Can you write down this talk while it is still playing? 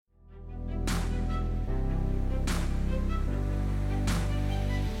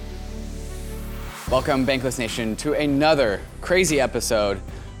Welcome, Bankless Nation, to another crazy episode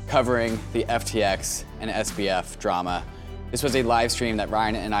covering the FTX and SBF drama. This was a live stream that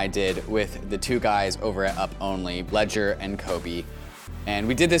Ryan and I did with the two guys over at UpOnly, Ledger and Kobe. And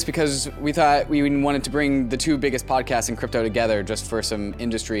we did this because we thought we wanted to bring the two biggest podcasts in crypto together just for some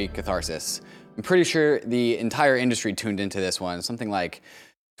industry catharsis. I'm pretty sure the entire industry tuned into this one, something like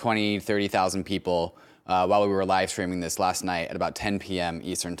 20, 30,000 people while we were live streaming this last night at about 10 p.m.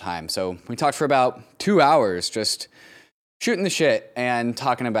 Eastern time. So we talked for about 2 hours just shooting the shit and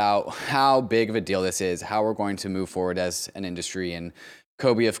talking about how big of a deal this is, how we're going to move forward as an industry. And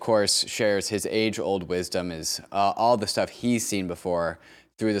Kobe, of course, shares his age-old wisdom, is all the stuff he's seen before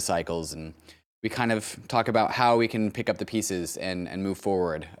through the cycles. And we kind of talk about how we can pick up the pieces and move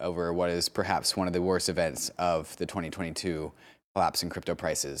forward over what is perhaps one of the worst events of the 2022 collapse in crypto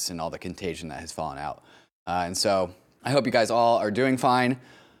prices and all the contagion that has fallen out. And so I hope you guys all are doing fine.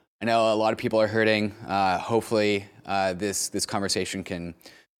 I know a lot of people are hurting. Hopefully this conversation can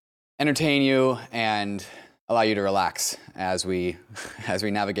entertain you and allow you to relax as we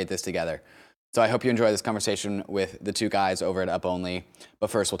navigate this together. So I hope you enjoy this conversation with the two guys over at UpOnly. But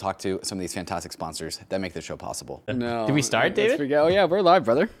first, we'll talk to some of these fantastic sponsors that make the show possible. No. Did we start, David? Oh, yeah, we're live,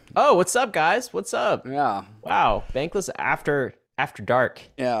 brother. Oh, what's up, guys? What's up? Yeah. Wow. Bankless after dark.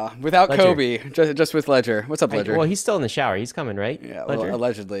 Yeah, without Ledger. Kobe, just with Ledger. What's up, Ledger? Well, he's still in the shower. He's coming, right? Yeah, well,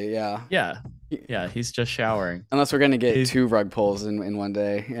 allegedly, yeah. Yeah, he's just showering. Unless we're going to get two rug pulls in one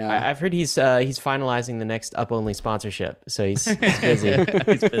day. Yeah. I've heard he's finalizing the next UpOnly sponsorship, so he's busy.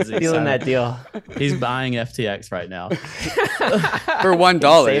 He's busy. Feeling that deal. He's buying FTX right now. For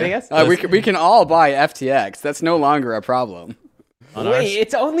 $1. Saving us? We can all buy FTX. That's no longer a problem. Wait,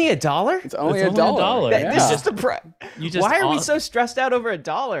 it's only $1? It's only $1. This is just Why are we all- so stressed out over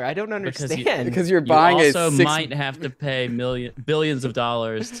 $1? I don't understand. Because you're buying you also a might have to pay billions of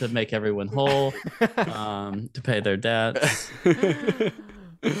dollars to make everyone whole, to pay their debts.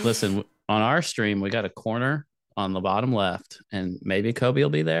 Listen, on our stream, we got a corner on the bottom left, and maybe Kobe will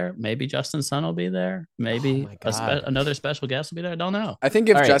be there. Maybe Justin Sun will be there. Maybe another special guest will be there. I don't know. I think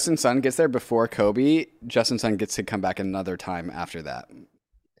if Justin Sun gets there before Kobe, Justin Sun gets to come back another time after that.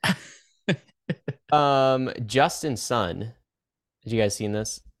 Justin Sun, did you guys seen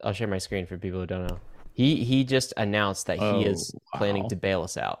this? I'll share my screen for people who don't know. He just announced that he is planning to bail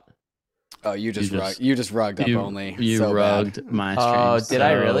us out. Oh, you just rugged UpOnly. You so rugged bad. my stream. Oh, did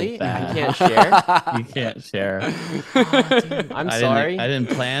I really? Bad. You can't share? You can't share. I'm sorry. I didn't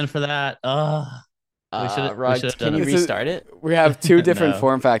plan for that. Can you restart it? We have two different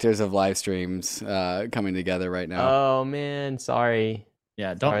form factors of live streams coming together right now. Oh man, sorry.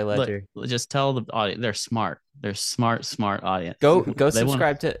 Yeah, Sorry, Ledger. Just tell the audience they're smart. They're smart audience. Go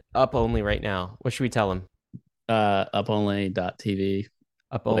subscribe to UpOnly right now. What should we tell them? UpOnly.tv.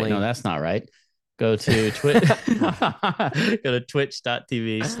 UpOnly. Wait, no, that's not right. Go to Twitch. Go to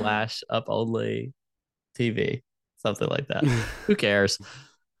twitch.tv/UpOnly TV. Something like that. Who cares?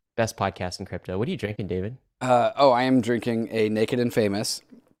 Best podcast in crypto. What are you drinking, David? I am drinking a Naked and Famous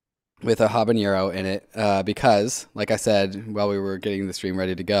with a habanero in it because, like I said, while we were getting the stream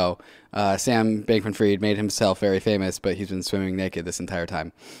ready to go, Sam Bankman-Fried made himself very famous, but he's been swimming naked this entire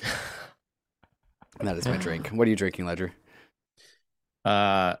time. And that is my drink. What are you drinking, Ledger?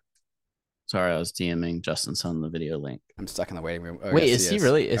 Sorry, I was DMing Justin Sun the video link. I'm stuck in the waiting room. Oh, Wait, yes, is he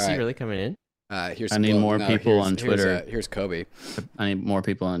really? Is he really coming in? I need more people on Twitter. Here's Kobe. I need more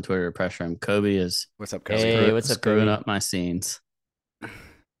people on Twitter to pressure him. Kobe is. What's up, Kobe? Hey, what's up, screwing Kobe? up my scenes.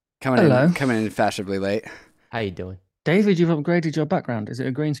 Coming in fashionably late. How you doing? David, you've upgraded your background. Is it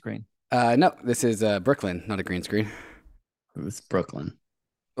a green screen? No, this is Brooklyn, not a green screen. It's Brooklyn.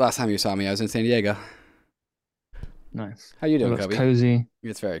 Last time you saw me, I was in San Diego. Nice. How you doing, It looks Kobe? cozy.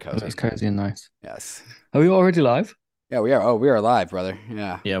 It's very It cozy. looks cozy and nice. Yes. Are we already live? Yeah, we are. Oh, we are live, brother.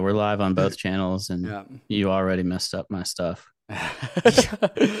 Yeah. Yeah, we're live on both channels, and Yeah. you already messed up my stuff.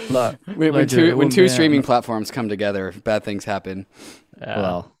 Look, when two streaming platforms come together, bad things happen.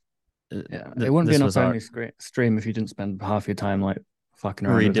 Well, yeah, it wouldn't be an only stream if you didn't spend half your time like fucking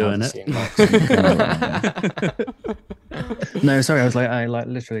around redoing it. No, sorry, I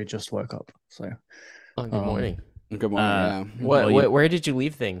literally just woke up. So, Good morning. Good morning. Where did you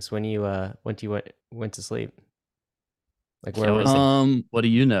leave things when you went to sleep? Like where was it? What do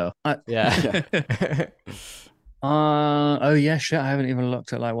you know? Yeah. Oh yeah, shit. I haven't even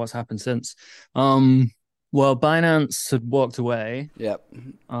looked at like what's happened since. Well, Binance had walked away. Yep.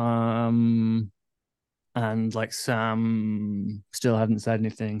 And like Sam still hadn't said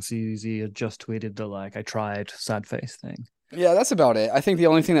anything. CZ had just tweeted the like I tried sad face thing. Yeah, that's about it. I think the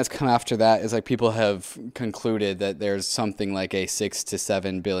only thing that's come after that is like people have concluded that there's something like a $6 to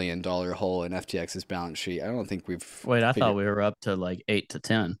 $7 billion hole in FTX's balance sheet. I don't think we've Wait, I figured. thought we were up to like 8 to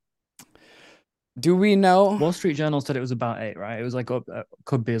 10. Do we know? Wall Street Journal said it was about 8, right? It was like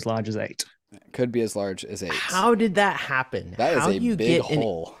could be as large as 8. Could be as large as 8. How did that happen? That is How a do you big get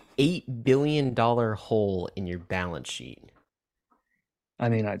hole. an $8 billion hole in your balance sheet? I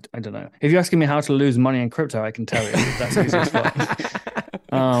mean, I don't know. If you're asking me how to lose money in crypto, I can tell you that's easy as fuck.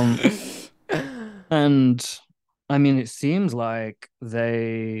 And I mean, it seems like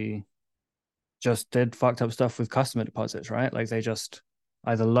they just did fucked up stuff with customer deposits, right? Like they just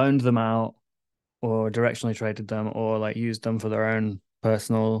either loaned them out or directionally traded them or like used them for their own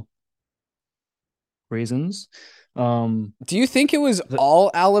personal reasons. Do you think it was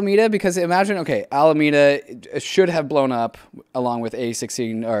all Alameda? Because imagine, okay, Alameda should have blown up along with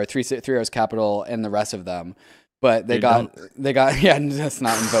A16 or Three Arrows Capital and the rest of them, but they got yeah. Let's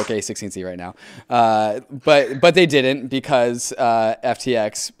not invoke A16C right now. But they didn't because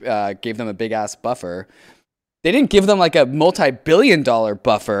FTX gave them a big ass buffer. They didn't give them like a multi-billion-dollar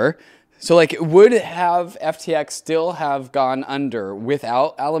buffer. So like, would have FTX still have gone under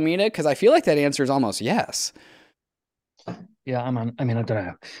without Alameda? Because I feel like that answer is almost yes. Yeah, I mean, I don't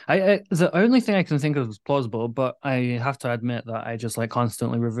know. I the only thing I can think of is plausible, but I have to admit that I just like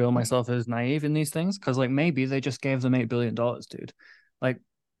constantly reveal myself as naive in these things because like maybe they just gave them $8 billion, dude. Like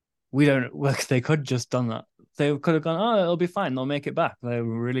we don't. Look, they could just done that. They could have gone, oh, it'll be fine. They'll make it back. They're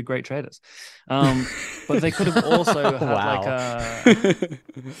really great traders. But they could have also had like a.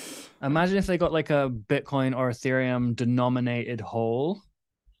 Imagine if they got like a Bitcoin or Ethereum denominated hole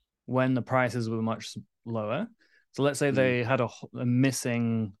when the prices were much lower. So let's say they had a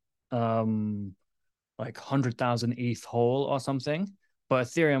missing like 100,000 ETH hole or something, but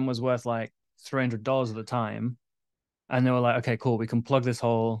Ethereum was worth like $300 at the time. And they were like, okay, cool, we can plug this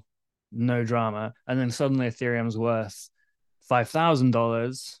hole, no drama. And then suddenly Ethereum's worth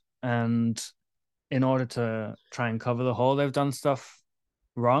 $5,000. And in order to try and cover the hole, they've done stuff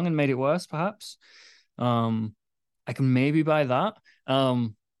wrong and made it worse, perhaps. I can maybe buy that.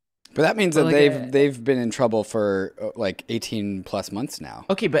 But that means that like, they've been in trouble for like 18 plus months now.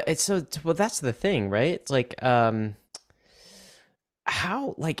 Okay, but it's well, that's the thing, right? It's like how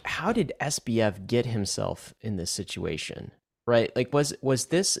did SBF get himself in this situation? Right? Like is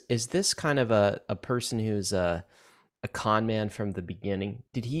this kind of a person who's a con man from the beginning?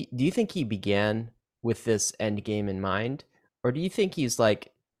 Do you think he began with this end game in mind? Or do you think he's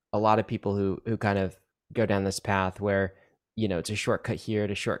like a lot of people who kind of go down this path where it's a shortcut here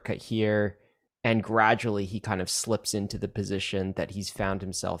to shortcut here, and gradually he kind of slips into the position that he's found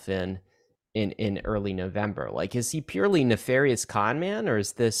himself in early November? Like, is he purely nefarious con man, or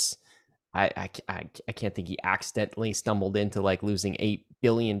is this? I can't think he accidentally stumbled into like losing $8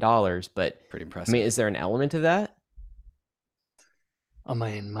 billion, but pretty impressive. I mean, is there an element of that? I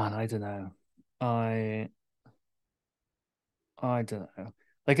mean, man, I don't know. I don't know.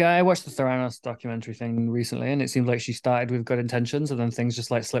 Like I watched the Theranos documentary thing recently, and it seemed like she started with good intentions, and then things just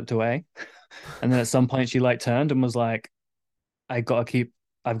like slipped away. And then at some point, she like turned and was like, I've got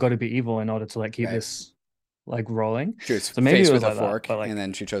to be evil in order to like keep this like rolling." She was so maybe faced it was with like a fork, that, but, like, and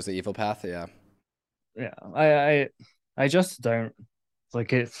then she chose the evil path. Yeah. I just don't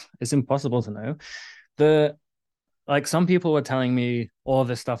like it. It's impossible to know. Like some people were telling me all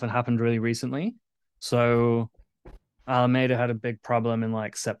this stuff had happened really recently, so Alameda had a big problem in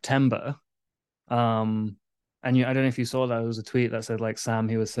like September. And I don't know if you saw that. There was a tweet that said like Sam,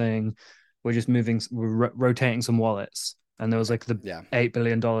 he was saying we're rotating some wallets, and there was like the $8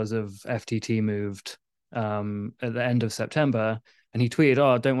 billion of FTT moved at the end of September, and he tweeted,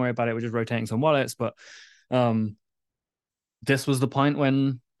 "Oh, don't worry about it. We're just rotating some wallets." But this was the point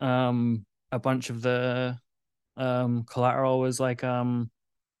when a bunch of the collateral was like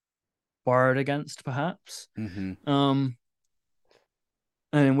borrowed against, perhaps. And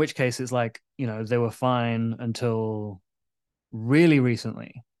in which case it's like, they were fine until really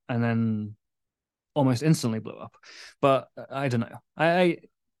recently, and then almost instantly blew up. But I don't know. I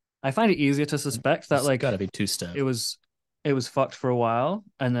find it easier to suspect that like gotta be two-step. It was fucked for a while,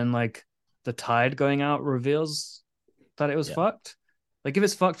 and then like the tide going out reveals that it was fucked. Like if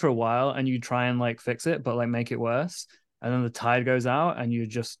it's fucked for a while and you try and like fix it, but like make it worse, and then the tide goes out and you're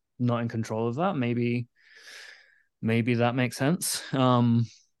just not in control of that, maybe that makes sense.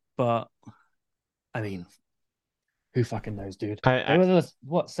 But I mean, who fucking knows, dude? They were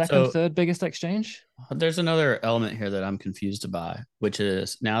the second, third biggest exchange. There's another element here that I'm confused by, which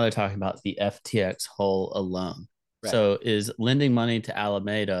is now they're talking about the FTX hole alone. Right. So is lending money to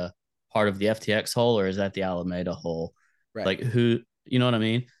Alameda part of the FTX hole, or is that the Alameda hole? Right. Like who, you know what I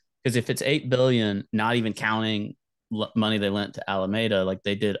mean? Because if it's 8 billion, not even counting money they lent to Alameda, like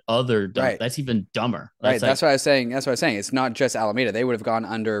they did other Right. that's even dumber. Right. That's That's like, what I was saying. That's what I was saying. It's not just Alameda. They would have gone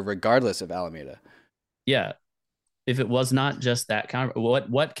under regardless of Alameda. yeah. If it was not just that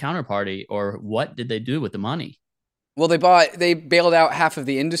what counterparty or what did they do with the money? Well, they bailed out half of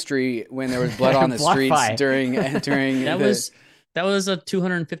the industry when there was blood on the streets BlockFi. during That was a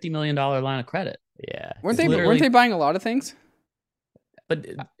 $250 million line of credit. Yeah. weren't literally- they buying a lot of things? But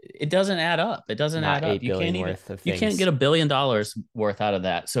it doesn't add up. It doesn't Not add up. 8 billion You can't worth of you can't things. get $1 billion worth out of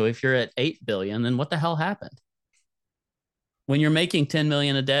that. So if you're at 8 billion, then what the hell happened? When you're making 10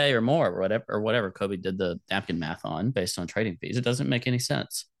 million a day or more, or whatever Kobe did the napkin math on based on trading fees, it doesn't make any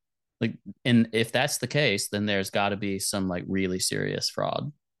sense. Like, and if that's the case, then there's got to be some like really serious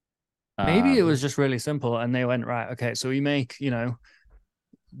fraud. Maybe it was just really simple, and they went, right, okay, so we make,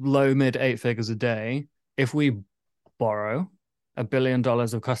 low mid 8 figures a day. If we borrow $1 billion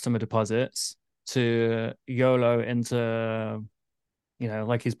of customer deposits to YOLO into,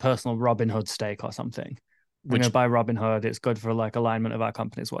 like his personal Robinhood stake or something. Which by Robinhood, it's good for like alignment of our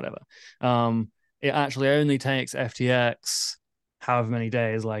companies, whatever. It actually only takes FTX however many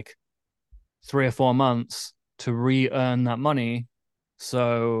days, like 3 or 4 months to re-earn that money.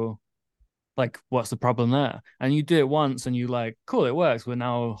 So like, what's the problem there? And you do it once and you like, cool, it works. We're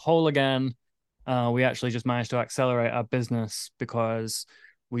now whole again. We actually just managed to accelerate our business because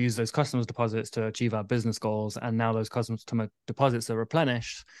we use those customers deposits to achieve our business goals. And now those customer deposits are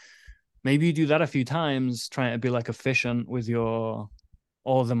replenished. Maybe you do that a few times, trying to be like efficient with all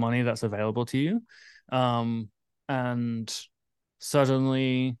the money that's available to you. And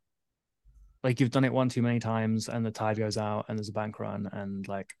suddenly like you've done it one too many times and the tide goes out and there's a bank run and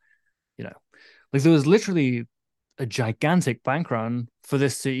like there was literally a gigantic bank run for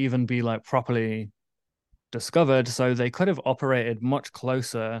this to even be like properly discovered. So they could have operated much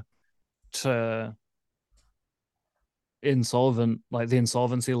closer to insolvent, like the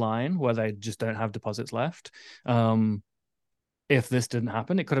insolvency line where they just don't have deposits left. If this didn't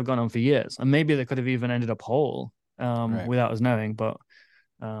happen, it could have gone on for years, and maybe they could have even ended up whole without us knowing, but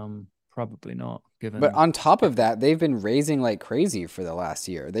probably not. But on top of that, they've been raising like crazy for the last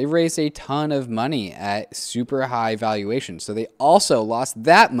year. They raised a ton of money at super high valuations. So they also lost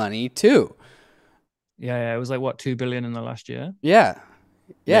that money too. Yeah, it was like what, 2 billion in the last year? Yeah.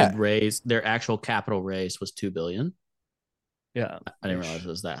 Their actual capital raise was 2 billion. Yeah. I didn't realize it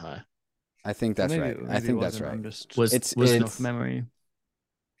was that high. I think that's right. I think that's right. It's enough memory.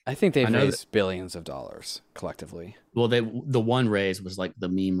 I think they've raised billions of dollars collectively. Well, the one raise was like the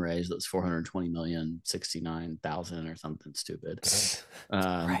meme raise that was 420,069,000 or something stupid.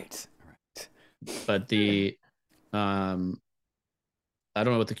 Right. But the I don't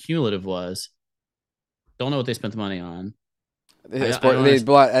know what the cumulative was. Don't know what they spent the money on. They at least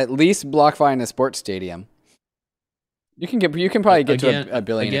BlockFi in a sports stadium. You can probably get to a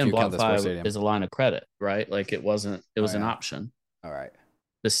billion if you count the sports stadium. Is a line of credit, right? Like it was an option. All right.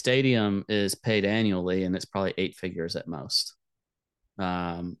 The stadium is paid annually, and it's probably 8 figures at most.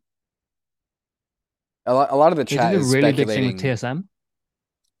 A lot of the chat is really speculating. Big thing with TSM.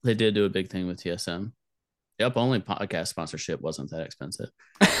 They did do a big thing with TSM. The UpOnly podcast sponsorship wasn't that expensive.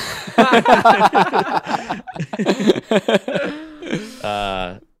 I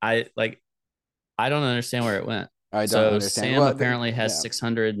don't understand where it went. I don't understand. Sam apparently has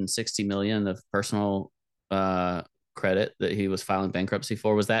 660 million of personal credit that he was filing bankruptcy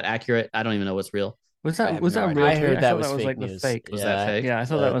for. Was that accurate? I don't even know what's real. Was that a real? I heard that was like news. the fake. Was that fake? Yeah, I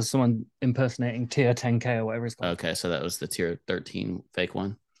thought that was someone impersonating Tier 10K or whatever it's called. Okay, so that was the Tier 13 fake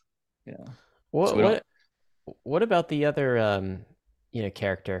one. Yeah. What about the other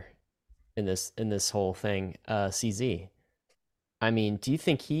character in this whole thing, CZ? I mean, do you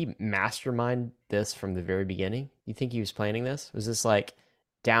think he masterminded this from the very beginning? Do you think he was planning this? Was this like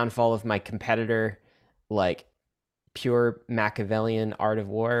downfall of my competitor, like pure Machiavellian art of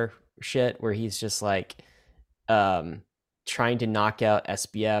war shit, where he's just like trying to knock out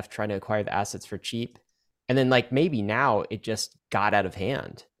SBF, trying to acquire the assets for cheap, and then like maybe now it just got out of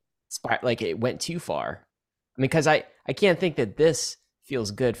hand, like it went too far. I mean, because I can't think that this feels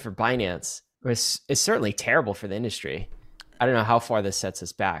good for Binance. It's certainly terrible for the industry. I don't know how far this sets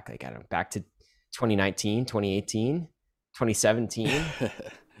us back. Like, I don't know, back to 2019, 2018, 2017.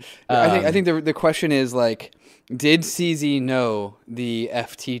 I think the question is like, did CZ know the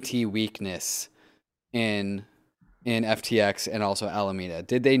FTT weakness in FTX and also Alameda?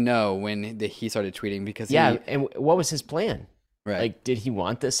 Did they know when he started tweeting? Because and what was his plan? Right. Like, did he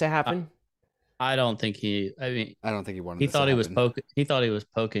want this to happen? I don't think he. I mean, I don't think he wanted he this to thought he was happen. poking. He thought he was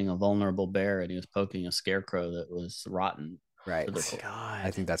poking a vulnerable bear, and he was poking a scarecrow that was rotten. Right. For the Oh, God. I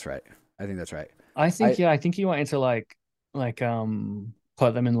think that's right. I think that's right. I I think yeah, I think he wanted to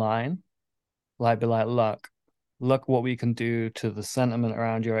put them in line, like be like, look what we can do to the sentiment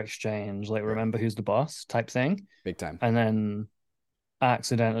around your exchange, like Right. remember who's the boss type thing, Big time. and then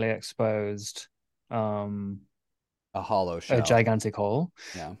accidentally exposed um A hollow a shell. gigantic hole.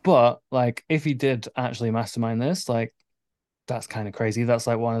 Yeah. But like if he did actually mastermind this, like that's kind of crazy. That's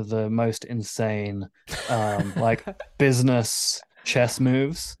like one of the most insane like business chess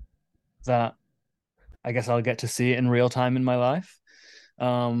moves that I guess I'll get to see in real time in my life.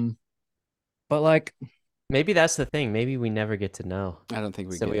 But like Maybe that's the thing. Maybe we never get to know. I don't think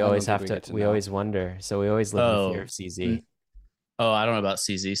we So get. we I don't always think have we to. get to We know. always wonder. So we always live in fear of CZ. Oh, I don't know about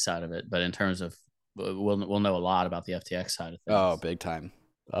CZ side of it, but in terms of we'll know a lot about the FTX side of things. Oh, big time.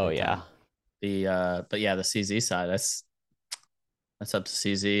 Oh Big yeah. time. But yeah, the CZ side that's up to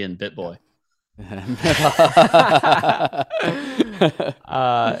CZ and BitBoy.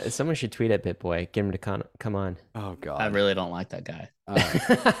 Someone should tweet at BitBoy. Get him to come on. Oh God. I really don't like that guy.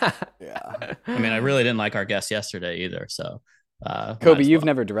 Yeah. I mean, I really didn't like our guest yesterday either. So, Kobe, you've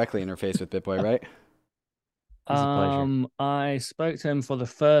never directly interfaced with BitBoy, right? It's a pleasure. I spoke to him for the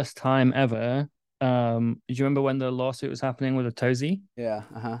first time ever. Do you remember when the lawsuit was happening with Atozi? Yeah.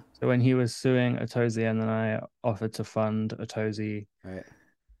 Uh-huh. So when he was suing Atozi, and then I offered to fund Right.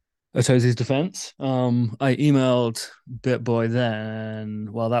 Atozi's defense. I emailed BitBoy then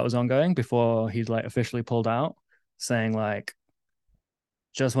while that was ongoing before he'd like officially pulled out, saying like,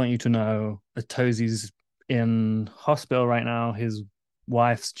 just want you to know Atozi's in hospital right now. His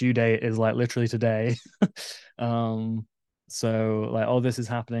wife's due date is like literally today. So like all this is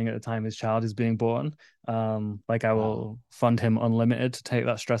happening at the time his child is being born. Like I will fund him unlimited to take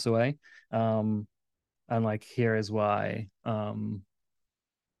that stress away. And like here is why.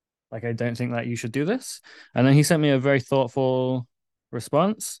 Like I don't think that you should do this. And then he sent me a very thoughtful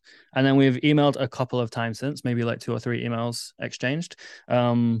response. And then we've emailed a couple of times since, maybe like 2 or 3 emails exchanged.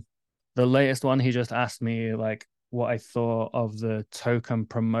 The latest one, he just asked me like what I thought of the token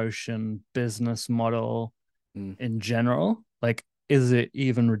promotion business model in general. Like, is it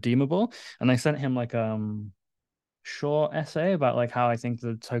even redeemable? And I sent him like short essay about like how I think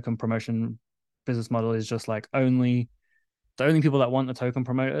the token promotion business model is just like the only people that want the token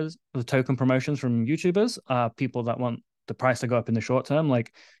promotions from YouTubers are people that want the price to go up in the short term.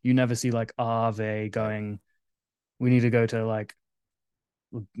 Like you never see like Aave going, we need to go to like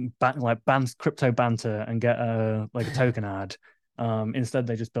crypto banter and get a like a token ad. Instead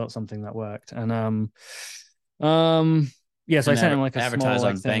they just built something that worked. And yeah, so I sent him like a small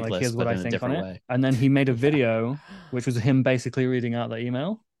like thing, like here's what I think on it. Way. And then he made a video which was him basically reading out the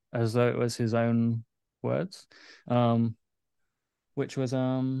email as though it was his own words. Which was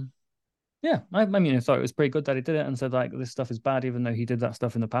yeah, I mean I thought it was pretty good that he did it and said like this stuff is bad even though he did that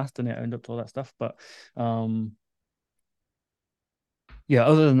stuff in the past and it owned up to all that stuff. But yeah,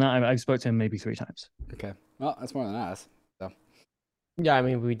 other than that, I spoke to him maybe 3 times. Okay. Well, that's more than us. So. Yeah, I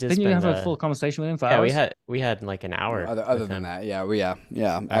mean we did. Didn't you have a full conversation with him for hours? we had like an hour. Other than that, yeah, hour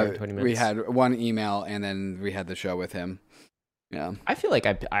and 20 minutes. We had one email and then we had the show with him. Yeah. I feel like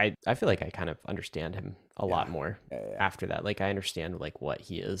I feel like I kind of understand him a lot more after that. Like I understand like what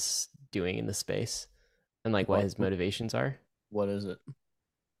he is doing in the space and like what his motivations are. What is it?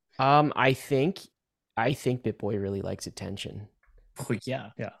 I think BitBoy really likes attention. Oh,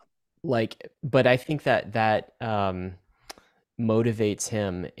 yeah. Like, but I think that motivates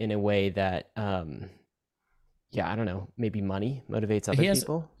him in a way that I don't know, maybe money motivates other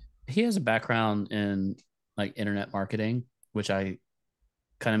people. He has a background in like internet marketing, which I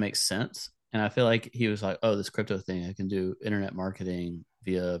kind of makes sense. And I feel like he was like, oh, this crypto thing, I can do internet marketing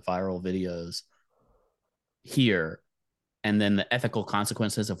via viral videos here. And then the ethical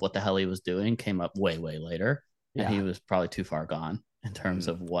consequences of what the hell he was doing came up way, way later. And he was probably too far gone in terms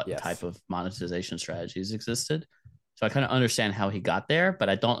of what type of monetization strategies existed. So I kind of understand how he got there, but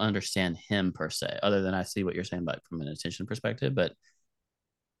I don't understand him per se, other than I see what you're saying about from an attention perspective. But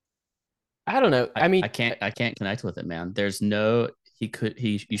I don't know. I mean, I can't connect with it, man.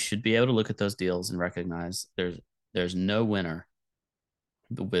 You should be able to look at those deals and recognize there's no winner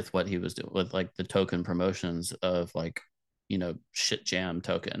with what he was doing with like the token promotions of like, shit jam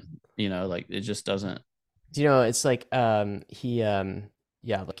token, like it just doesn't. It's like like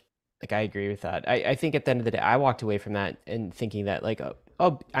I agree with that. I think at the end of the day, I walked away from that and thinking that like,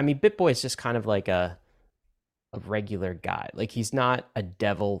 I mean, BitBoy is just kind of like a regular guy. Like he's not a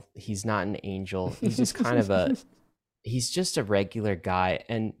devil. He's not an angel. He's just kind of he's just a regular guy.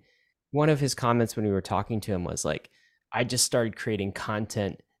 And one of his comments when we were talking to him was like, I just started creating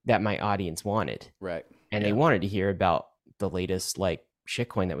content that my audience wanted. Right. And they wanted to hear about the latest like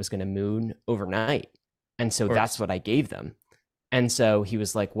shitcoin that was going to moon overnight. And so that's what I gave them. And so he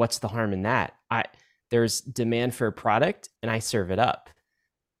was like, what's the harm in that? There's demand for a product and I serve it up.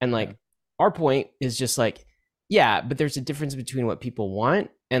 And like our point is just like, yeah, but there's a difference between what people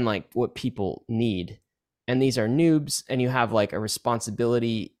want and like what people need. And these are noobs, and you have like a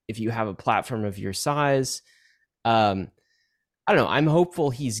responsibility if you have a platform of your size. I don't know. I'm hopeful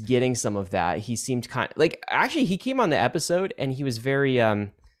he's getting some of that. He seemed kind of like, actually he came on the episode and he was very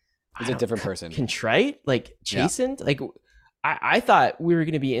he's a different person, contrite, like chastened. Like I thought we were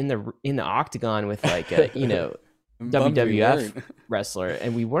going to be in the octagon with like a, you know, WWF wrestler,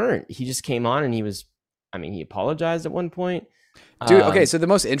 and we weren't. He just came on and he apologized at one point. Dude, okay, so the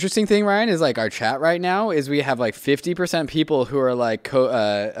most interesting thing, Ryan, is like our chat right now is we have like 50% people who are like,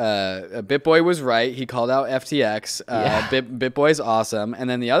 BitBoy was right. He called out FTX. BitBoy's awesome. And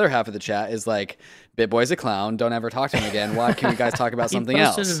then the other half of the chat is like, BitBoy's a clown. Don't ever talk to him again. Why can we guys talk about something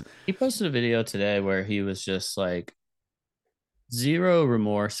else? He posted a video today where he was just like, zero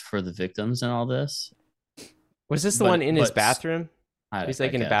remorse for the victims and all this. Was this the one in his bathroom? He's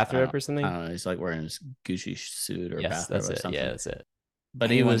like in a bathrobe or something. I don't know. He's like wearing his Gucci suit or bathrobe or something. Yeah, that's it.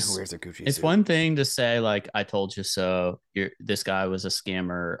 But Anyone who wears a Gucci it's suit. one thing to say like, I told you so. This guy was a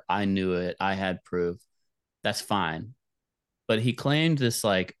scammer. I knew it. I had proof. That's fine. But he claimed this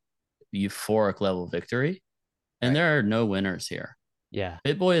like euphoric level victory, and there are no winners here. Yeah,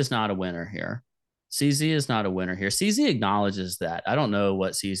 BitBoy is not a winner here. CZ is not a winner here. CZ acknowledges that. I don't know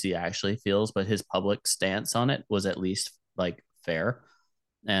what CZ actually feels, but his public stance on it was at least like fair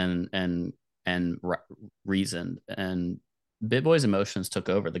and reasoned. And BitBoy's emotions took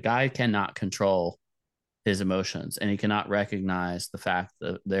over. The guy cannot control his emotions, and he cannot recognize the fact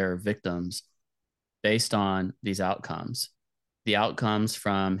that they're victims based on these outcomes. The outcomes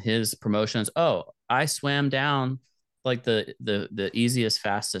from his promotions. Oh, I swam down like the easiest,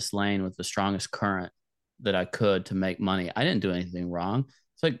 fastest lane with the strongest current that I could to make money. I didn't do anything wrong.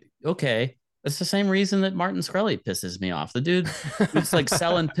 It's like, okay, it's the same reason that Martin Shkreli pisses me off. The dude was like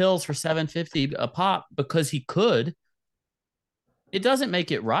selling pills for $7.50 a pop because he could. It doesn't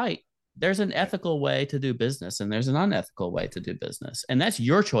make it right. There's an ethical way to do business and there's an unethical way to do business. And that's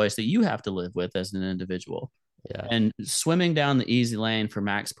your choice that you have to live with as an individual. Yeah. And swimming down the easy lane for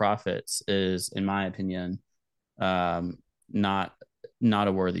max profits is, in my opinion, not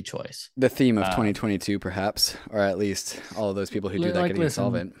a worthy choice. The theme of 2022, perhaps, or at least all of those people who do that like, getting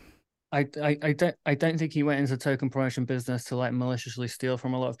insolvent. I don't think he went into token promotion business to like maliciously steal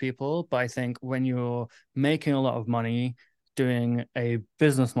from a lot of people, but I think when you're making a lot of money doing a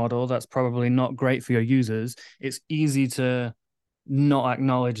business model that's probably not great for your users, it's easy to not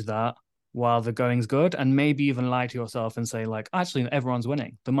acknowledge that while the going's good, and maybe even lie to yourself and say like, actually everyone's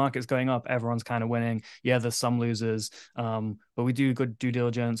winning, the market's going up, everyone's kind of winning. Yeah, there's some losers, but we do good due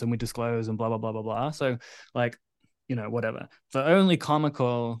diligence and we disclose and blah blah blah blah blah. So like, you know, whatever. The only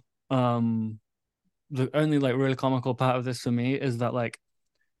like really comical part of this for me is that like,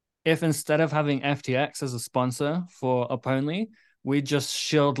 if instead of having FTX as a sponsor for UpOnly, we just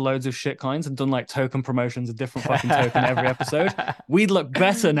shilled loads of shit coins and done like token promotions, a different fucking token every episode, we'd look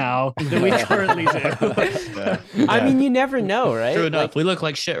better now than we currently do. I mean, you never know, right? True enough. Like, we look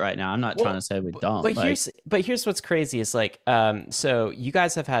like shit right now. I'm not trying to say we don't. But here's what's crazy is like, so you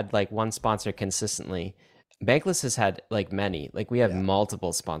guys have had like one sponsor consistently. Bankless has had like many, like we have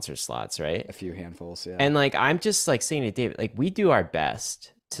multiple sponsor slots, right? A few handfuls, yeah. And like, I'm just like saying to David, like we do our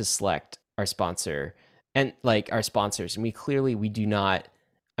best to select our sponsor and like our sponsors, and we do not,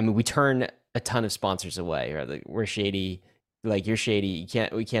 I mean, we turn a ton of sponsors away, or like we're shady, like you're shady,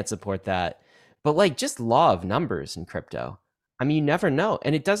 we can't support that. But like just law of numbers in crypto, I mean, you never know.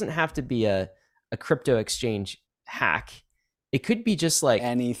 And it doesn't have to be a crypto exchange hack. It could be just like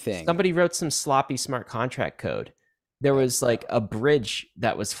anything. Somebody wrote some sloppy smart contract code. There was like a bridge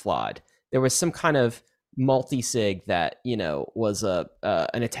that was flawed. There was some kind of multi-sig that, you know, was an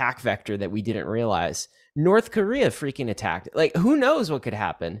attack vector that we didn't realize. North Korea freaking attacked. Like, who knows what could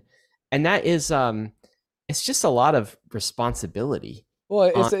happen? And that is, it's just a lot of responsibility.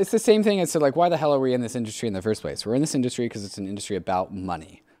 Well, it's the same thing as to like, why the hell are we in this industry in the first place? We're in this industry because it's an industry about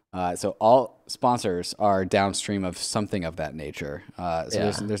money. So all sponsors are downstream of something of that nature.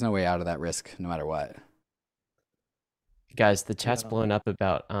 There's no way out of that risk, no matter what. Guys, the chat's blowing up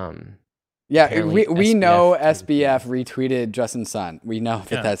about yeah, we know SBF retweeted Justin Sun. We know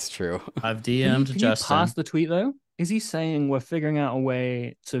that that's true. I've DM'd Can Justin. You pass the tweet though? Is he saying we're figuring out a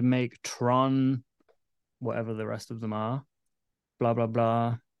way to make Tron, whatever the rest of them are, blah blah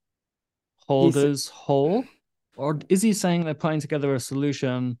blah, holders whole, or is he saying they're putting together a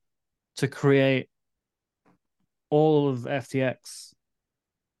solution to create all of FTX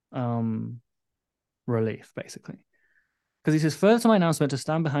relief, basically? Because he says, further to my announcement to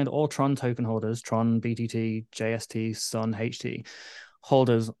stand behind all Tron token holders, Tron, BTT, JST, Sun, HT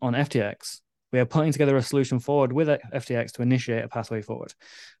holders on FTX, we are putting together a solution forward with FTX to initiate a pathway forward.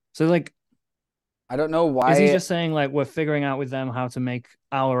 So, like, I don't know why. is he just saying, like, we're figuring out with them how to make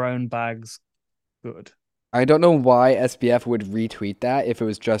our own bags good? I don't know why SBF would retweet that if it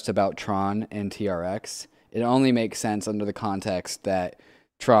was just about Tron and TRX. It only makes sense under the context that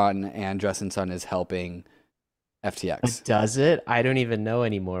Tron and Justin Sun is helping FTX. Does it? I don't even know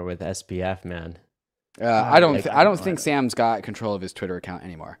anymore with SBF, man. I don't think Sam's got control of his Twitter account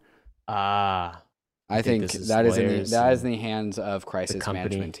anymore. I think that is in the hands of Crisis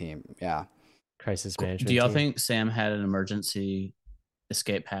Management Team. Yeah. Crisis Management. Do y'all team. think Sam had an emergency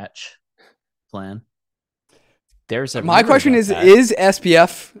escape hatch plan? My question is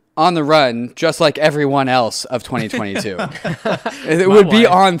SBF on the run just like everyone else of 2022? It would be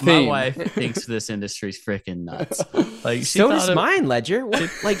on theme. My wife thinks this industry's freaking nuts. Like, so does mine, Ledger.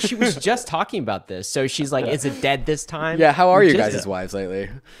 Like, she was just talking about this, so she's like, "Is it dead this time?" Yeah. How are you guys' wives lately?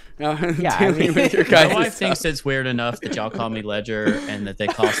 Yeah, I mean, my wife thinks it's weird enough that y'all call me Ledger and that they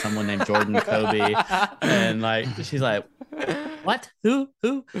call someone named Jordan Kobe, and like she's like, "What? Who?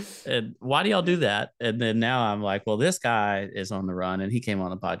 And why do y'all do that?" And then now I'm like, "Well, this guy is on the run, and he came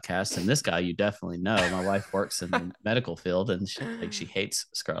on a podcast, and this guy you definitely know." My wife works in the medical field, and she hates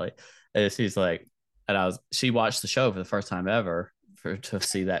Scarlett, and she's like, she watched the show for the first time ever to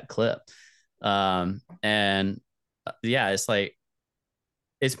see that clip, and yeah, it's like.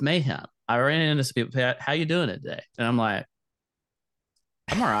 It's mayhem. I ran into some people. How you doing today? And I'm like,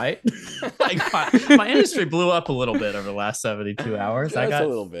 I'm all right. Like my industry blew up a little bit over the last 72 hours. Just a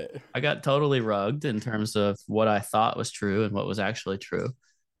little bit. I got totally rugged in terms of what I thought was true and what was actually true.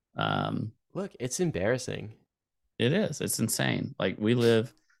 Look, it's embarrassing. It is. It's insane. Like, we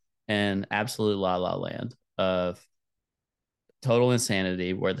live in absolute la la land of total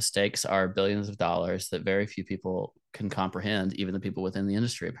insanity where the stakes are billions of dollars that very few people can comprehend, even the people within the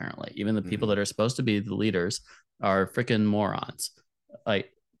industry. Apparently, even the people that are supposed to be the leaders are freaking morons,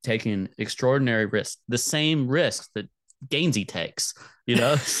 like taking extraordinary risks, the same risks that Gainsey takes.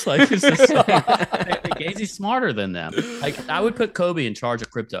 It's like, it's just Gainsey's smarter than them. Like, I would put Kobe in charge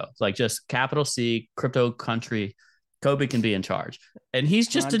of crypto, like just capital C crypto country. Kobe can be in charge, and he's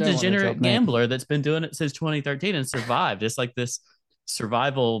just a degenerate gambler that's been doing it since 2013 and survived. It's like this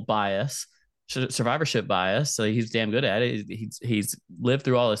survivorship bias. So he's damn good at it. He's lived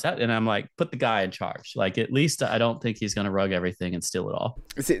through all this out, and I'm like, put the guy in charge. Like, at least I don't think he's going to rug everything and steal it all.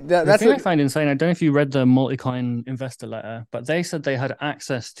 See, that's what I find insane. I don't know if you read the Multicoin investor letter, but they said they had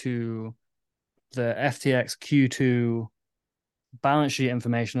access to the FTX Q2 balance sheet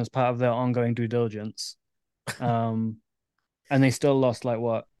information as part of their ongoing due diligence. And they still lost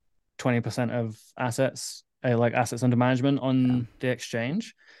 20% of assets, like assets under management on the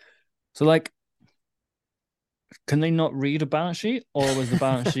exchange. So, like, can they not read a balance sheet, or was the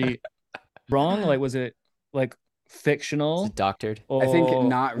balance sheet wrong? Like, was it like fictional? Is it doctored? I think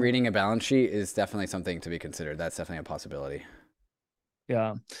not reading a balance sheet is definitely something to be considered. That's definitely a possibility.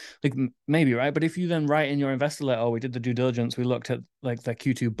 Yeah, like maybe, right? But if you then write in your investor letter, we did the due diligence, we looked at like the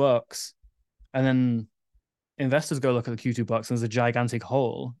Q2 bucks, and then investors go look at the Q2 bucks and there's a gigantic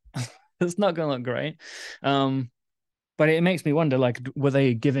hole. It's not going to look great. But it makes me wonder, like, were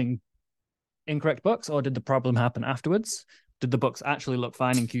they giving incorrect books, or did the problem happen afterwards? Did the books actually look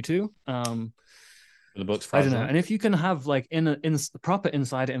fine in Q2? The books, I don't know. And if you can have like in proper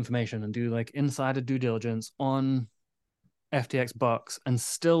insider information and do like insider due diligence on FTX bucks and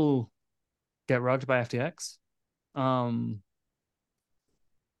still get rugged by FTX,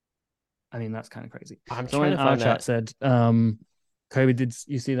 I mean, that's kind of crazy. Someone in our chat said, Kobe, did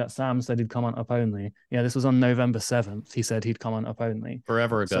you see that Sam said he'd come on UpOnly? Yeah, this was on November 7th. He said he'd come on UpOnly.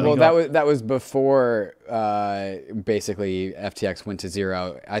 Forever ago. So that was before basically FTX went to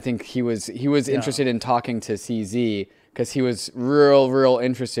zero. I think he was interested in talking to CZ because he was real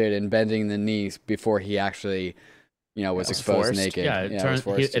interested in bending the knees before he actually was exposed naked. Yeah,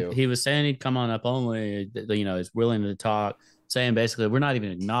 he was saying he'd come on UpOnly. He's willing to talk. Saying basically, we're not even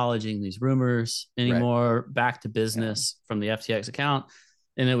acknowledging these rumors anymore. Right. Back to business from the FTX account,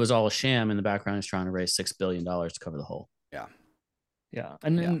 and it was all a sham. In the background, he's trying to raise $6 billion to cover the hole. Yeah.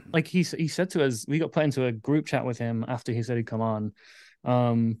 And then, like he said to us, we got put into a group chat with him after he said he'd come on,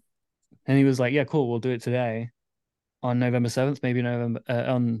 and he was like, "Yeah, cool, we'll do it today, on November 7th, maybe on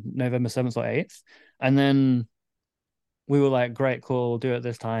November 7th or 8th." And then we were like, "Great, cool, we'll do it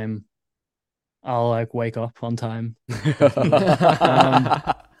this time." I'll like wake up on time.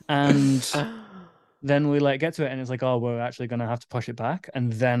 And then we like get to it and it's like, oh, we're actually gonna have to push it back.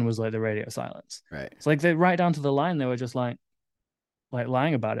 And then was like the radio silence. Right. It's like they right down to the line, they were just like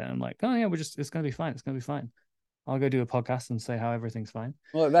lying about it. And I'm like, oh yeah, it's gonna be fine. It's gonna be fine. I'll go do a podcast and say how everything's fine.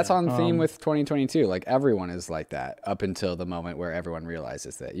 Well, that's on theme Um, with 2022. Like everyone is like that up until the moment where everyone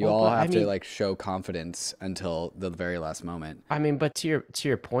realizes that. You Well, all but, I have to mean- like show confidence until the very last moment. I mean, but to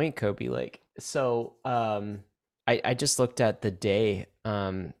your point, Kobe, like so I just looked at the day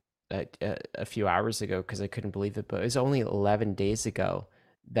a few hours ago because I couldn't believe it, but it was only 11 days ago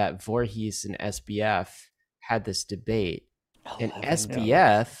that Voorhees and SBF had this debate, and 11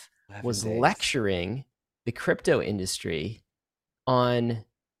 SBF 11 was days. lecturing the crypto industry on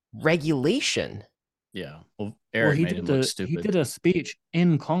regulation. Yeah. Well, well, Eric he made did him look he stupid. did a speech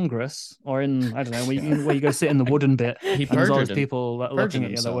in Congress or in I don't know where you go sit in the wooden bit. He And there's all these perjured people that perjured looking at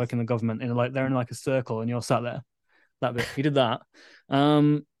you that himself. work in the government and like they're in like a circle and you're sat there. That bit he did that.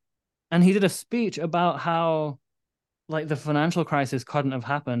 And he did a speech about how like the financial crisis couldn't have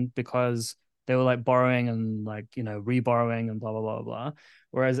happened because they were like borrowing and like reborrowing and blah blah blah blah.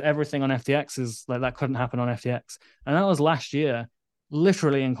 Whereas everything on FTX is like that couldn't happen on FTX, and that was last year,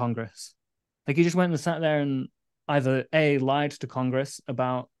 literally in Congress. Like he just went and sat there and either lied to Congress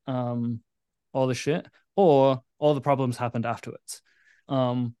about all the shit, or all the problems happened afterwards.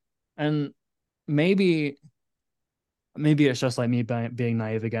 And maybe it's just like me being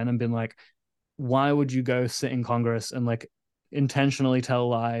naive again and being like, why would you go sit in Congress and like intentionally tell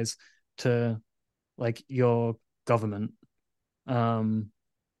lies to like your government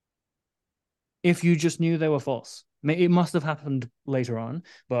if you just knew they were false? It must have happened later on,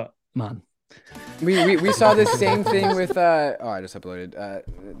 but man. We saw the same thing with I just uploaded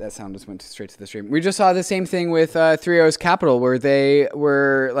that sound just went straight to the stream. We just saw the same thing with 3O's Capital where they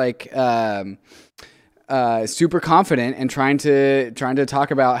were like super confident and trying to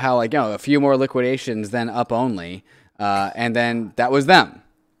talk about how like a few more liquidations than UpOnly, and then that was them,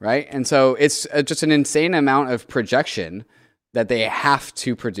 right? And so it's just an insane amount of projection that they have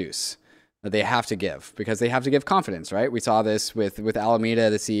to produce, that they have to give, because they have to give confidence, right? We saw this with Alameda,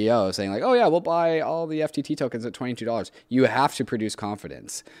 the CEO, saying like, oh yeah, we'll buy all the FTT tokens at $22. You have to produce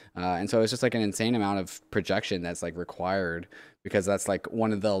confidence. And so it's just like an insane amount of projection that's like required, because that's like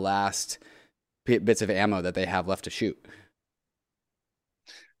one of the last bits of ammo that they have left to shoot.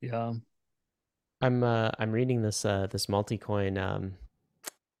 Yeah. I'm reading this this multi-coin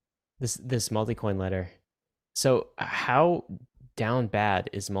this multi-coin letter. So how down bad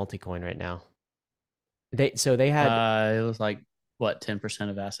is multi-coin right now? They had It was like what 10%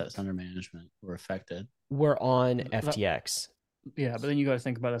 of assets under management were affected. we're on FTX. Yeah, but then you got to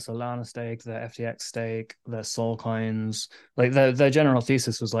think about the Solana stake, the FTX stake, the Sol coins. Like their general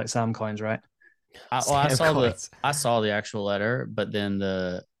thesis was like Sam coins, right? I saw the actual letter, but then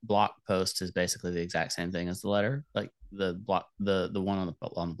the block post is basically the exact same thing as the letter. Like the block, the one on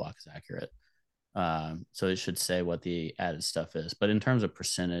the block is accurate. So it should say what the added stuff is. But in terms of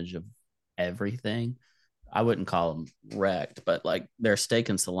percentage of everything, I wouldn't call them wrecked. But like their stake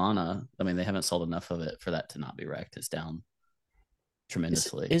in Solana, I mean, they haven't sold enough of it for that to not be wrecked. It's down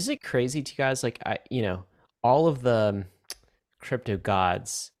tremendously. Is it crazy to you guys? Like all of the crypto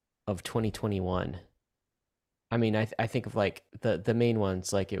gods of 2021. I mean, I think of like the main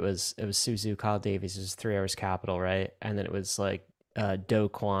ones. Like it was Suzu, Kyle Davies, it was 3 Hours Capital, right? And then it was like Do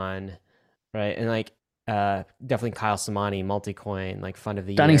Kwon, right? And like definitely Kyle Samani, Multicoin, like Fund of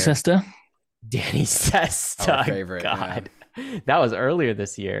the Danny Year. Sester. Danny Sesta, Our favorite, God. Yeah. That was earlier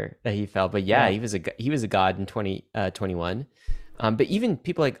this year that he fell, but yeah, Yeah. he was a god in 2021. But even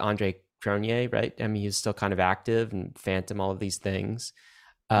people like Andre Cronje, right? I mean, he's still kind of active, and Phantom, all of these things.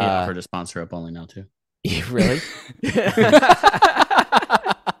 He offered to sponsor UpOnly now too. Really?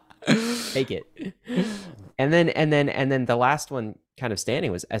 Take it. And then the last one kind of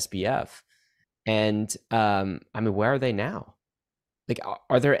standing was SBF. And I mean, where are they now? Like,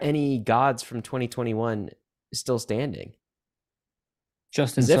 are there any gods from 2021 still standing?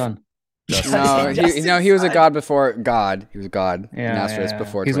 Justin As if- Sun. No, he was a god before God. He was a god in Yeah, Asterisk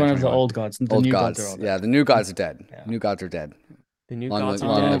before. He's one of the 2021. old gods. The Old new gods. gods are all dead. Yeah, the new gods are dead. Yeah. New gods are dead. The new Long gods live-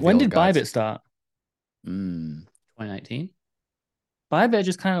 are long dead. live the When old did gods. Bybit start? 2019. Bybit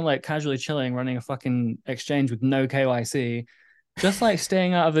just kind of like casually chilling, running a fucking exchange with no KYC, just like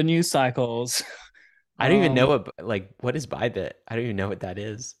staying out of the news cycles. I don't even know what is Bybit. I don't even know what that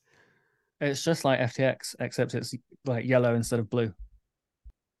is. It's just like FTX, except it's like yellow instead of blue.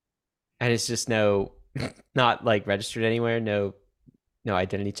 And it's just not like registered anywhere. No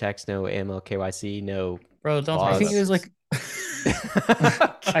identity checks. No AML, KYC. No. Bro, don't Laws. I think it was like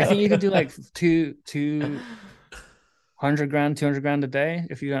I think you could do like two hundred grand, 200 grand a day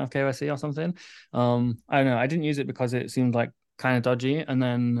if you don't have KYC or something. I don't know. I didn't use it because it seemed like kind of dodgy, and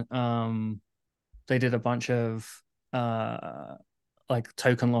then they did a bunch of like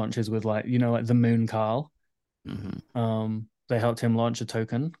token launches with like like the Moon Carl. They helped him launch a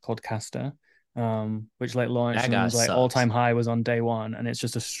token called Caster, which like launched That guy and like sucks. all-time high was on day one, and it's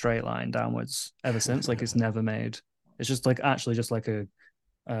just a straight line downwards ever since. Like it's never made. It's just like actually just like a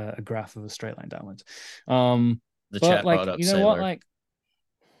graph of a straight line downwards. The But chat like brought up you know what, Sailor. like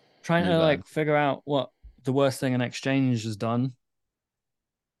trying to like figure out what the worst thing an exchange has done.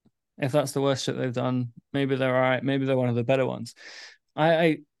 If that's the worst shit they've done, maybe they're all right. Maybe they're one of the better ones.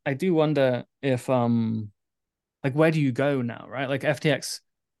 I do wonder if like where do you go now, right? Like FTX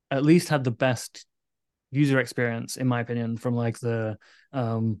at least had the best user experience, in my opinion, from like the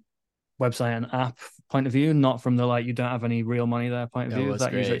website and app point of view, not from the like you don't have any real money there point of view.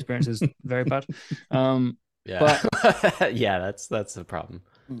 That user experience is very bad. Yeah, but yeah, that's the problem.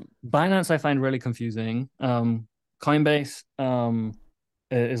 Binance I find really confusing. Coinbase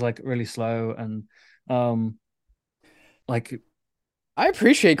is like really slow and like I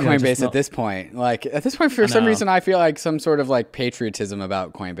appreciate Coinbase not... at this point. Like at this point, for some reason, I feel like some sort of like patriotism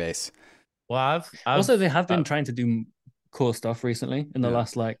about Coinbase. Well, I've also they have been trying to do cool stuff recently in the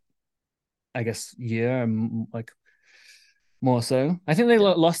last like I guess year and like more so. I think they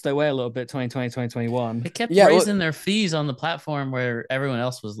lost their way a little bit 2020, 2021. They kept raising their fees on the platform where everyone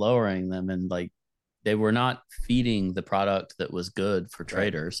else was lowering them, and like they were not feeding the product that was good for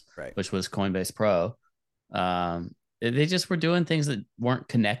traders, which was Coinbase Pro. They just were doing things that weren't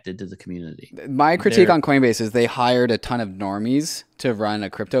connected to the community. My critique on Coinbase is they hired a ton of normies to run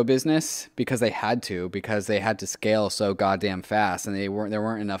a crypto business because they had to scale so goddamn fast, and there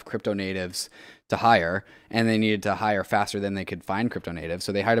weren't enough crypto natives to hire, and they needed to hire faster than they could find crypto natives.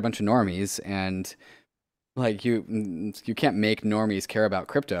 So they hired a bunch of normies, and like you can't make normies care about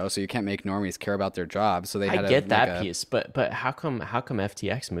crypto, so you can't make normies care about their jobs. So they had piece, but how come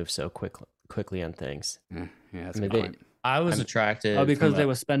FTX moves so quickly on things? Yeah, that's a good point. I was attracted. Oh, because they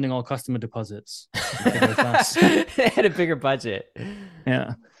were spending all customer deposits. They had a bigger budget.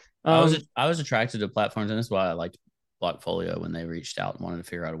 Yeah. I was attracted to platforms, and that's why I liked Blockfolio when they reached out and wanted to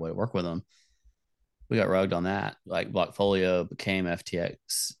figure out a way to work with them. We got rugged on that. Like Blockfolio became FTX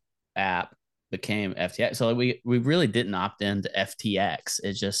app, became FTX. So we really didn't opt into FTX.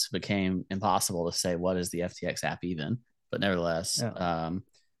 It just became impossible to say what is the FTX app even. But nevertheless,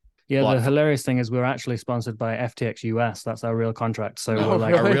 the hilarious thing is we're actually sponsored by FTX US. That's our real contract. So we're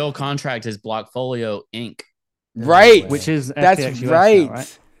like our real contract is Blockfolio Inc. Right. Which is FTX that's US right. Now,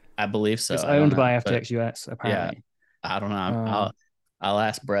 right? I believe so. It's owned by FTX US, apparently. Yeah. I don't know. I'll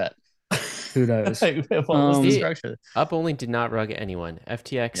ask Brett. Who knows? What was the structure? UpOnly did not rug anyone.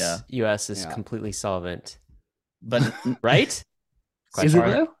 FTX US is completely solvent. But right? Is it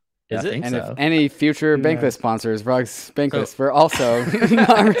though? Is it? And if any future Bankless sponsors rugs Bankless, we're also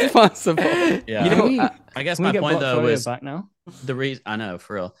not responsible. Yeah. I guess my point though was back now. The reason I know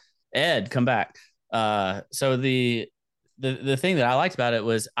for real. Ed, come back. So the thing that I liked about it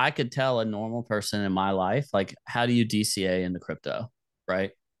was I could tell a normal person in my life, like, how do you DCA into crypto,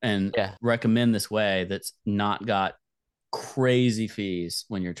 right? And recommend this way that's not got crazy fees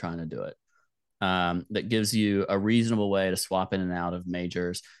when you're trying to do it. That gives you a reasonable way to swap in and out of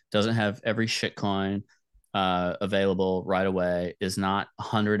majors, doesn't have every shitcoin available right away, is not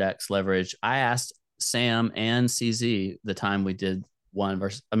 100x leverage. I asked Sam and CZ the time we did one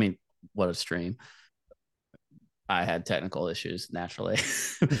versus, I mean, what a stream. I had technical issues naturally,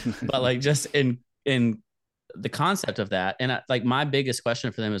 but like just in the concept of that. And like my biggest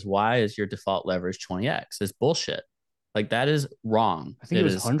question for them is, why is your default leverage 20x? It's bullshit. Like that is wrong. I think it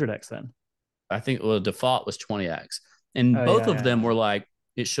was 100x then. I think default was 20x, and both of them were like,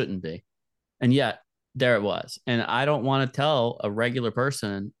 it shouldn't be. And yet there it was. And I don't want to tell a regular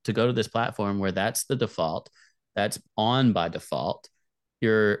person to go to this platform where that's the default, that's on by default.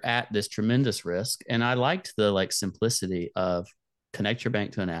 You're at this tremendous risk. And I liked the like simplicity of connect your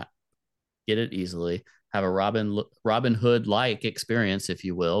bank to an app, get it easily, have a Robin Hood like experience, if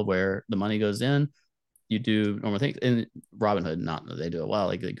you will, where the money goes in, you do normal things. And Robinhood, not that they do it well,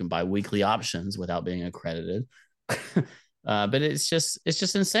 like they can buy weekly options without being accredited. But it's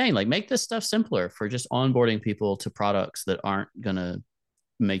just insane. Like make this stuff simpler for just onboarding people to products that aren't gonna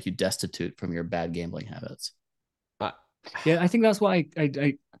make you destitute from your bad gambling habits. Yeah, I think that's why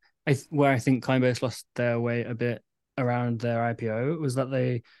where I think Coinbase lost their way a bit around their IPO was that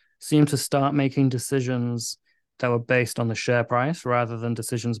they seemed to start making decisions that were based on the share price rather than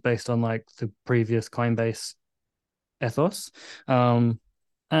decisions based on like the previous Coinbase ethos. And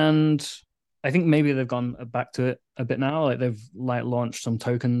I think maybe they've gone back to it a bit now. Like they've like launched some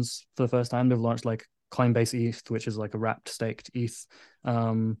tokens for the first time. They've launched like Coinbase ETH, which is like a wrapped staked ETH,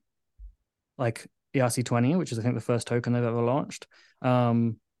 like ERC20, which is I think the first token they've ever launched.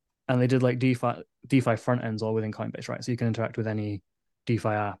 And they did like DeFi front ends all within Coinbase, right? So you can interact with any DeFi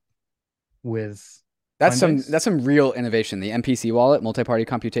app with That's Coinbase. some real innovation. The MPC wallet, multi-party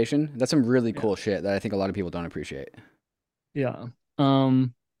computation. That's some really cool shit that I think a lot of people don't appreciate. Yeah.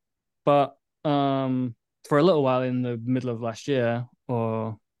 But for a little while in the middle of last year,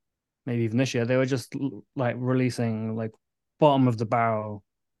 or maybe even this year, they were just like releasing like bottom of the barrel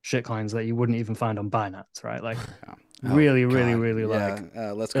shitcoins that you wouldn't even find on Binance, right? Like really like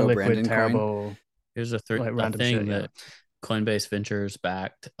let's go illiquid, Brandon terrible. Coin. Here's a random thing shit, that Coinbase Ventures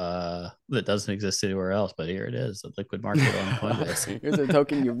backed that doesn't exist anywhere else, but here it is, a liquid market on Coinbase. Here's a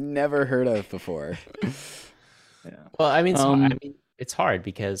token you've never heard of before. Yeah. Well, I mean, it's hard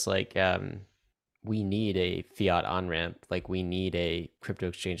because like we need a fiat on ramp, like we need a crypto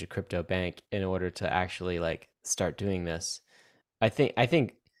exchange, a crypto bank in order to actually like start doing this. I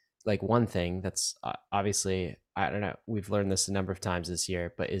think like one thing that's obviously, I don't know, we've learned this a number of times this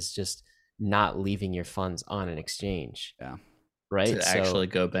year, but is just not leaving your funds on an exchange. Yeah. Right. To actually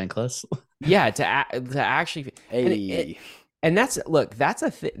go bankless. Yeah. To actually, and that's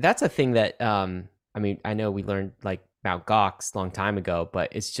a thing that, I mean, I know we learned like Mt. Gox a long time ago, but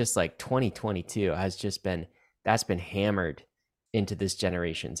it's just like 2022 has just been, that's been hammered into this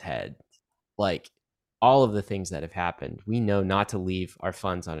generation's head. Like all of the things that have happened, we know not to leave our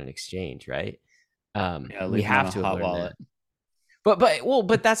funds on an exchange, right? We have to learn that.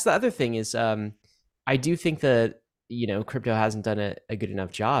 But that's the other thing is, I do think that, you know, crypto hasn't done a good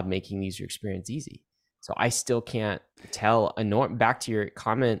enough job making the user experience easy. So I still can't tell back to your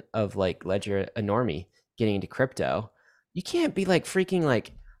comment of like Ledger, a normie getting into crypto. You can't be like freaking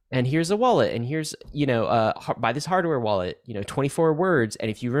like, and here's a wallet, and here's, you know, buy this hardware wallet, you know, 24 words. And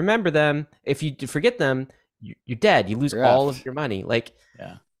if you remember them, if you forget them, you're dead. You lose all of your money. Like,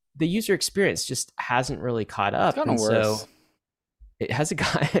 the user experience just hasn't really caught up. It's gotten worse. So it hasn't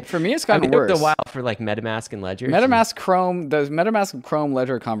gotten, for me, it's gotten worse. It took a while for like MetaMask and Ledger. MetaMask Chrome, the MetaMask Chrome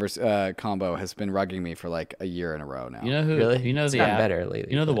Ledger combo has been rugging me for like a year in a row now. You know who? Really? You know it's the gotten app, better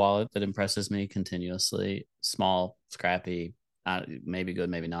lately. You know the wallet that impresses me continuously, small, scrappy, maybe good,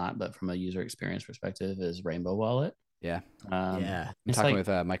 maybe not, but from a user experience perspective, is Rainbow Wallet. Yeah. Yeah. I'm talking with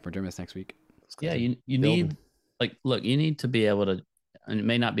Mike McDermott next week. Yeah, you need, like, look, you need to be able to, and it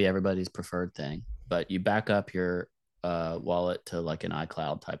may not be everybody's preferred thing, but you back up your wallet to like an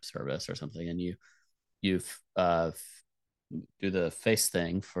iCloud type service or something, and you do the face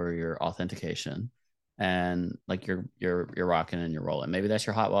thing for your authentication, and like you're rocking and you're rolling. Maybe that's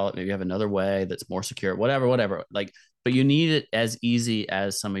your hot wallet. Maybe you have another way that's more secure. Whatever. Like, but you need it as easy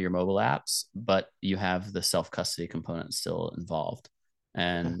as some of your mobile apps, but you have the self custody component still involved.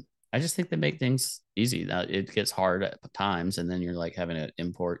 And I just think they make things easy. Now it gets hard at times, and then you're like having to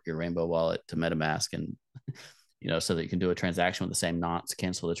import your Rainbow wallet to MetaMask, and you know, so that you can do a transaction with the same nonce,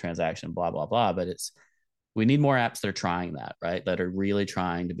 cancel the transaction, blah blah blah. But we need more apps that are trying that, right? That are really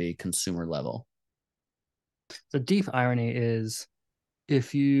trying to be consumer level. The deep irony is,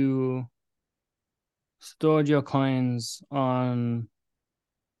 if you stored your coins on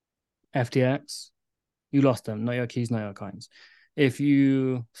FTX, you lost them, not your keys, not your coins. If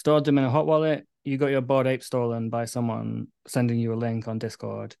you stored them in a hot wallet, you got your Bored Ape stolen by someone sending you a link on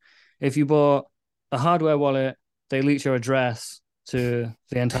Discord. If you bought a hardware wallet, they leaked your address to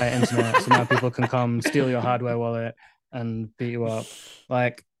the entire internet, so now people can come steal your hardware wallet and beat you up.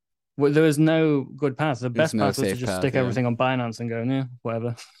 Like, there is no good path. The best path was to just stick everything on Binance and go, yeah,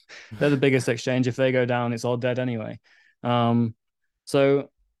 whatever. They're the biggest exchange. If they go down, it's all dead anyway. So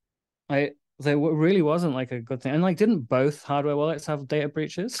there really wasn't like a good thing. And like, didn't both hardware wallets have data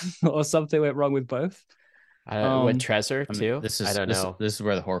breaches or something went wrong with both? With Trezor too? I don't know. This is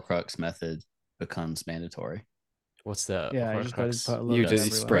where the Horcrux method becomes mandatory. What's the you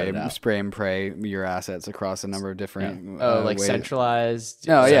just spray and pray your assets across a number of different ways. Centralized.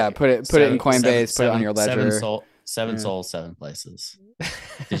 No, put it in Coinbase, put it on your Ledger. Seven souls, 7 places.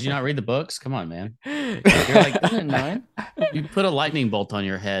 Did you not read the books? Come on, man. You're like, isn't it 9? You put a lightning bolt on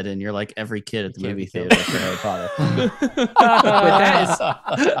your head, and you're like every kid at the movie theater for Harry Potter. But that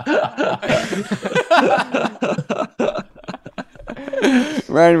is.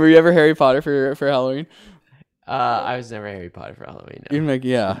 Ryan, were you ever Harry Potter for Halloween? I was never Harry Potter for Halloween. No. You're like,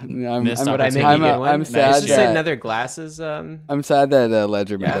 yeah. I'm sad. Is this another glasses? I'm sad that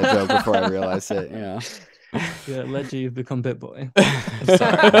Ledger made that joke before I realized it. Yeah. Yeah, Ledger, you've become BitBoy.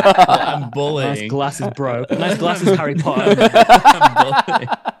 Sorry, I'm Nice bullying. glasses, bro. Nice glasses, Harry Potter. I'm bullying.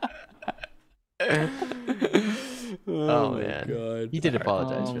 Oh man, God. he did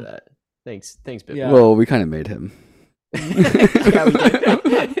apologize for Um, that. Thanks, Bip. Yeah. Well, we kind of made him. Yeah, we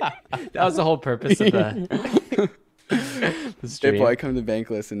did. That was the whole purpose of the stream. Boy, come to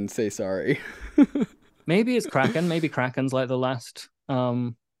Bankless and say sorry. Maybe it's Kraken. Maybe Kraken's like the last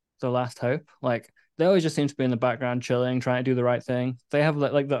hope. Like they always just seem to be in the background, chilling, trying to do the right thing. They have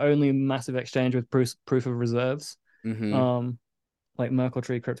like the only massive exchange with proof of reserves. Mm-hmm. Like Merkle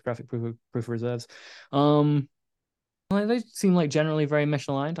Tree cryptographic proof of reserves. Like they seem like generally very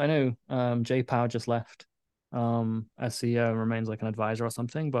mission aligned. I know Jay Power just left as CEO and remains like an advisor or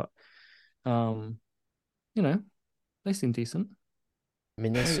something, but you know, they seem decent. I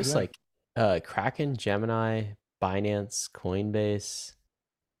mean, that's just like Kraken, Gemini, Binance, Coinbase.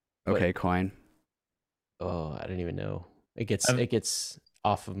 Okay, Coin. Oh, I don't even know. It gets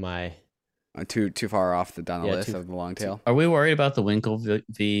off of my. Too far off down the Yeah, list too- of the long tail. Are we worried about the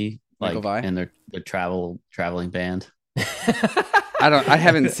Winklevi like Winklevi? and their traveling band? I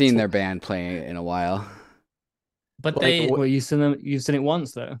haven't seen their band playing in a while. But Like, they Well, you've seen it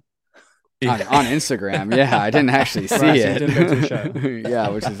once though. On Instagram. Yeah, I didn't actually see Right, so you it. didn't go to the show. Yeah,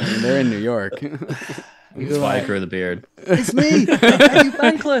 which is they're in New York. That's why I grew the beard. It's me, Eddie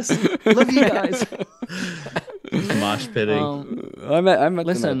Bankless. Love you guys. Mosh pitting. I met them at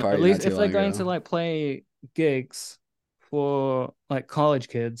Listen, a party at least not too if they're long going ago. to like play gigs for like college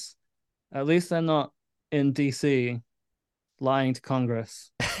kids, at least they're not in DC lying to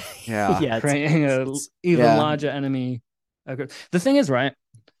Congress, Yeah. Yeah, creating a even Yeah. larger enemy. The thing is, right?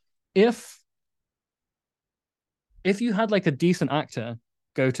 If you had like a decent actor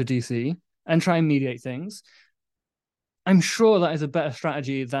go to DC and try and mediate things, I'm sure that is a better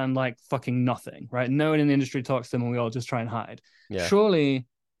strategy than like fucking nothing, right? No one in the industry talks to them and we all just try and hide. Yeah. Surely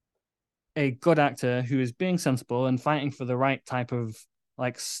a good actor who is being sensible and fighting for the right type of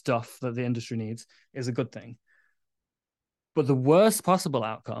like stuff that the industry needs is a good thing. But the worst possible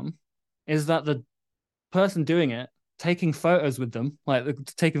outcome is that the person doing it, taking photos with them, like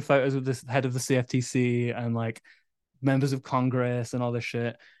taking photos with the head of the CFTC and like members of Congress and all this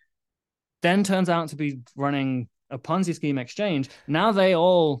shit, then turns out to be running a Ponzi scheme exchange. Now they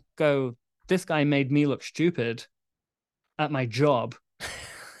all go, this guy made me look stupid at my job.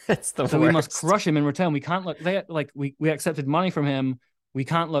 That's the So worst. we must crush him in return. We can't look we accepted money from him. We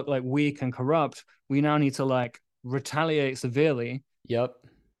can't look like weak and corrupt. We now need to like retaliate severely. Yep.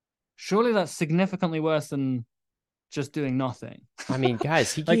 Surely that's significantly worse than just doing nothing. I mean,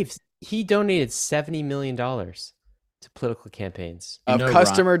 guys, he donated $70 million to political campaigns. You Of know,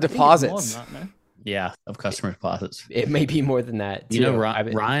 customer I think it's deposits. more than that, no? Yeah, of customer deposits. It may be more than that. You know, too. I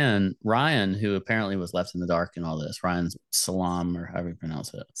mean, Ryan, who apparently was left in the dark in all this, Ryan Salam, or however you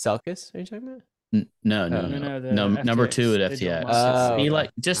pronounce it. Selkis, are you talking about? No, the number FTX, 2 at digital FTX. markets. Oh, He okay.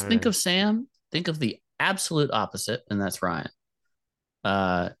 just I think don't know. of Sam. Think of the absolute opposite, and that's Ryan.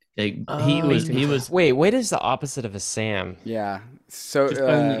 He was Wait, is the opposite of a Sam? Yeah. So Just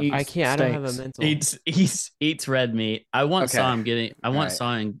only eats I can't. I don't have a steaks. mental. eats red meat. I once Okay. saw him getting. Right.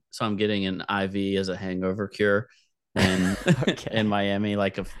 saw him getting an IV as a hangover cure, and Okay. in Miami,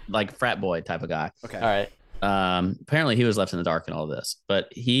 like a frat boy type of guy. okay. All right. Apparently he was left in the dark in all this, but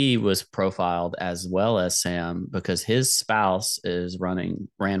he was profiled as well as Sam because his spouse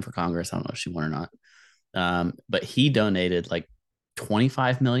ran for Congress. I don't know if she won or not. But he donated like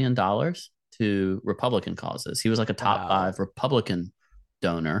 $25 million to Republican causes. He was like a top Wow. 5 Republican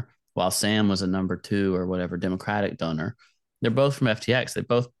donor, while Sam was a number 2 or whatever Democratic donor. They're both from FTX. They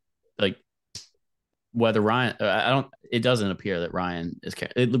both like whether Ryan, it doesn't appear that Ryan is,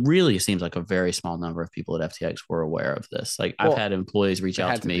 it really seems like a very small number of people at FTX were aware of this. Like I've had employees reach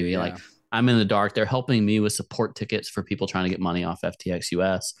out to me and be like, I'm in the dark. They're helping me with support tickets for people trying to get money off FTX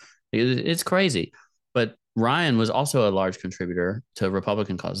US. It's crazy. But Ryan was also a large contributor to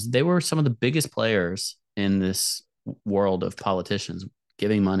Republican causes. They were some of the biggest players in this world of politicians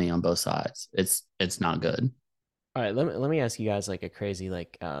giving money on both sides. It's not good. All right, let me ask you guys like a crazy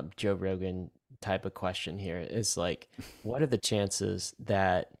like Joe Rogan type of question here. Is like, what are the chances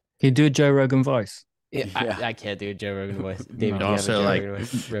that Can you do a Joe Rogan voice? Yeah, Yeah. I can't do a Joe Rogan voice. David, do you have a Also, Joe like, Rogan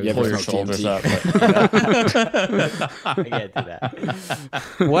voice? you have pull to your smoke shoulders DMT. up. I can't do that.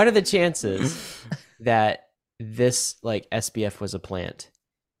 What are the chances that this like SBF was a plant?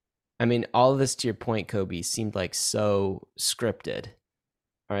 I mean, all of this, to your point, Kobe, seemed like so scripted.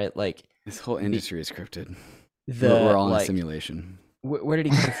 All right, like This whole industry is scripted. the We're all in a like, simulation. where did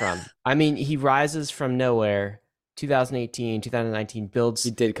he come from? I mean, he rises from nowhere 2018, 2019 builds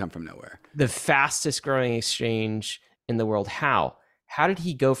He did come from nowhere. the fastest growing exchange in the world. How? How did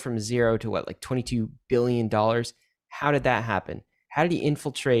he go from zero to what, like $22 billion? How did that happen? How did he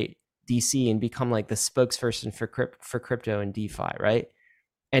infiltrate DC and become like the spokesperson for crypto and DeFi, right?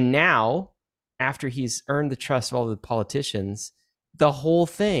 And now, after he's earned the trust of all the politicians, the whole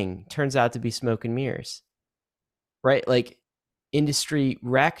thing turns out to be smoke and mirrors, right? Like industry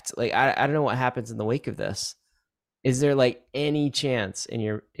wrecked. Like I don't know what happens in the wake of this. Is there like any chance in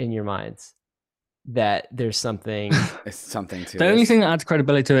your minds that there's something? It's something to The only thing that adds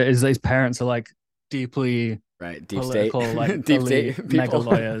credibility to it is that his parents are like deeply right, deep state, political, like deep elite state mega people.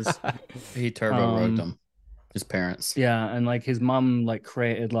 lawyers. He turbo wrote them. His parents. Yeah, and like his mum like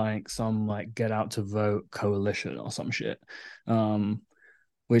created like some like get out to vote coalition or some shit,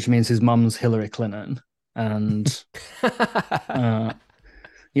 which means his mum's Hillary Clinton, and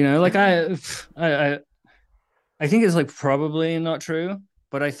you know, like I think it's like probably not true,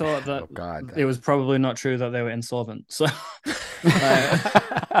 but I thought that Oh God, it was probably not true that they were insolvent. So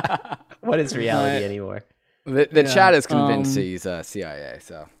what is reality anymore? the chat is convinced he's CIA.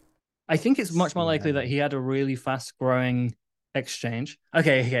 So I think it's much more likely that he had a really fast growing exchange.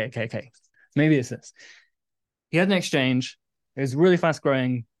 Okay. Maybe it's this. He had an exchange. It was really fast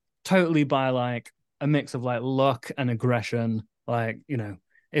growing, totally by like a mix of like luck and aggression. Like, you know,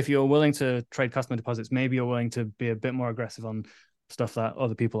 if you're willing to trade customer deposits, maybe you're willing to be a bit more aggressive on stuff that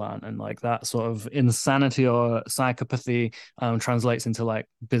other people aren't. And like that sort of insanity or psychopathy translates into like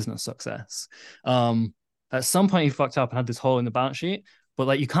business success. At some point he fucked up and had this hole in the balance sheet. But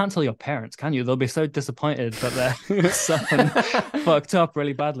like you can't tell your parents, can you? They'll be so disappointed that their son fucked up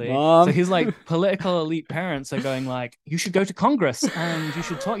really badly. Mom. So his like political elite parents are going like, you should go to Congress and you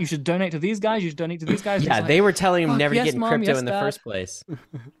should talk. You should donate to these guys. You should donate to these guys. Yeah, like, they were telling him never yes, get in Mom, crypto yes, in the Dad. first place.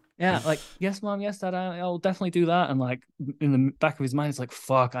 Yeah, like yes, Mom, yes, Dad. I'll definitely do that. And like in the back of his mind, it's like,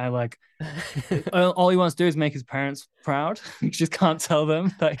 fuck. I like all he wants to do is make his parents proud. He just can't tell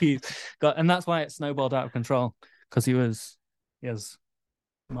them that he's got, and that's why it snowballed out of control because he has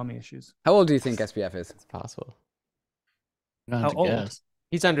mommy issues. how old do you think SBF is? It's possible. How old?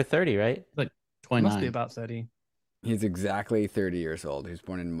 He's under 30, right? Like He 29. must be about 30. He's exactly 30 years old. He was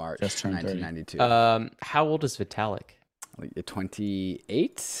born in March Just turned 30. 1992. How old is Vitalik? Like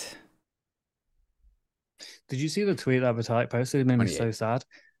 28. Did you see the tweet that Vitalik posted? It made me 28. so sad.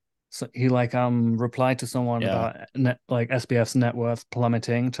 So he like replied to someone about like SBF's net worth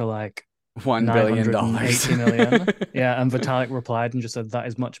plummeting to like $1 billion. $980 million. Yeah, and Vitalik replied and just said that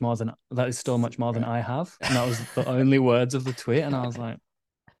is still much more than I have. And that was the only words of the tweet. And I was like,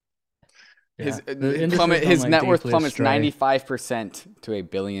 yeah. His net worth plummets astray. 95% to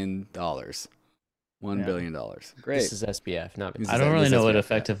 $1 billion. $1 billion. Great. This is SBF, not This I is- don't really this know is what SBF.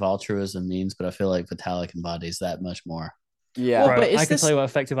 effective altruism means, but I feel like Vitalik embodies that much more. Yeah. Well, Bro, but is I can this- tell you what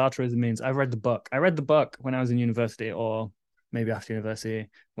effective altruism means. I read the book. I read the book when I was in university, or maybe after university,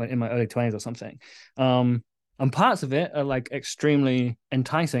 when in my early 20s or something. And parts of it are like extremely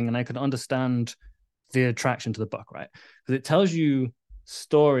enticing, and I could understand the attraction to the book, right? Because it tells you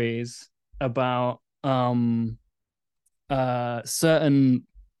stories about certain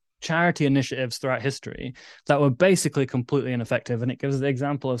charity initiatives throughout history that were basically completely ineffective. And it gives the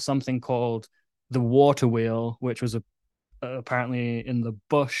example of something called the water wheel, which was apparently in the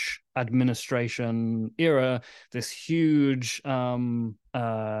Bush administration era, this huge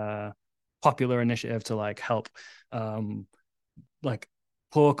popular initiative to like help like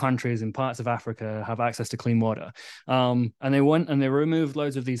poor countries in parts of Africa have access to clean water. And they went and they removed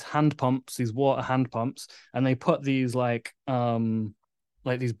loads of these hand pumps, these water hand pumps, and they put these like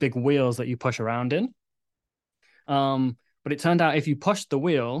these big wheels that you push around in. But it turned out if you pushed the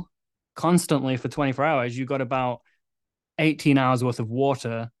wheel constantly for 24 hours, you got about 18 hours worth of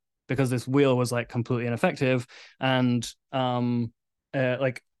water because this wheel was like completely ineffective. And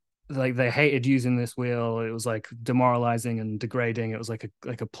like they hated using this wheel. It was like demoralizing and degrading. It was like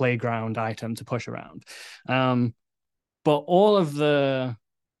a playground item to push around. But all of the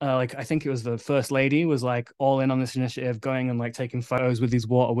like I think it was the first lady was like all in on this initiative, going and like taking photos with these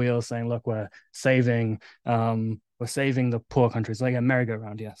water wheels, saying, "Look, we're saving the poor countries." Like a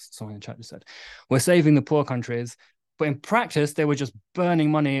merry-go-round, yes. Someone in the chat just said, "We're saving the poor countries." But in practice, they were just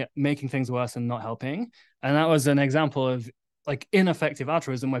burning money, making things worse, and not helping. And that was an example of like ineffective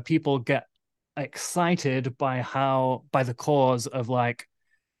altruism, where people get excited by the cause of like,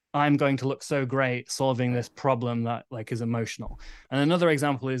 I'm going to look so great solving this problem that like is emotional. And another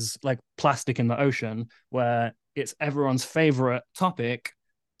example is like plastic in the ocean, where it's everyone's favorite topic.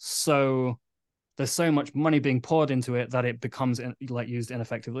 So there's so much money being poured into it that it becomes like used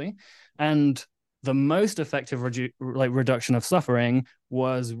ineffectively. And the most effective reduction of suffering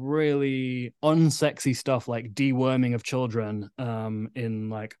was really unsexy stuff like deworming of children in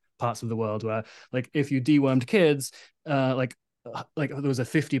like parts of the world where like if you dewormed kids, like there was a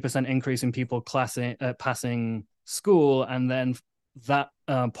 50% increase in people passing school, and then that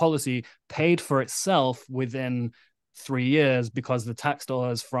policy paid for itself within 3 years because the tax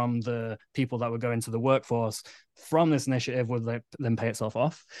dollars from the people that would go into the workforce from this initiative would then pay itself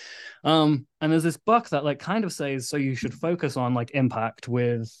off. And there's this book that like kind of says, so you should focus on like impact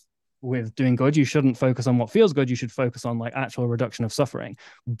with doing good. You shouldn't focus on what feels good. You should focus on like actual reduction of suffering.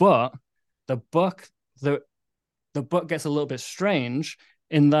 But the book gets a little bit strange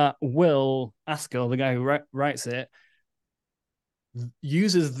in that Will Askill, the guy who writes it,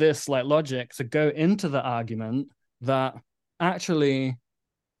 uses this like logic to go into the argument that actually,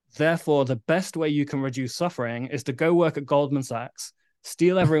 therefore, the best way you can reduce suffering is to go work at Goldman Sachs,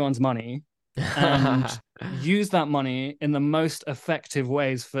 steal everyone's money, and use that money in the most effective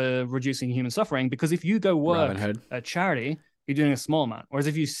ways for reducing human suffering. Because if you go work at charity, you're doing a small amount. Whereas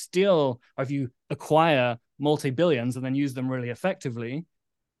if you steal or if you acquire multi-billions and then use them really effectively,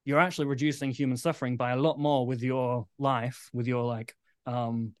 you're actually reducing human suffering by a lot more with your life, with your like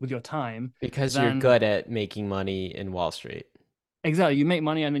with your time, because you're good at making money in Wall Street. Exactly, you make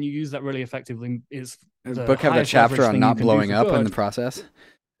money and then you use that really effectively. Is the book have a chapter on not blowing up in the process?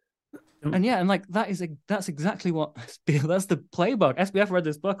 And yeah, and like that's exactly what that's the playbook. SBF read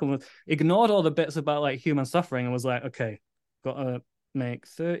this book and ignored all the bits about like human suffering and was like, okay, gotta make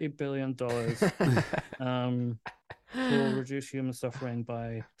 $30 billion. Will reduce human suffering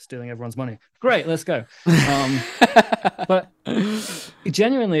by stealing everyone's money. Great, let's go. But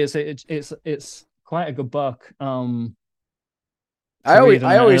genuinely, it's quite a good book. I always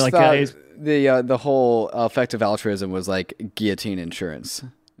thought the whole effective altruism was like guillotine insurance.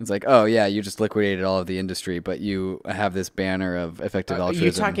 It's like, oh yeah, you just liquidated all of the industry, but you have this banner of effective altruism.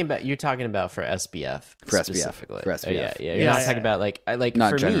 You're talking about for SBF specifically. For SBF. Yeah. You're not talking about like not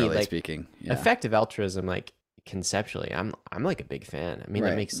for generally me, like, speaking. Yeah. Effective altruism, like conceptually, I'm like a big fan. I mean,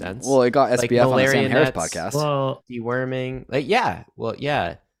 that makes sense. Well, it got SBF like on the Sam Harris podcast. Well, deworming, like yeah. Well,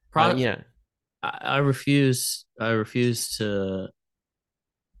 yeah. I refuse to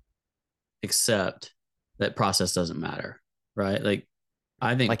accept that process doesn't matter, right? Like,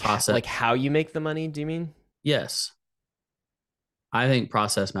 I think process, like how you make the money. Do you mean? Yes, I think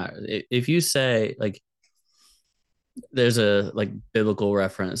process matters. If you say like, there's a like biblical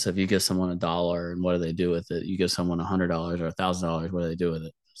reference, if you give someone $1 and what do they do with it? You give someone $100 or $1,000, what do they do with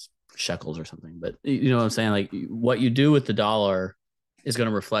it? Shekels or something. But you know what I'm saying? Like, what you do with the dollar is going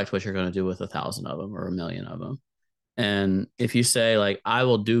to reflect what you're going to do with 1,000 of them or 1,000,000 of them. And if you say like, I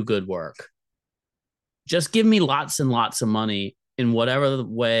will do good work, just give me lots and lots of money in whatever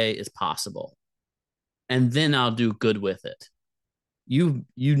way is possible, and then I'll do good with it. You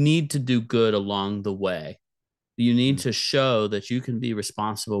need to do good along the way. You need to show that you can be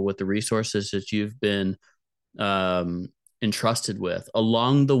responsible with the resources that you've been entrusted with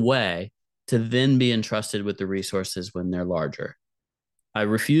along the way to then be entrusted with the resources when they're larger. I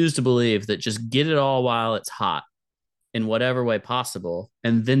refuse to believe that just get it all while it's hot in whatever way possible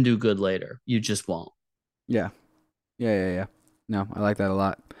and then do good later. You just won't. Yeah. No, I like that a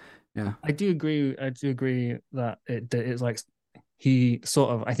lot. Yeah. I do agree that it's like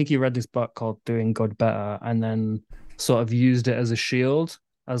I think he read this book called Doing Good Better and then sort of used it as a shield,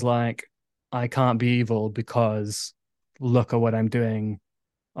 as like, I can't be evil because look at what I'm doing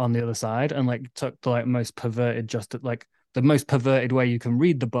on the other side, and like took the like most perverted the most perverted way you can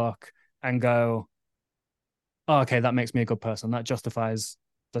read the book and go, oh, okay, that makes me a good person. That justifies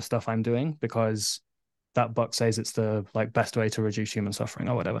the stuff I'm doing because that book says it's the like best way to reduce human suffering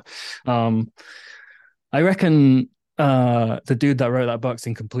or whatever. I reckon the dude that wrote that book's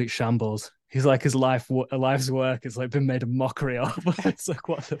in complete shambles. He's like, his life's work has like been made a mockery of. It's like,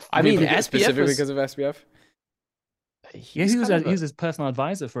 what the I mean, SBF specifically because of SBF. Yeah, he was his personal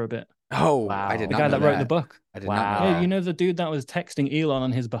advisor for a bit. Oh, wow. I did not know the guy that wrote the book. I did not know Yeah, that. you know, the dude that was texting Elon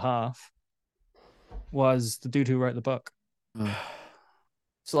on his behalf was the dude who wrote the book.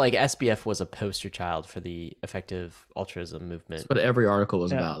 So like SBF was a poster child for the effective altruism movement. That's what every article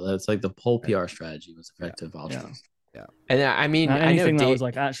was about. That's like the whole PR strategy was effective altruism. Yeah. And I mean, anything that was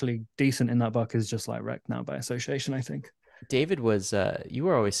like actually decent in that book is just like wrecked now by association, I think. David was you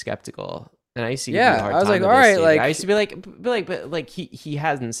were always skeptical. And I used to give yeah, you a hard I was time like, with all this, right, like I used to be like, but he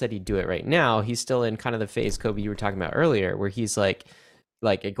hasn't said he'd do it right now. He's still in kind of the phase, Kobe, you were talking about earlier, where he's like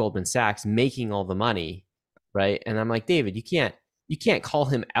at Goldman Sachs making all the money, right? And I'm like, David, you can't call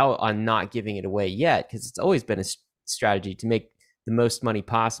him out on not giving it away yet, because it's always been a strategy to make the most money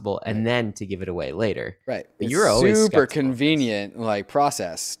possible and then to give it away later. Right. But It's you're always super skeptical of this. convenient like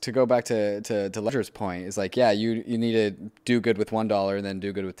process. To go back to Ledger's point, is like, yeah, you need to do good with $1 and then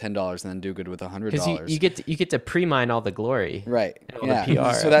do good with $10 and then do good with $100. Because you get to pre-mine all the glory. Right. and all Yeah. the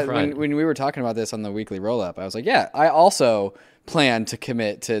PR So up that front. when we were talking about this on the weekly roll up, I was like, yeah, I also plan to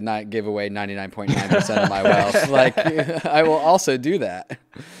commit to not give away 99.9% of my wealth. Like, I will also do that.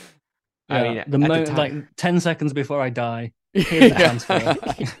 I mean, the at moment, time- like 10 seconds before I die, here's the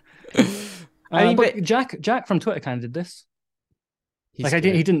transfer. I mean, but Jack from Twitter kind of did this. he's Like,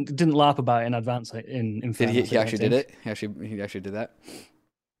 good. he didn't laugh about it in advance. In Did fairness, he I actually think. did it? He actually did that?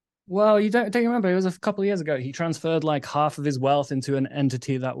 Well, you don't you remember? It was a couple of years ago. He transferred like half of his wealth into an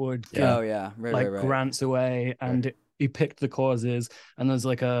entity that would give, Oh yeah. Right. grants away, and he picked the causes. And there's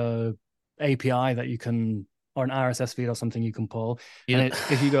like a API that you can, or an RSS feed or something you can pull. Yeah. And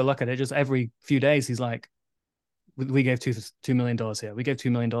if you go look at it, just every few days, he's like, "We gave $2 million here. We gave $2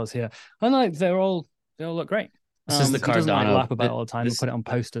 million here," and like they all look great. This is the He doesn't like Cardano- laugh about it all the time and this- put it on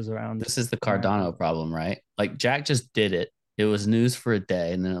posters around. This is the Cardano problem, right? Like Jack just did it. It was news for a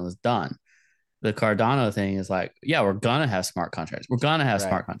day and then it was done. The Cardano thing is like, yeah, we're gonna have smart contracts. We're gonna have Right.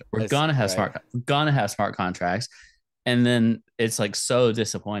 smart contracts. We're It's- gonna have right. we're gonna have smart contracts. And then it's like so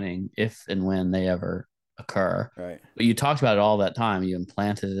disappointing if and when they ever occur. Right. But you talked about it all that time. You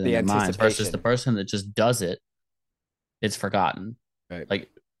implanted it in The their minds versus anticipation. the person that just does it, it's forgotten. Right. Like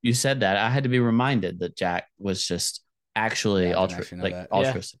you said that. I had to be reminded that Jack was just actually Yeah, I didn't actually know that.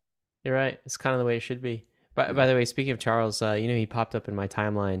 altruistic. You're right. It's kind of the way it should be. By the way, speaking of Charles, he popped up in my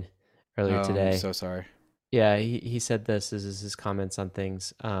timeline earlier today. I'm so sorry. Yeah, he said this is his comments on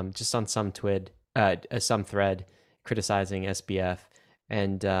things, just on some some thread criticizing SBF,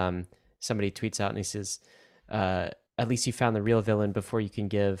 and somebody tweets out and he says, "At least you found the real villain before you can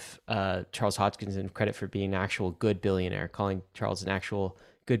give Charles Hodgkinson credit for being an actual good billionaire." Calling Charles an actual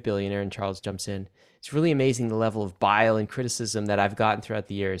good billionaire, and Charles jumps in. It's really amazing the level of bile and criticism that I've gotten throughout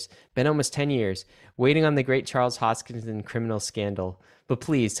the years. Been almost 10 years waiting on the great Charles Hodgkinson criminal scandal. But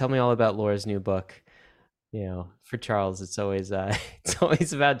please tell me all about Laura's new book. For Charles, it's always about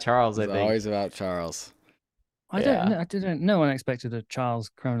Charles. I It's think. always about Charles. I didn't. No one expected a Charles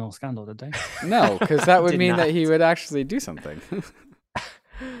criminal scandal, did they? No, because that would Did mean not. that he would actually do something.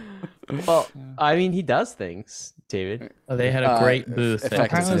 Well, I mean, he does things, David. They had a great booth. effective at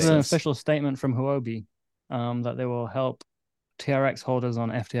Apparently, there's an citizens. official statement from Huobi that they will help TRX holders on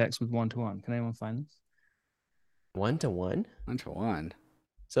FTX with 1-to-1. Can anyone find this? 1-to-1. 1-to-1.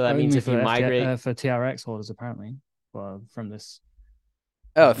 So that means if you for migrate, for TRX holders, apparently, well, from this.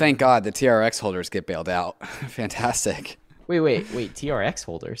 Oh, thank God the TRX holders get bailed out. Fantastic. wait, TRX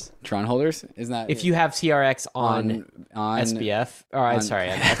holders. Tron holders? Isn't that If you have TRX on on SBF, or on- on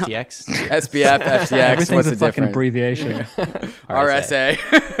FTX, SBF, FTX, Everything's what's a the fucking difference? abbreviation. RSA.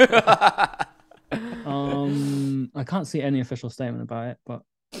 I can't see any official statement about it, but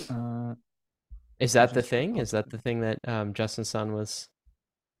is that the thing? Is that the thing that Justin Sun was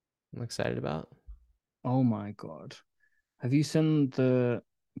excited about? oh my God, have you seen the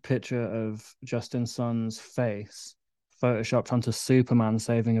picture of Justin Sun's face photoshopped onto Superman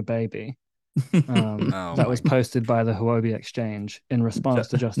saving a baby? Oh That my was posted by the Huobi Exchange in response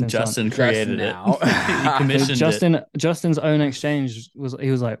to Justin Sun. Justin created now. it. He So commissioned it. Justin's own exchange was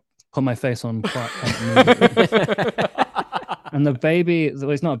like, put my face on immediately. And the baby, well,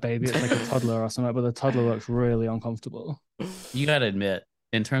 it's not a baby, it's like a toddler or something, but the toddler looks really uncomfortable. You got to admit,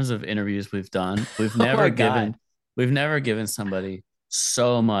 in terms of interviews we've done, we've my never God. given somebody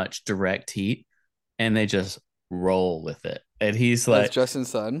so much direct heat, and they just roll with it. And he's That's like, Justin's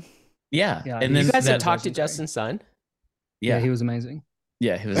son. yeah. Yeah, And you then You guys have that- talked to Justin's great. Justin Sun? yeah, He was amazing.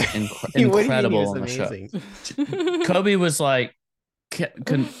 yeah, he was What do you mean he incredible was on the show. amazing? Kobe was like,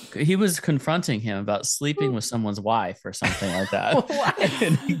 he was confronting him about sleeping with someone's wife or something like that. What?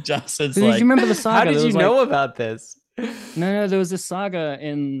 And Justin's Did like, you remember the saga? How did There you was, know about this? No, there was this saga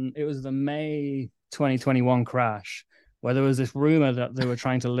it was the May 2021 crash where there was this rumor that they were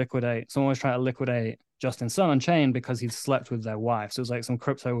trying to someone was trying to liquidate Justin Sun on chain because he'd slept with their wife. So it was like some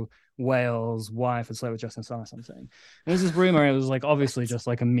crypto whale's wife had slept with Justin Sun or something. And there was this rumor, it was like obviously just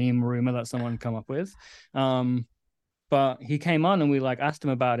like a meme rumor that someone come up with. But he came on and we like asked him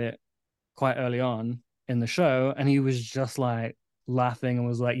about it quite early on in the show, and he was just like laughing and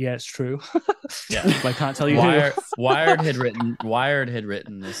was like, "Yeah, it's true." Yeah. I can't tell you Wired had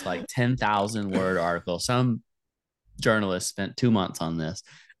written this like 10,000 word article. Some journalist spent 2 months on this,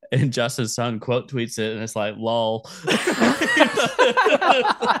 and Justin's son quote tweets it, and it's like, "Lol."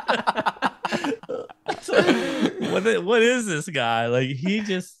 What is this guy? Like, he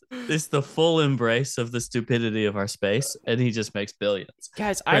just is the full embrace of the stupidity of our space, and he just makes billions.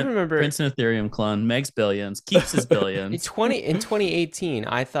 Guys, I remember Prince and Ethereum clone makes billions, keeps his in billions. 2018,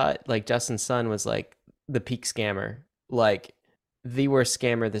 I thought like Justin Sun was like the peak scammer, like the worst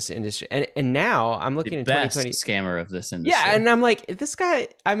scammer this industry. And now I'm looking The in best 2020. scammer of this industry. Yeah, and I'm like, this guy,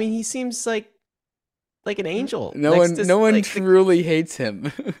 I mean, he seems like an angel. No one truly hates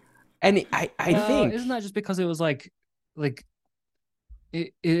him. And I think isn't that just because it was like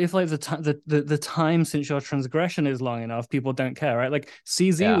if like the time since your transgression is long enough, people don't care, right? Like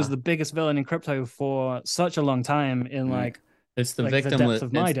CZ was the biggest villain in crypto for such a long time in like it's the like victimless the depth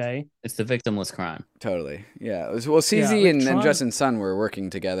of my day. It's the victimless crime. Totally. Yeah. Well, CZ and Justin Sun were working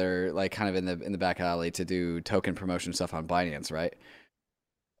together, like kind of in the back alley to do token promotion stuff on Binance, right?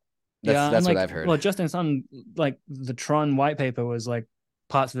 That's what I've heard. Well, Justin Sun, like the Tron white paper was like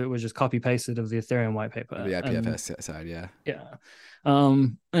parts of it was just copy pasted of the Ethereum white paper. The IPFS side, yeah. Yeah.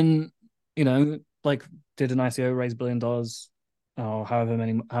 And you know, like did an ICO, raise $1 billion or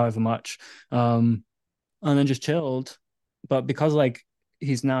however much, and then just chilled. But because like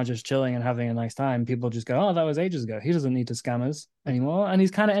he's now just chilling and having a nice time, people just go, "Oh, that was ages ago. He doesn't need to scam us anymore," and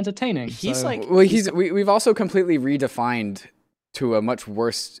he's kind of entertaining. He's like, well, we've also completely redefined to a much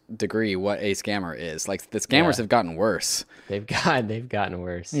worse degree what a scammer is. Like the scammers have gotten worse. They've gotten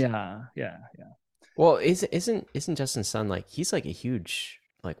worse. Yeah. Well, isn't Justin Sun like he's like a huge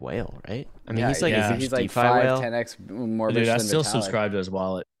like whale, right? I mean, he's like a huge he's like DeFi 5, whale. 10x more. Dude, I than still Vitalik. subscribe to his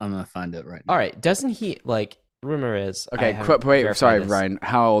wallet. I'm gonna find it right now. All right, doesn't he like? Rumor is okay. Wait, sorry, Ryan.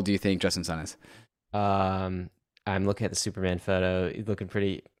 How old do you think Justin Sun is? I'm looking at the Superman photo. He's looking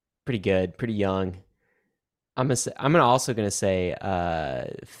pretty good, pretty young. I'm also gonna say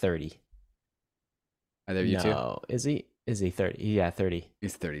 30. Are there you two? No, is he 30? Yeah, 30.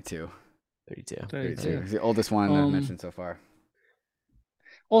 He's 32. 32. He's the oldest one I've mentioned so far.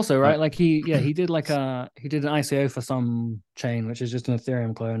 Also, right, like he did like an ICO for some chain, which is just an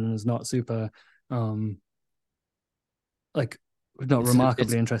Ethereum clone and is not super like not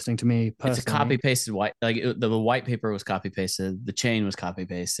remarkably interesting to me personally. It's a copy pasted the white paper was copy pasted, the chain was copy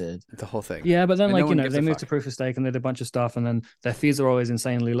pasted, the whole thing. Yeah, but then they moved to proof of stake and they did a bunch of stuff, and then their fees are always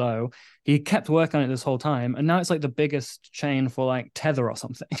insanely low. He kept working on it this whole time, and now it's like the biggest chain for like Tether or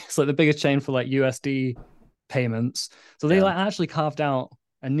something. It's like the biggest chain for like USD payments. So they like actually carved out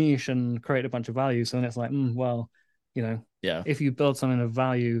a niche and create a bunch of value. So then it's like, well, you know, if you build something of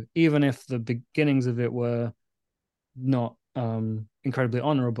value, even if the beginnings of it were not incredibly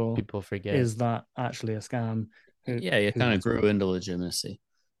honorable, people forget, is that actually a scam? It kind of grew into legitimacy.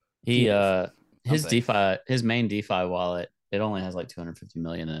 He his main DeFi wallet, it only has like 250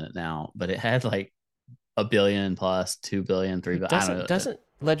 million in it now, but it had like $1 billion plus 2 billion, 3 billion.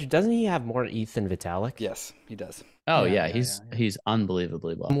 Doesn't he have more ETH than Vitalik? Yes, he does. Oh he's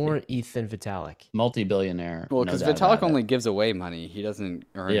unbelievably wealthy. More ETH than Vitalik. Multi-billionaire. Well, because Vitalik only gives away money. He doesn't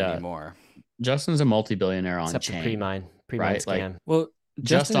earn any more. Justin's a multi-billionaire on Except chain. Pre-mine right? scam. Like, well,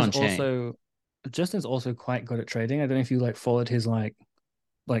 just on chain. Justin's also quite good at trading. I don't know if you like followed his like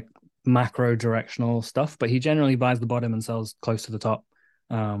macro directional stuff, but he generally buys the bottom and sells close to the top.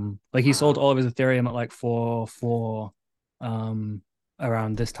 Like he sold all of his Ethereum at like 4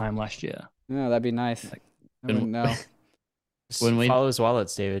 around this time last year. No, that'd be nice. Like, I wouldn't know. When we follow his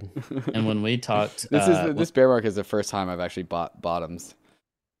wallets, David. And when we talked, this bear market is the first time I've actually bought bottoms.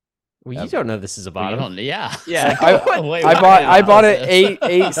 Well, you don't know this is a bottom. Yeah. I bought it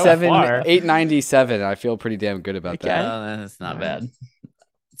 897. I feel pretty damn good about that. That's not bad.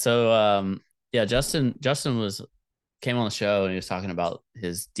 So Justin came on the show and he was talking about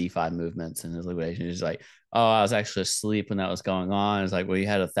his DeFi movements and his liquidation. He's like, "Oh, I was actually asleep when that was going on." It's like, well, you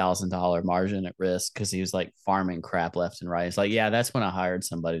had $1,000 margin at risk because he was like farming crap left and right. It's like, yeah, that's when I hired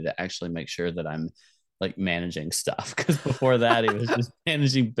somebody to actually make sure that I'm like managing stuff, because before that he was just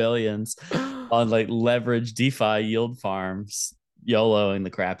managing billions on like leverage DeFi yield farms, YOLOing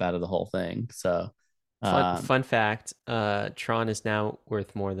the crap out of the whole thing. So fun fact, Tron is now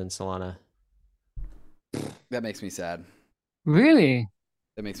worth more than Solana. That makes me sad. Really?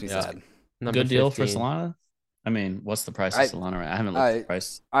 That makes me sad. Good deal for Solana. I mean, what's the price of Solana? Right? I haven't looked at the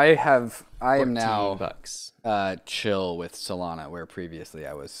price. I am now $14. Chill with Solana, where previously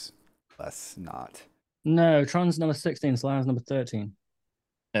I was less not. No, Tron's number 16, Solana's number 13.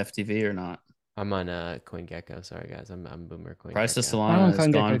 FTV or not? I'm on CoinGecko. Sorry guys, I'm Boomer CoinGecko. Price of Solana has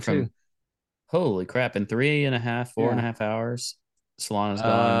gone from holy crap in 4.5 hours. Solana's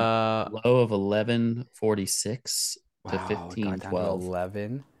gone low of 11.46 to 15.12.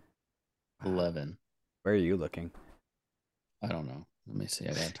 11. 11. Where are you looking? I don't know. Let me see. I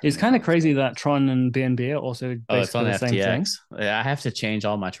gotta turn It's this kind of off. crazy that Tron and BNB are also Oh, it's on basically the same thing. FTX. Yeah, I have to change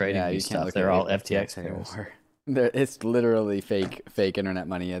all my trading Yeah, view you can't stuff. look They're at all FTX FTX pairs. anymore. It's literally fake internet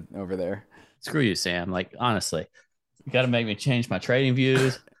money over there. Screw you, Sam. Like honestly, you got to make me change my trading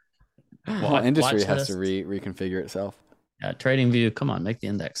views. The whole industry Watch has to lists. reconfigure itself. Yeah, trading view. Come on, make the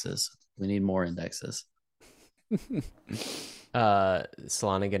indexes. We need more indexes.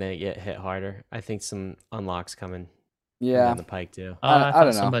 Solana gonna get hit harder. I think some unlocks coming Yeah, down the pike too. I I thought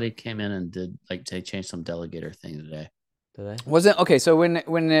don't know. somebody came in and did like they changed some delegator thing today. Do they? Wasn't okay. So when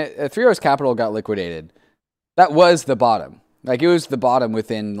Three Arrows Capital got liquidated, that was the bottom. Like it was the bottom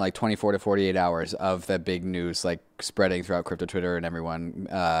within like 24 to 48 hours of the big news like spreading throughout crypto Twitter and everyone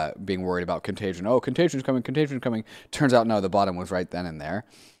being worried about contagion. Oh, contagin's coming, contagin's coming. Turns out no, the bottom was right then and there.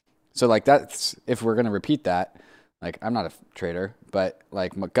 So like that's if we're gonna repeat that. Like I'm not a trader, but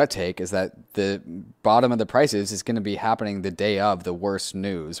like my gut take is that the bottom of the prices is going to be happening the day of the worst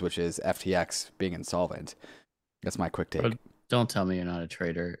news, which is FTX being insolvent. That's my quick take. Bro, don't tell me you're not a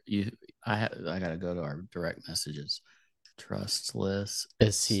trader. I gotta go to our direct messages. Trustless.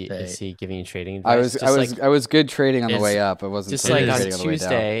 Is he giving you trading I advice? I was good trading on the way up. I wasn't just so like good on trading on the way down.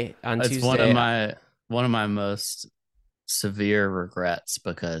 Tuesday. It's one of my most severe regrets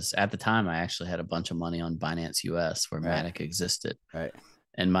because at the time I actually had a bunch of money on Binance US where Matic existed. Right.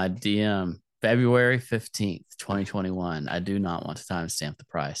 And my DM February 15th, 2021. I do not want to timestamp the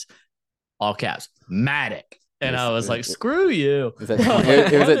price. All caps, Matic. And I was like, screw you. It was at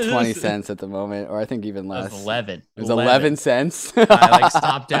 20 cents at the moment, or I think even less. It was 11. It was 11 cents. I like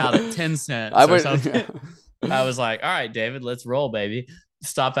stopped out at 10 cents I or something. I was like, all right, David, let's roll, baby.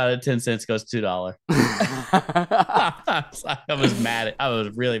 Stop out at 10 cents, goes $2. I was mad. I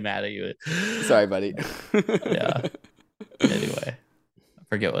was really mad at you. Sorry, buddy. Yeah. Anyway, I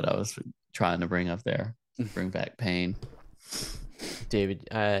forget what I was trying to bring up there. Bring back pain. David,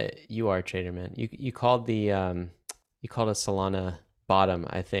 you are a trader, man. You called a Solana bottom,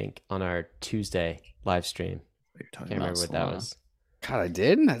 I think, on our Tuesday live stream. You're talking Can't remember what Solana. that was. God, I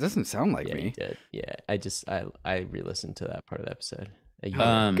did? That doesn't sound like Yeah, me. you did. Yeah, I re-listened to that part of the episode.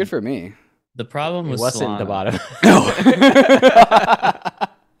 Good for me. The problem It with wasn't Solana, the bottom.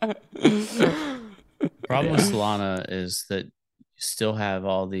 the problem with Solana is that you still have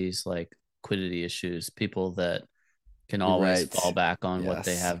all these like liquidity issues. People that can always fall back on what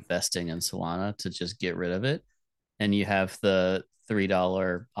they have vesting in Solana to just get rid of it. And you have the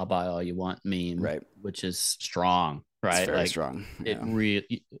 $3 I'll buy all you want meme, right, which is strong, right? It's very like strong. It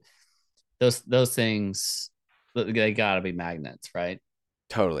really those things, they gotta be magnets, right?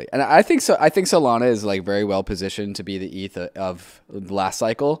 Totally. And I think so. I think Solana is like very well positioned to be the ETH of last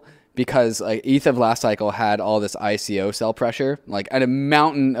cycle because like ETH of last cycle had all this ICO sell pressure, like at a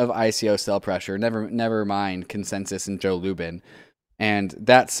mountain of ICO sell pressure, never mind Consensus and Joe Lubin. And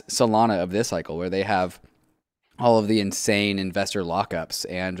that's Solana of this cycle where they have all of the insane investor lockups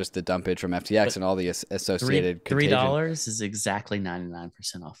and just the dumpage from FTX and all the associated $3 is exactly 99%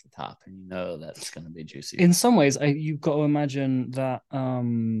 off the top, and you know that's going to be juicy. In some ways, you've got to imagine that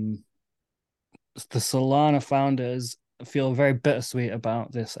the Solana founders feel very bittersweet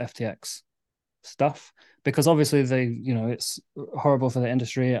about this FTX stuff because obviously it's horrible for the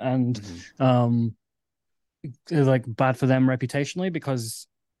industry and it's like bad for them reputationally because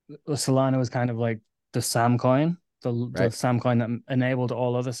Solana was kind of like the Sam coin, the Sam coin that enabled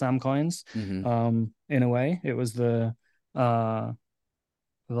all other Sam coins. In a way, it was the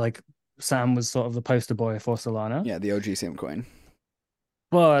like Sam was sort of the poster boy for Solana. Yeah, the OG Sam coin.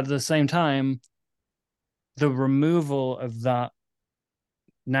 But at the same time, the removal of that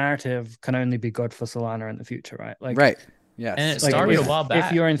narrative can only be good for Solana in the future, right? Like, right. Yes. And it started a while back.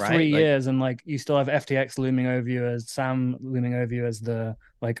 If you're in right? 3 years and like you still have FTX looming over you as Sam looming over you as the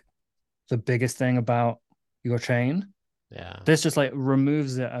biggest thing about your chain. Yeah. This just like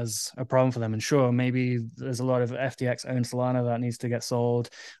removes it as a problem for them. And sure, maybe there's a lot of FTX owned Solana that needs to get sold,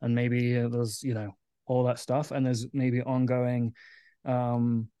 and maybe there's all that stuff, and there's maybe ongoing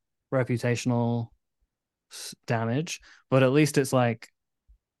reputational damage, but at least it's like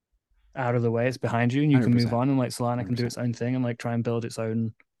out of the way, it's behind you, and you 100%. Can move on, and like Solana 100%. Can do its own thing and like try and build its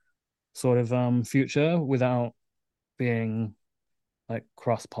own sort of future without being like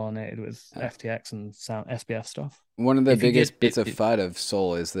cross-pollinated with FTX and SBF stuff. One of the biggest bits of FUD of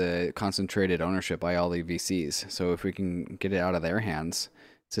Sol is the concentrated ownership by all the VCs. So if we can get it out of their hands,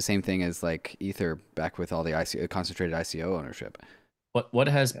 it's the same thing as like Ether back with all the concentrated ICO ownership. What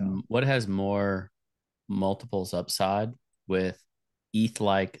has more multiples upside with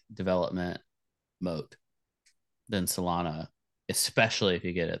ETH-like development mode than Solana, especially if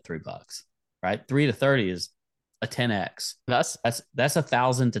you get it at $3, right? 3 to 30 is a 10x. That's That's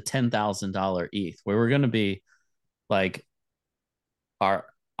 $1,000 to $10,000 ETH. Where we're going to be like our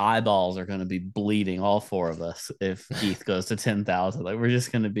eyeballs are going to be bleeding, all four of us, if ETH goes to 10,000. Like we're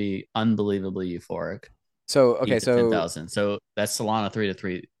just going to be unbelievably euphoric. So okay, ETH at so 10,000. So that's Solana 3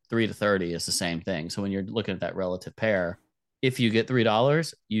 to 30 is the same thing. So when you're looking at that relative pair, if you get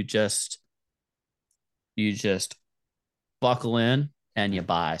 $3, you just buckle in and you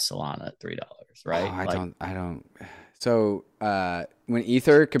buy Solana at $3, right? I don't. So when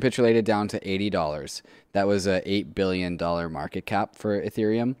Ether capitulated down to $80, that was a $8 billion market cap for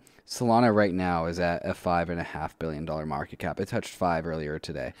Ethereum. Solana right now is at a $5.5 billion market cap. It touched 5 earlier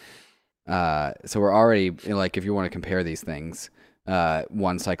today. So we're already, like, if you want to compare these things,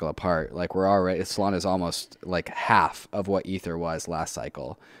 one cycle apart, like Solana is almost like half of what Ether was last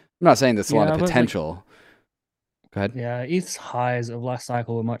cycle. I'm not saying the Solana potential. Go ahead. Yeah, ETH's highs of last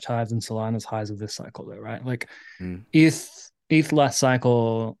cycle were much higher than Solana's highs of this cycle, though, right? Like ETH last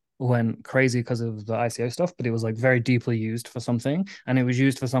cycle went crazy because of the ICO stuff, but it was like very deeply used for something, and it was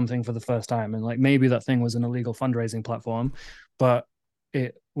used for something for the first time. And like maybe that thing was an illegal fundraising platform, but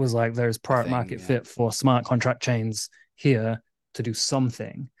it was like there's product market fit for smart contract chains here to do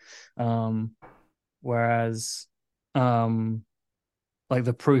something. Whereas like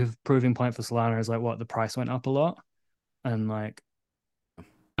the proving point for Solana is like what the price went up a lot, and like,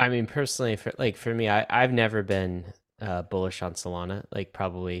 I mean, personally, for me, I've never been bullish on Solana. Like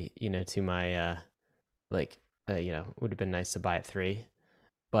probably, to my would have been nice to buy at 3,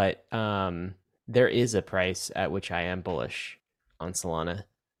 but there is a price at which I am bullish on Solana.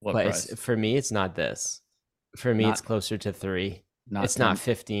 What but price? For me, it's not this. For me, it's closer to 3. It's 10. Not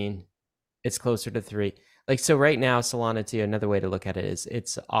 15. It's closer to 3. Like, so right now, Solana too, another way to look at it is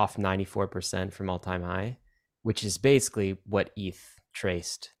it's off 94% from all-time high, which is basically what ETH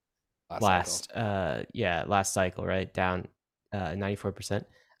traced last cycle, right? Down 94%.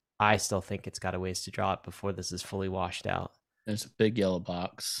 I still think it's got a ways to drop before this is fully washed out. There's a big yellow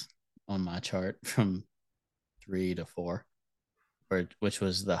box on my chart from 3 to 4, which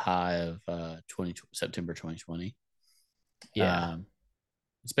was the high of September 2020. Yeah.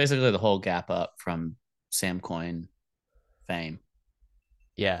 It's basically the whole gap up from Samcoin fame.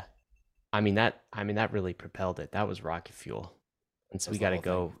 Yeah. I mean that really propelled it. That was rocket fuel. And so we got to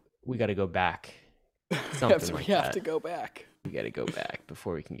go back. Something like that. We have to go back. We got to go back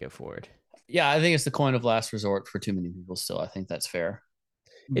before we can go forward. Yeah, I think it's the coin of last resort for too many people still. I think that's fair.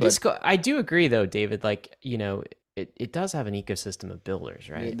 I do agree though, David, like, it does have an ecosystem of builders,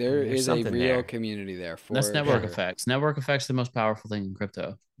 right? There is a real community there for that's network effects. Network effects are the most powerful thing in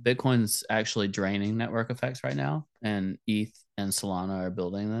crypto. Bitcoin's actually draining network effects right now, and ETH and Solana are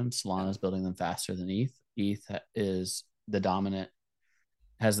building them. Solana is building them faster than ETH. ETH has the dominant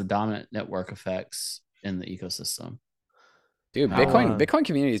network effects in the ecosystem. Dude, Bitcoin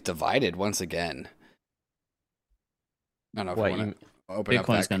community is divided once again. I don't know if you want to open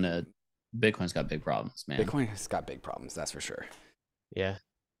Bitcoin's up Bitcoin's got big problems, man. Bitcoin has got big problems, that's for sure. Yeah.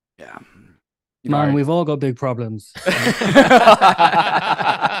 Yeah. Man, we've all got big problems.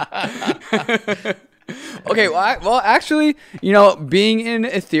 Okay, well, actually, being in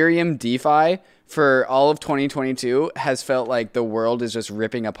Ethereum DeFi for all of 2022 has felt like the world is just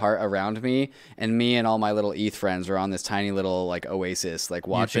ripping apart around me, and me and all my little ETH friends are on this tiny little like oasis, like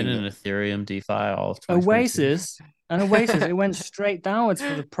watching. You've been in Ethereum DeFi all of 2022. Oasis. It went straight downwards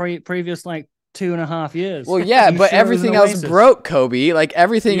for the previous like 2.5 years. Well, yeah, but everything else broke, Kobe. Like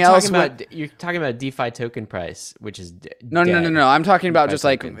everything else. You're talking about DeFi token price, which is no. I'm talking about just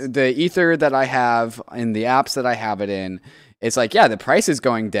tokens. Like the Ether that I have in the apps that I have it in. It's like, yeah, the price is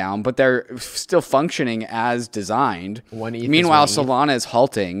going down, but they're still functioning as designed. Meanwhile, Solana is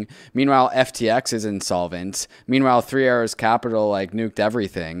halting. Meanwhile, FTX is insolvent. Meanwhile, 3 Arrows Capital like nuked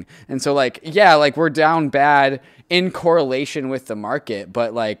everything. And so like, yeah, like we're down bad in correlation with the market,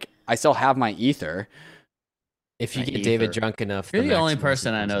 but like I still have my Ether. If you get David drunk enough, you're the only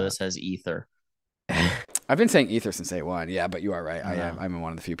person I know that says Ether. I've been saying Ether since day one. Yeah, but you are right. I'm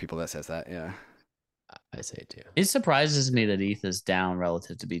one of the few people that says that. Yeah. I say it too. It surprises me that ETH is down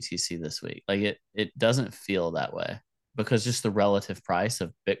relative to BTC this week. Like it doesn't feel that way because just the relative price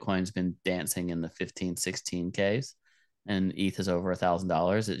of Bitcoin's been dancing in the 15, 16Ks and ETH is over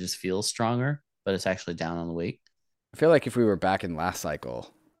 $1,000. It just feels stronger, but it's actually down on the week. I feel like if we were back in last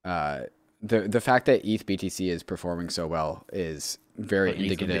cycle, the fact that ETH BTC is performing so well is very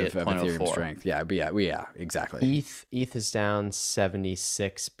indicative of Ethereum's strength. Yeah, but yeah, exactly. ETH is down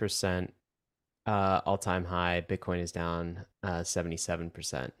 76%. All-time high. Bitcoin is down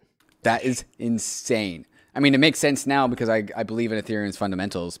 77%. That is insane. I mean, it makes sense now because I believe in Ethereum's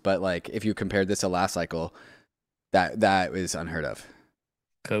fundamentals, but like if you compared this to last cycle, That was unheard of.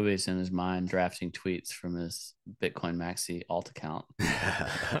 Kobe's in his mind drafting tweets from his Bitcoin Maxi alt account.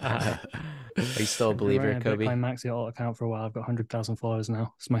 Are you still a believer, I've been Kobe? running a Bitcoin Maxi alt account for a while. I've got 100,000 followers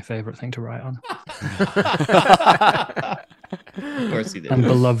now. It's my favorite thing to write on. Of course he did.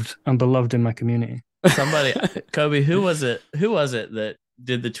 I'm beloved in my community. Somebody, Kobe, who was it that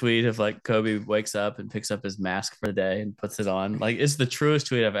did the tweet of like Kobe wakes up and picks up his mask for the day and puts it on? Like, it's the truest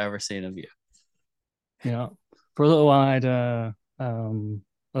tweet I've ever seen of you. Yeah. For a little while, I had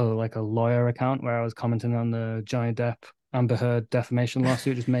like a lawyer account where I was commenting on the Johnny Depp Amber Heard defamation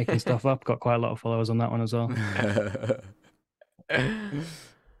lawsuit, just making stuff up. Got quite a lot of followers on that one as well.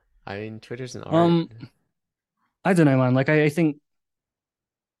 I mean, Twitter's an art. I don't know, man. Like I think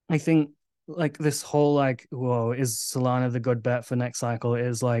like this whole like, whoa, is Solana the good bet for next cycle?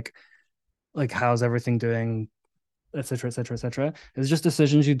 Is like how's everything doing, etc., etc., etc. It's just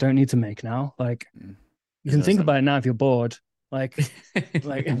decisions you don't need to make now. Like you can think about it now if you're bored. Like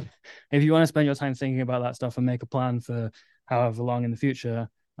if you want to spend your time thinking about that stuff and make a plan for however long in the future,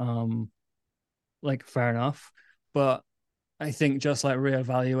 like fair enough. But I think just like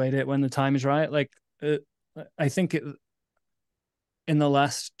reevaluate it when the time is right. Like I think in the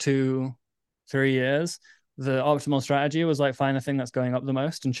last 2-3 years, the optimal strategy was like find the thing that's going up the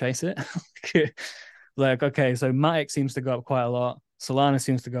most and chase it. Like, okay, so Matic seems to go up quite a lot. Solana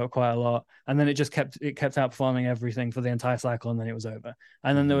seems to go up quite a lot, and then it kept outperforming everything for the entire cycle, and then it was over.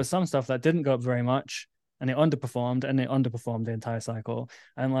 And then there was some stuff that didn't go up very much, and it underperformed the entire cycle.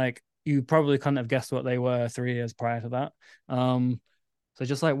 And like you probably couldn't have guessed what they were 3 years prior to that. So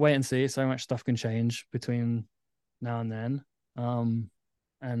just like wait and see. So much stuff can change between now and then. And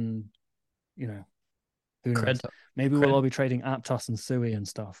you know, who knows? Maybe we'll all be trading Aptos and Sui and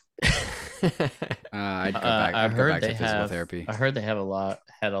stuff. I'd go back to physical therapy. I heard they have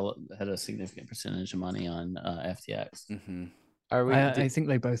had a significant percentage of money on FTX. Mm-hmm. I think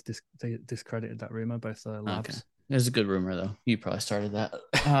they both discredited that rumor, both labs. Okay. It's a good rumor though. You probably started that.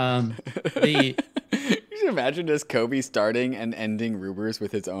 You should imagine just Kobe starting and ending rumors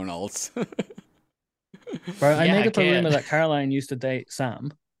with his own alts. Bro, I made up a rumor that Caroline used to date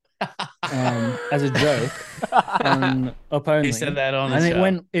Sam. As a joke on UpOnly. He said that on the show.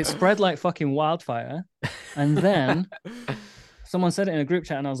 And it spread like fucking wildfire. And then someone said it in a group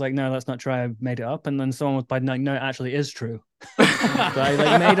chat, and I was like, no, that's not true. I made it up. And then someone was like, no, it actually is true. So I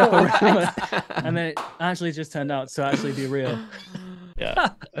like made up a rumor, and then it actually just turned out to actually be real. Yeah,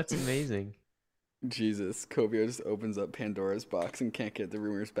 that's amazing. Jesus, Kobe just opens up Pandora's box and can't get the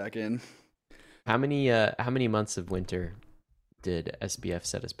rumors back in. How many months of winter did SBF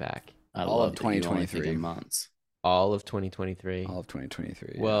set us back? All of 2023 months. All of 2023. All of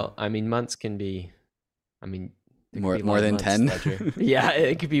 2023. Well, I mean, months can be. I mean, more than 10. Yeah,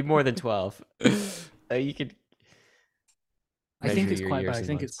 it could be more than 12. You could. I think it's quite bad. I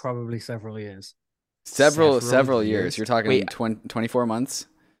think it's probably several years. Several years. You're talking 24 months.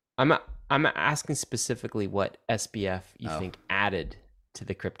 I'm asking specifically what SBF you think added to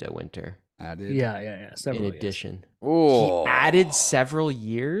the crypto winter. Added? Yeah. Several in addition. Oh. He added several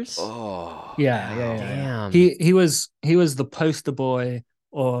years? Oh. Yeah. Damn. He was the poster boy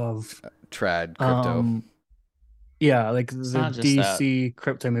of trad crypto. Yeah, like the DC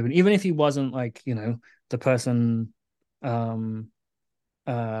crypto movement. Even if he wasn't like, you know, the person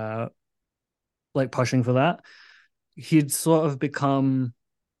like pushing for that, he'd sort of become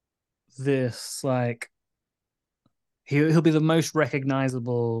this like he'll be the most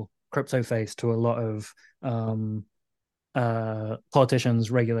recognizable crypto face to a lot of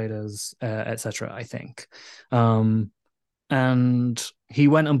politicians, regulators, etc. I think, and he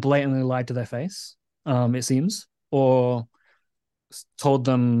went and blatantly lied to their face. It seems, or told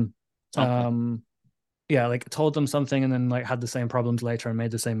them, told them something, and then like had the same problems later and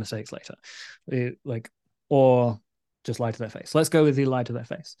made the same mistakes later, or just lied to their face. Let's go with he lied to their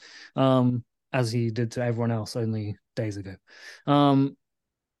face, as he did to everyone else only days ago.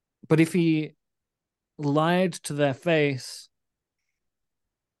 But if he lied to their face,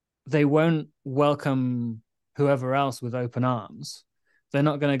 they won't welcome whoever else with open arms. They're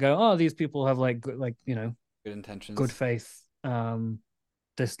not going to go, oh, these people have good intentions, good faith,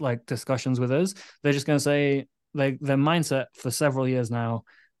 discussions with us. They're just going to say their mindset for several years now,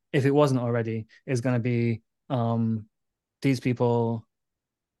 if it wasn't already, is going to be these people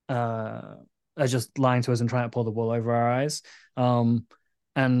are just lying to us and trying to pull the wool over our eyes.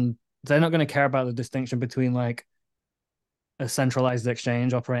 And they're not going to care about the distinction between like a centralized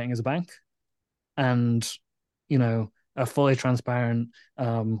exchange operating as a bank and, you know, a fully transparent,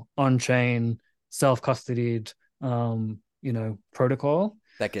 on-chain, self-custodied, protocol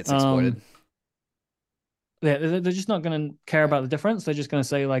that gets exploited. they're just not going to care about the difference. They're just going to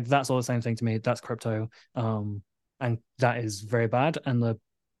say like that's all the same thing to me. That's crypto, and that is very bad. And the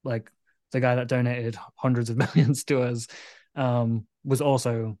guy that donated hundreds of millions to us was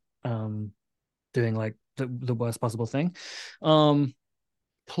also doing like the worst possible thing.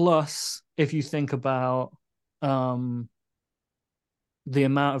 Plus, if you think about the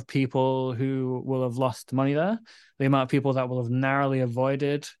amount of people who will have lost money there, the amount of people that will have narrowly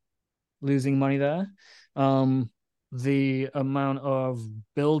avoided losing money there, the amount of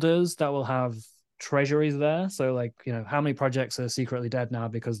builders that will have treasuries there. So, like, how many projects are secretly dead now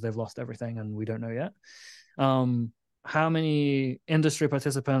because they've lost everything and we don't know yet? How many industry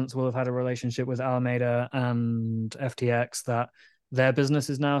participants will have had a relationship with Alameda and FTX that their business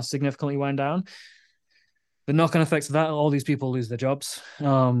is now significantly wound down? The knock-on effects of that, all these people lose their jobs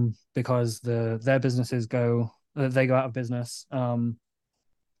because their businesses go out of business, and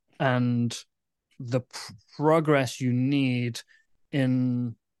the progress you need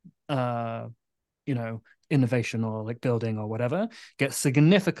in innovation or like building or whatever gets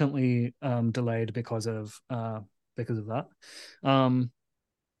significantly delayed because of that.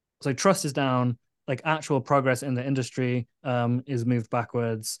 So trust is down, like actual progress in the industry is moved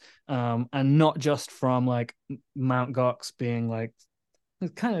backwards, and not just from like Mount Gox being like,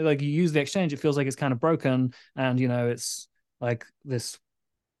 it's kind of like you use the exchange, it feels like it's kind of broken, and it's like this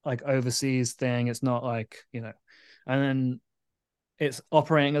like overseas thing. It's not like, and then it's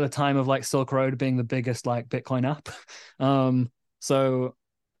operating at the time of like Silk Road being the biggest like Bitcoin app. So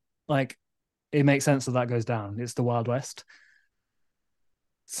like it makes sense that goes down. It's the Wild West.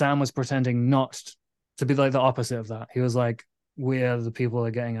 Sam was pretending not to be like the opposite of that. He was like, we're the people that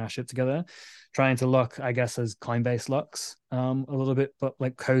are getting our shit together, trying to look, I guess, as Coinbase looks a little bit, but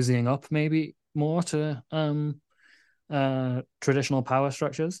like cozying up maybe more to traditional power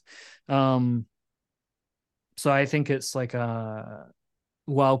structures. So I think it's like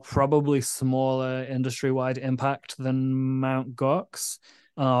while probably smaller industry-wide impact than Mount Gox,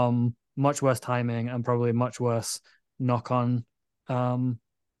 much worse timing and probably much worse knock-on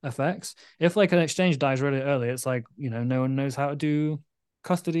effects. If like an exchange dies really early, it's like, no one knows how to do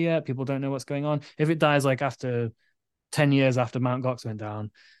custody yet. People don't know what's going on. If it dies like after 10 years after Mount Gox went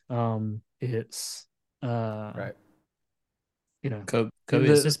down, it's Right. Kobe,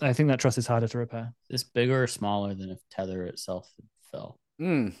 is this, I think that trust is harder to repair. Is this bigger or smaller than if Tether itself fell?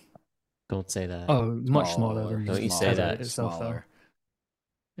 Don't say that. Oh, much smaller than Don't you say Tether that. itself fell. Smaller.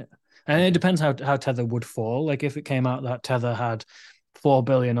 Yeah. And it depends how Tether would fall. Like if it came out that Tether had 4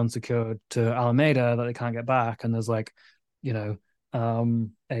 billion unsecured to Alameda that they can't get back, and there's like, a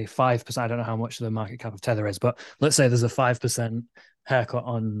 5%, I don't know how much the market cap of Tether is, but let's say there's a 5% haircut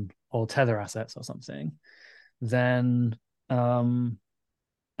on all Tether assets or something, then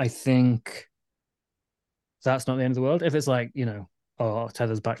I think that's not the end of the world. If it's like,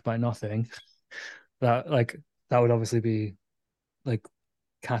 Tether's backed by nothing, that would obviously be like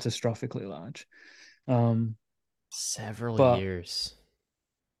catastrophically large. Several years.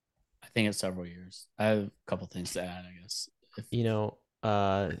 I think it's several years. I have a couple things to add, I guess.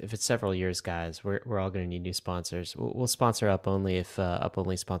 If it's several years, guys, we're all going to need new sponsors. We'll sponsor UpOnly if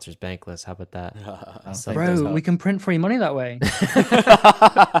UpOnly sponsors Bankless. How about that? Bro, we can print free money that way.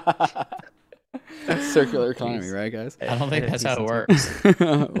 Circular economy, right, guys? I don't think that's how it works.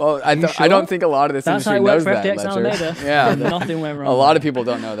 Well, I don't think a lot of this That's how industry it worked knows for that. FTX Ledger. Alameda. Yeah, Nothing went wrong. A lot of people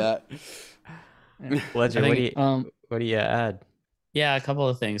don't know that. Ledger, think, what do you add? Yeah, a couple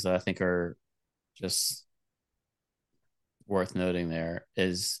of things that I think are just worth noting there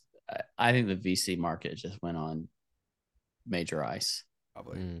is I think the VC market just went on major ice.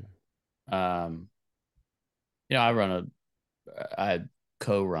 Probably. I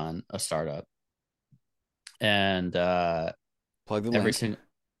co-run a startup, and Plug the every link. single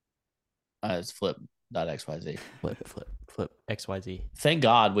it's flip.xyz. Flip XYZ. Thank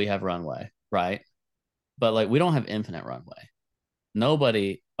God we have runway, right? But like we don't have infinite runway.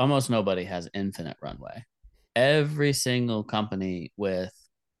 Almost nobody has infinite runway. Every single company with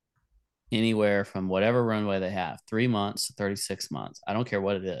anywhere from whatever runway they have, 3 months to 36 months, I don't care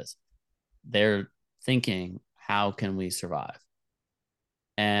what it is, they're thinking, how can we survive?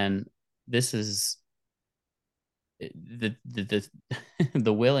 And this is the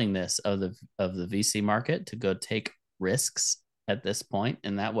the willingness of the VC market to go take risks at this point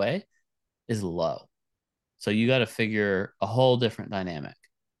in that way is low. So you got to figure a whole different dynamic.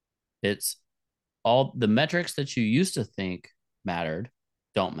 It's all the metrics that you used to think mattered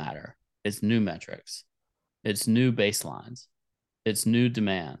don't matter. It's new metrics. It's new baselines. It's new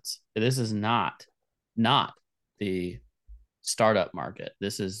demands. This is not the startup market.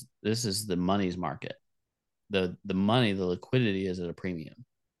 This is the money's market. the money, the liquidity is at a premium,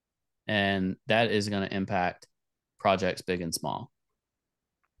 and that is going to impact projects big and small.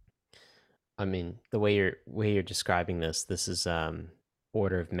 I mean, the way you're describing this is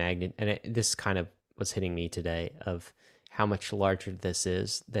order of magnitude, and this kind of was hitting me today of how much larger this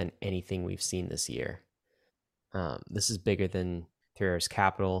is than anything we've seen this year. This is bigger than Three Arrows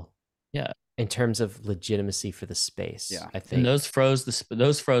Capital. Yeah, in terms of legitimacy for the space. Yeah. I think and those froze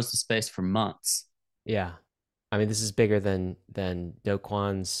the space for months. Yeah, I mean, this is bigger than Do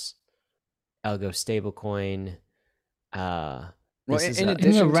Kwon's Algo stablecoin. Well, This is in a- In the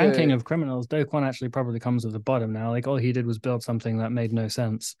addition ranking to of criminals, Do Kwon actually probably comes at the bottom now. Like all he did was build something that made no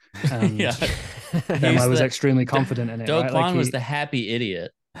sense, and Yeah. then I He's was the- extremely confident in it. Do Right? Kwon Like was the happy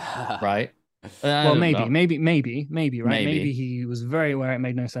idiot, right? well, maybe, Well, maybe, right? Maybe. Maybe he was very aware it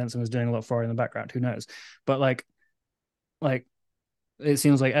made no sense and was doing a lot for it in the background. Who knows? But like it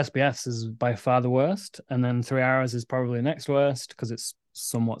seems like SBF's is by far the worst, and then 3 Hours is probably the next worst because it's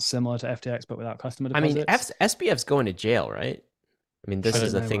somewhat similar to FTX but without customer I mean, deposits. SBF's going to jail, right? I mean, this I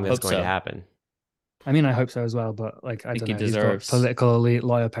is don't a know, thing man. that's Hope going to so. happen. I mean, I hope so as well, but like I think don't he know. He's got deserves- political elite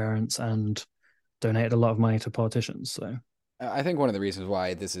lawyer parents and donated a lot of money to politicians. So I think one of the reasons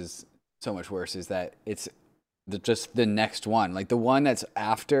why this is so much worse is that it's just the next one. Like the one that's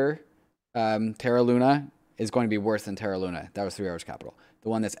after Terra Luna is going to be worse than Terra Luna. That was 3 Hours Capital. The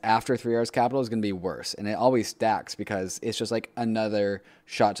one that's after 3 Hours Capital is going to be worse. And it always stacks because it's just like another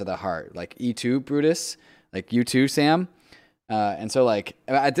shot to the heart. Like E2 Brutus, like you too, Sam. And so like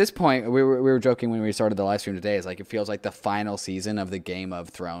at this point, we were joking when we started the live stream today, is like it feels like the final season of the Game of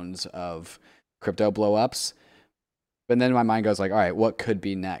Thrones of crypto blow ups. But then my mind goes like, all right, what could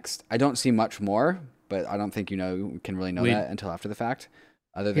be next? I don't see much more, but I don't think can really know that until after the fact.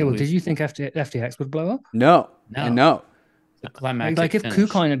 Other than did you think FTX would blow up? No. No. And no. The climactic Like if finish.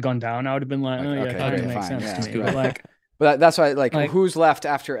 KuCoin had gone down, I would have been like, oh yeah, Okay, kind of okay, makes fine, sense yeah, to me. right. But like, But that's why, like, Like- who's left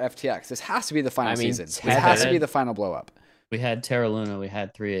after FTX? This has to be the final I mean, season. This has to Tether. be the final blow up. We had Terra Luna, we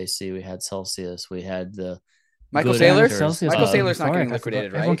had 3AC, we had Celsius, we had the Michael good Saylor? actors Celsius Michael of- Saylor's not euphoric. getting I liquidated,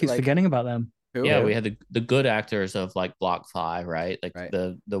 forgot- right? Everyone keeps Like- forgetting about them. Who? Yeah, we had the good actors of like BlockFi, right? Like Right.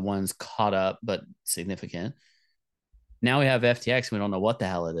 the ones caught up but significant. Now we have FTX. We don't know what the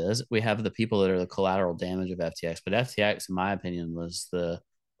hell it is. We have the people that are the collateral damage of FTX. But FTX, in my opinion, was the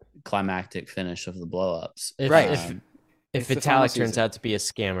climactic finish of the blowups. Right. If It's the final Vitalik turns season. out to be a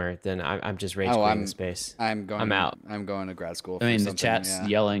scammer, then I'm just rage Oh, quitting I'm- the space. I'm out. I'm going to grad school. I mean, for the something, chat's yeah.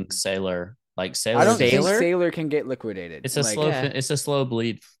 yelling Sailor. Like Sailor. I don't think Saylor? Sailor can get liquidated. It's a Like, slow. Yeah. It's a slow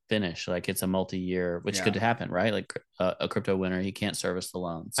bleed finish. Like it's a multi-year, which Yeah. could happen, right? Like a crypto winner, he can't service the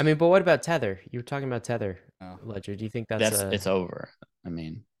loans. I mean, but what about Tether? You were talking about Tether, Oh. Ledger. Do you think that's it's over. I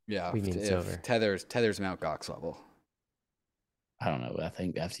mean, Yeah, We mean it's if over. Tether's Mount Gox level. I don't know. I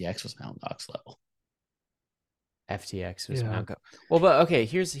think FTX was Mt. Gox level. FTX was Yeah. Mount Gox? Well, but okay,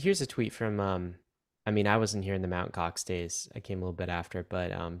 here's a tweet from I mean, I wasn't here in the Mount Gox days. I came a little bit after, but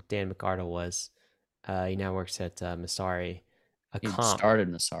Dan McArdle was. He now works at Masari. He started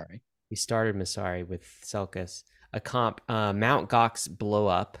Nasari. He started Masari with Selkas. A comp, Mount Gox blow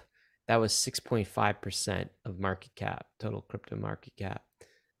up. That was 6.5% of market cap, total crypto market cap.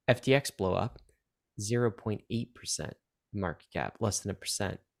 FTX blow up, 0.8% market cap, less than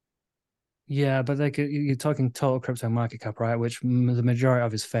 1%. Yeah, but like you're talking total crypto market cap, right? Which the majority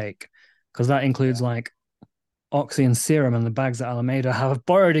of is fake, because that includes like Oxy and Serum and the bags that Alameda have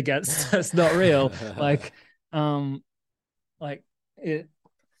borrowed against. That's not real. like it.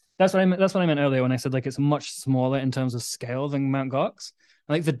 That's what I meant. That's what I meant earlier when I said like it's much smaller in terms of scale than Mt. Gox.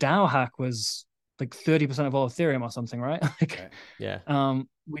 Like the DAO hack was like 30% of all Ethereum or something, right? Like, Right. Yeah.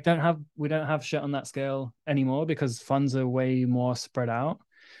 we don't have shit on that scale anymore because funds are way more spread out.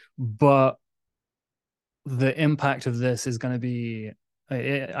 But the impact of this is going to be,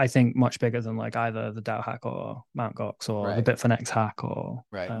 I think, much bigger than like either the DAO hack or Mt. Gox or Right. the Bitfinex hack or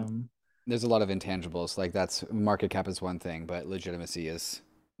Right. There's a lot of intangibles. Like that's market cap is one thing, but legitimacy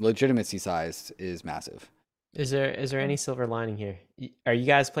size is massive. Is there any silver lining here? Are you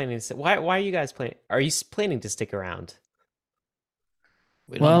guys planning to? Why are you guys planning? Are you planning to stick around?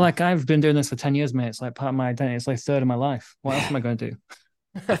 We don't Well, know. like I've been doing this for 10 years, mate. It's like part of my identity. It's like a third of my life. What else am I going to do?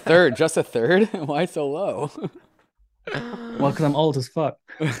 A third, just a third? Why so low? Well, because I'm old as fuck.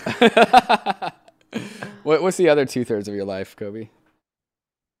 What's the other 2/3 of your life, Kobe?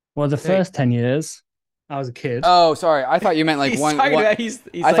 Well, the Hey. first 10 years, I was a kid. Oh, sorry. I thought you meant like He's one. talking one- about he's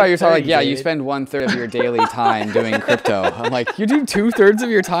I thought you were talking like, 30, yeah, you dude. spend 1/3 of your daily time doing crypto. I'm like, you do 2/3 of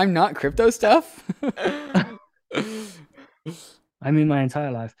your time not crypto stuff? I mean, my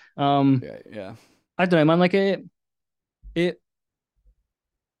entire life. Yeah. I don't know, man. Like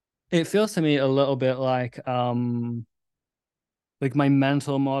it feels to me a little bit like my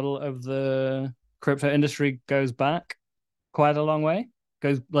mental model of the crypto industry goes back quite a long way,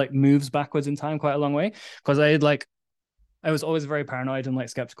 goes like moves backwards in time quite a long way. Because I was always very paranoid and like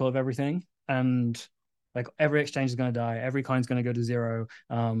skeptical of everything. And like every exchange is gonna die, every coin's gonna go to zero.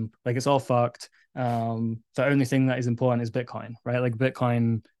 Like it's all fucked. The only thing that is important is Bitcoin, right? Like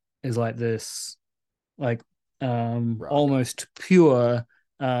Bitcoin is like this like Rock. almost pure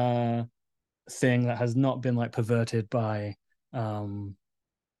thing that has not been like perverted by um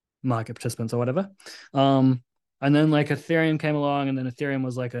market participants or whatever. Um, and then like Ethereum came along, and then Ethereum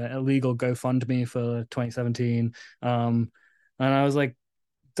was like a illegal GoFundMe for 2017. And I was like,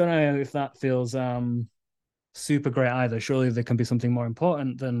 don't know if that feels super great either. Surely there can be something more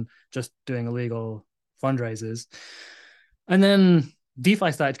important than just doing illegal fundraisers. And then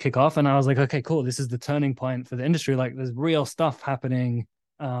DeFi started to kick off, and I was like, okay, cool. This is the turning point for the industry. Like, there's real stuff happening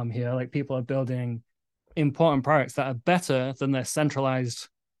here. Like, people are building important products that are better than their centralized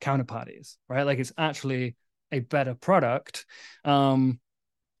counterparties, right? Like, it's actually a better product. And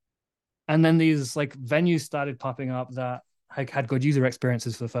then these like venues started popping up that like had good user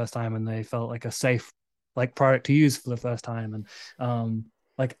experiences for the first time, and they felt like a safe like product to use for the first time. And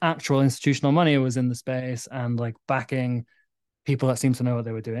like actual institutional money was in the space and like backing people that seemed to know what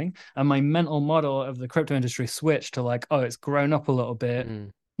they were doing. And my mental model of the crypto industry switched to like, oh, it's grown up a little bit.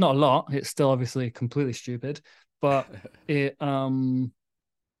 Mm. Not a lot. It's still obviously completely stupid, but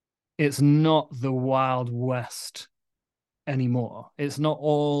it's not the Wild West anymore. It's not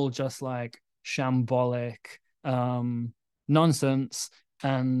all just like shambolic nonsense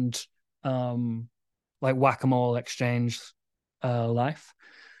and like whack-a-mole exchange life.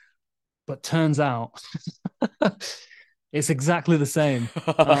 But turns out it's exactly the same.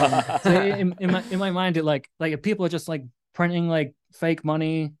 So in my mind, it like if people are just like printing like fake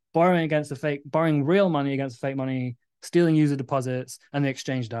money, borrowing real money against fake money, stealing user deposits, and the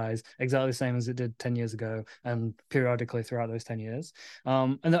exchange dies exactly the same as it did 10 years ago and periodically throughout those 10 years.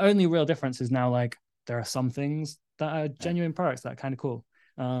 And the only real difference is now like there are some things that are genuine products that are kind of cool.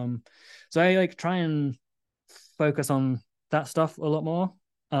 So I like try and focus on that stuff a lot more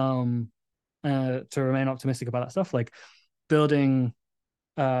to remain optimistic about that stuff. Like building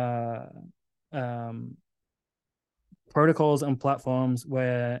uh, um, protocols and platforms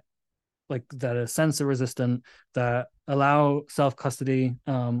where like that are sensor resistant, that allow self custody,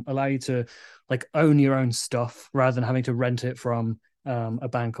 allow you to like own your own stuff rather than having to rent it from a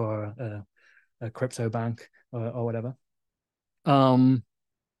bank or a crypto bank or whatever.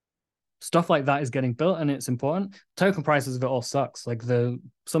 Stuff like that is getting built and it's important. Token prices of it all sucks. Like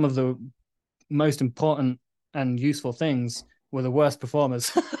some of the most important and useful things were the worst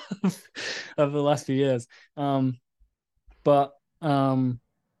performers of the last few years. But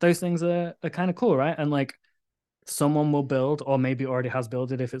those things are kind of cool, right? And like someone will build, or maybe already has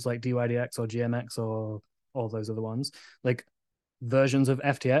built it if it's like DYDX or GMX or all those other ones, like versions of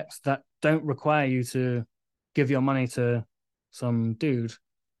FTX that don't require you to give your money to some dude.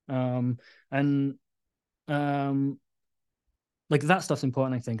 And like that stuff's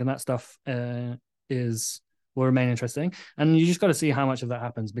important, I think, and that stuff is will remain interesting. And you just got to see how much of that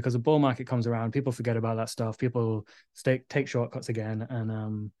happens because a bull market comes around, people forget about that stuff, people take shortcuts again,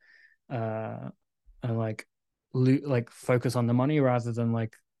 and like focus on the money rather than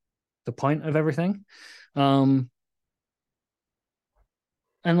like the point of everything. And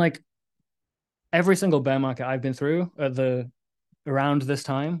like every single bear market I've been through at the around this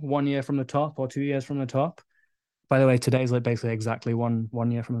time, 1 year from the top or 2 years from the top. By the way, today's like basically exactly one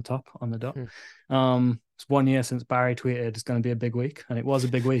year from the top on the dot. It's 1 year since Barry tweeted it's going to be a big week, and it was a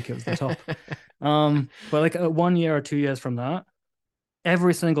big week. It was the top. But like 1 year or 2 years from that,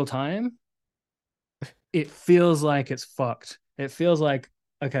 every single time, it feels like it's fucked. It feels like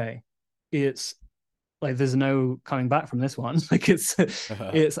okay, it's like there's no coming back from this one. Like it's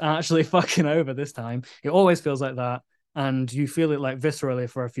actually fucking over this time. It always feels like that, and you feel it like viscerally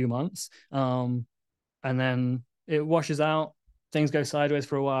for a few months. And then it washes out, things go sideways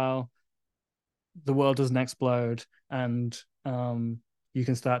for a while, the world doesn't explode, and you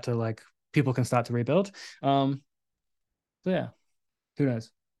can start to like people can start to rebuild. So yeah, who knows?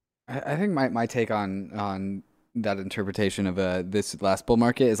 I think my take on that interpretation of this last bull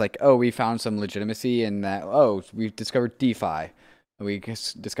market is like, oh, we found some legitimacy in that. Oh, we've discovered DeFi. We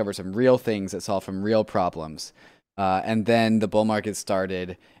discovered some real things that solve some real problems. And then the bull market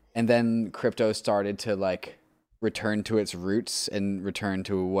started, and then crypto started to like return to its roots and return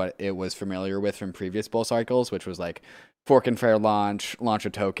to what it was familiar with from previous bull cycles, which was like fork and fair launch a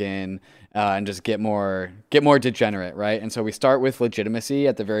token, and just get more degenerate, right? And so we start with legitimacy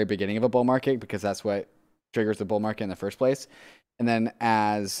at the very beginning of a bull market because that's what triggers the bull market in the first place. And then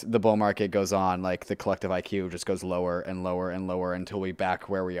as the bull market goes on, like the collective IQ just goes lower and lower and lower until we back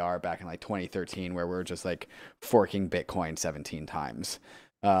where we are back in like 2013, where we're just like forking Bitcoin 17 times.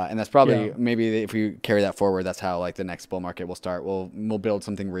 And that's probably maybe if we carry that forward, that's how like the next bull market will start. We'll build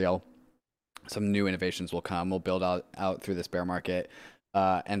something real. Some new innovations will come. We'll build out through this bear market.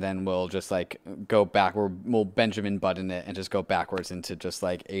 And then we'll just like go back. We'll Benjamin Button it and just go backwards into just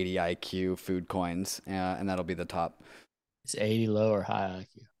like 80 IQ food coins. And that'll be the top. It's 80 low or high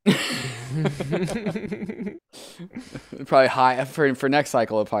IQ. Probably high for next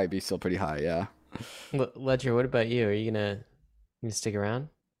cycle. It'll probably be still pretty high. Yeah. Ledger, what about you? Are you gonna stick around?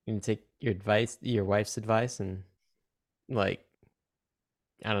 You gonna take your wife's advice, and like,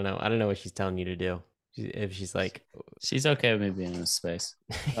 I don't know what she's telling you to do. If she's like, she's okay with me being in this space.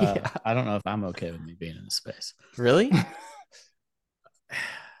 Yeah. I don't know if I'm okay with me being in this space. Really?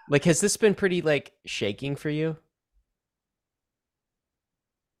 Like, has this been pretty like shaking for you?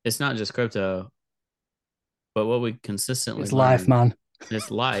 It's not just crypto, but what we consistently It's life, man.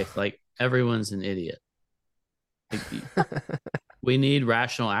 It's life. Like, everyone's an idiot. We need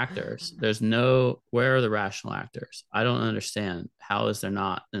rational actors. Where are the rational actors? I don't understand. How is there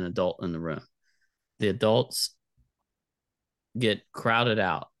not an adult in the room? The adults get crowded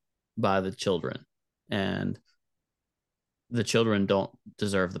out by the children, and the children don't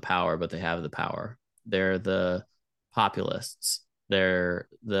deserve the power, but they have the power. They're the populists. They're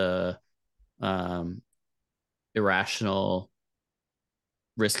the irrational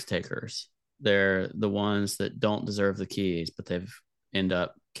risk takers. They're the ones that don't deserve the keys, but they've end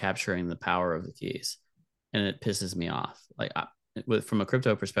up capturing the power of the keys, and it pisses me off. Like, from a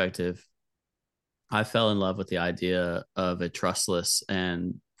crypto perspective, I fell in love with the idea of a trustless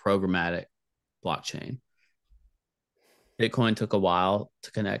and programmatic blockchain. Bitcoin took a while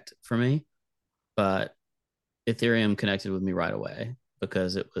to connect for me, but Ethereum connected with me right away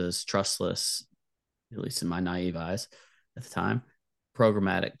because it was trustless, at least in my naive eyes at the time,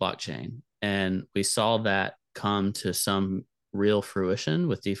 programmatic blockchain. And we saw that come to some real fruition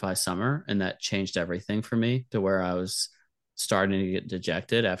with DeFi Summer, and that changed everything for me to where I was starting to get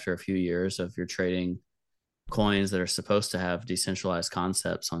dejected after a few years of you're trading coins that are supposed to have decentralized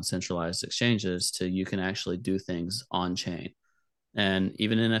concepts on centralized exchanges to you can actually do things on chain. And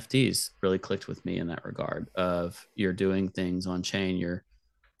even NFTs really clicked with me in that regard of you're doing things on chain, you're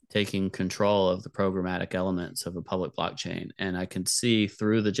taking control of the programmatic elements of a public blockchain. And I can see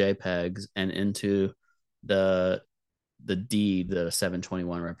through the JPEGs and into the deed that a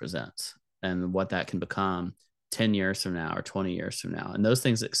 721 represents and what that can become 10 years from now or 20 years from now. And those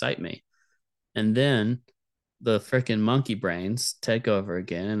things excite me. And then the freaking monkey brains take over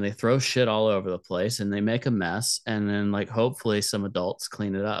again, and they throw shit all over the place, and they make a mess. And then, like, hopefully some adults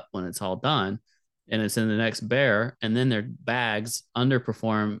clean it up when it's all done, and it's in the next bear. And then their bags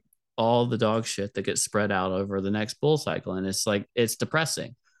underperform all the dog shit that gets spread out over the next bull cycle. And it's like, it's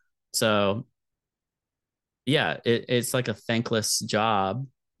depressing. So yeah, it's like a thankless job.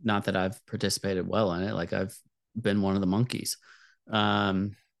 Not that I've participated well in it. Like, I've been one of the monkeys.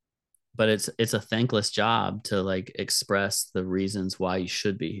 But it's a thankless job to like express the reasons why you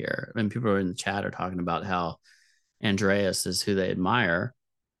should be here. I mean, people in the chat are talking about how Andreas is who they admire.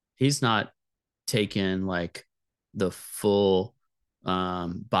 He's not taken like the full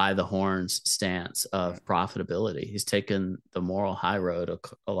by the horns stance of profitability. He's taken the moral high road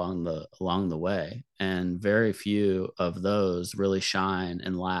along the way, and very few of those really shine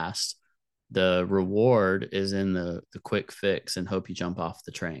and last. The reward is in the quick fix and hope you jump off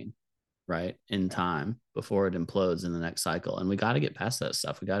the train right in time before it implodes in the next cycle. And we got to get past that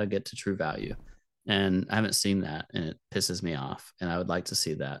stuff. We got to get to true value. And I haven't seen that, and it pisses me off. And I would like to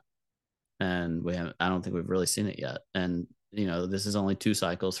see that. And I don't think we've really seen it yet. And, this is only 2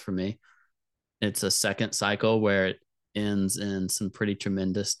 cycles for me. It's a second cycle where it ends in some pretty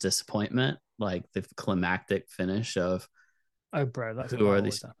tremendous disappointment, like the climactic finish of, oh, bro, that's who are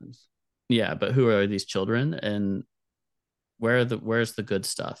these? Happens. Yeah, but who are these children, and where's the good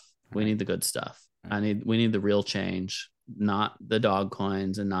stuff? We need the good stuff. We need the real change, not the dog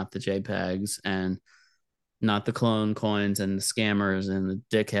coins and not the JPEGs and not the clone coins and the scammers and the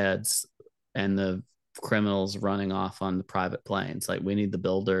dickheads and the criminals running off on the private planes. Like, we need the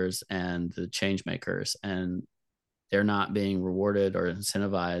builders and the change makers, and they're not being rewarded or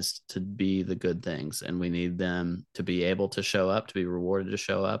incentivized to be the good things. And we need them to be able to show up, to be rewarded to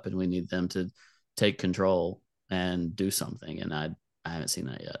show up, and we need them to take control and do something. And I haven't seen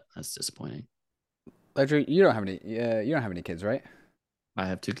that yet. That's disappointing. Ledger, you don't have any. You don't have any kids, right? I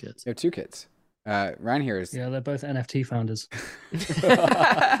have 2 kids. You have 2 kids. Ryan here is. Yeah, they're both NFT founders.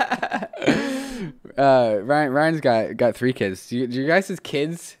 Ryan's got 3 kids. Do you guys'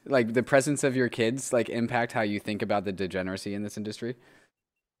 kids, like the presence of your kids, like impact how you think about the degeneracy in this industry?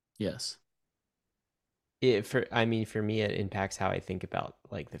 Yes. For me, it impacts how I think about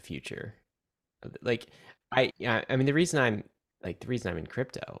like the future. Like I mean, the reason I'm in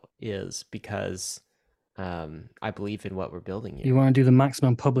crypto is because I believe in what we're building here. You want to do the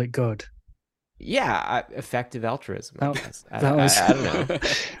maximum public good. Yeah, effective altruism. I guess. That was, I don't know.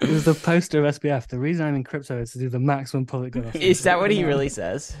 It was the poster of SBF. The reason I'm in crypto is to do the maximum public good. Is that what he really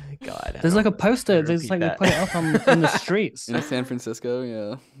says? God, there's like a poster. There's like that. they put it up in the streets in San Francisco.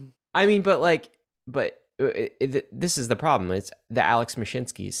 Yeah. I mean, but this is the problem. It's the Alex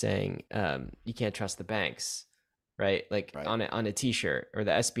Mashinsky saying you can't trust the banks, right? Like Right. on a T-shirt, or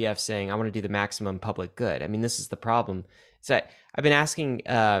the SBF saying I want to do the maximum public good. I mean, this is the problem. So I've been asking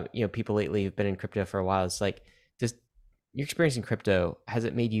people lately who've been in crypto for a while. It's like, does your experience in crypto, has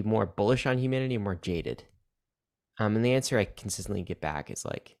it made you more bullish on humanity or more jaded? And the answer I consistently get back is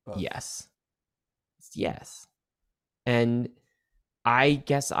like yes. It's yes. And I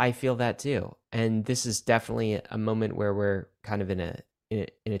guess I feel that too. And this is definitely a moment where we're kind of in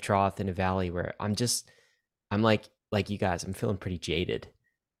a trough, in a valley, where I'm like you guys, I'm feeling pretty jaded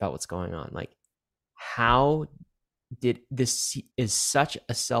about what's going on. Like, how did this is such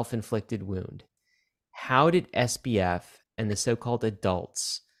a self-inflicted wound? How did SBF and the so-called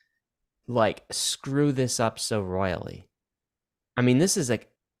adults like screw this up so royally? I mean, this is a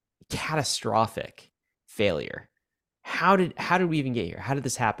catastrophic failure. How did we even get here? How did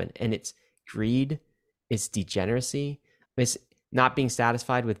this happen? And it's greed, it's degeneracy, it's not being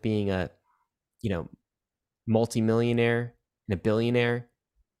satisfied with being a multimillionaire and a billionaire.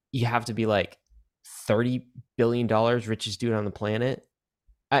 You have to be like $30 billion richest dude on the planet.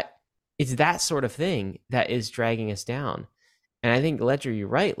 It's that sort of thing that is dragging us down. And I think, Ledger, you're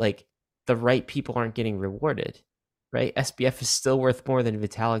right. Like, the right people aren't getting rewarded, right? SBF is still worth more than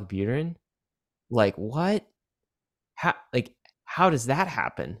Vitalik Buterin. Like, what? How does that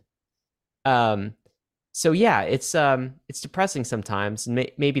happen? So yeah, it's depressing sometimes.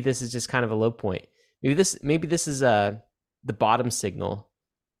 And maybe this is just kind of a low point. Maybe this is the bottom signal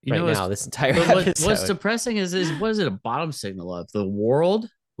now. This entire episode. What's depressing is what is it a bottom signal of? The world?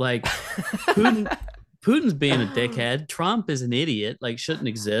 Like Putin's being a dickhead. Trump is an idiot. Like, shouldn't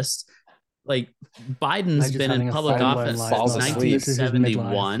exist. Like, Biden's been in public office since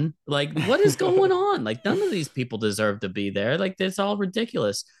 1971. Like, what is going on? Like, none of these people deserve to be there. Like, it's all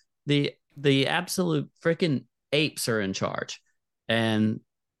ridiculous. The absolute freaking apes are in charge, and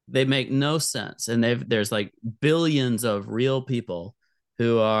they make no sense. And there's like billions of real people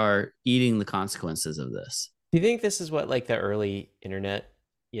who are eating the consequences of this. Do you think this is what, like, the early internet,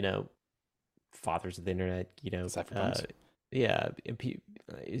 fathers of the internet,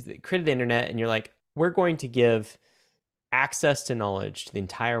 created the internet, and you're like, we're going to give access to knowledge to the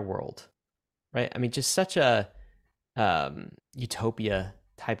entire world, right? I mean, just such a utopia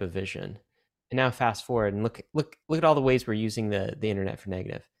type of vision. And now fast forward and look at all the ways we're using the internet for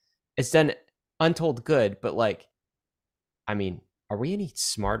negative. It's done untold good, but like, I mean, are we any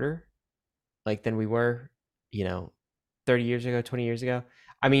smarter like than we were, 30 years ago, 20 years ago?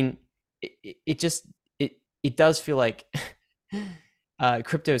 I mean, it does feel like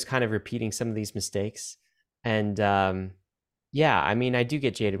crypto is kind of repeating some of these mistakes. And yeah, I mean, I do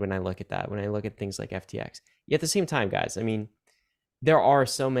get jaded when I look at that, when I look at things like FTX. Yet at the same time, guys, I mean, there are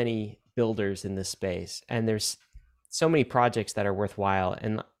so many builders in this space, and there's so many projects that are worthwhile.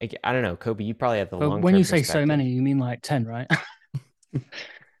 And I don't know, Kobe, you probably have the long-term when you say perspective. so many, you mean like 10, right?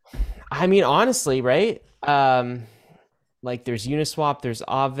 I mean, honestly, right? Like, there's Uniswap, there's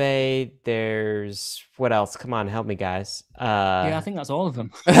Aave, there's what else? Come on, help me, guys. Yeah, I think that's all of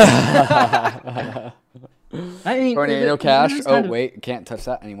them. I mean, Tornado Cash. Oh, wait, can't touch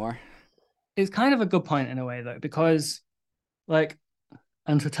that anymore. It's kind of a good point in a way, though, because, like,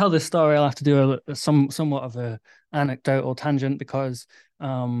 and to tell this story, I'll have to do somewhat of a anecdotal tangent, because I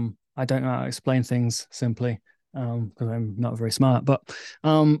don't know how to explain things simply, because I'm not very smart. But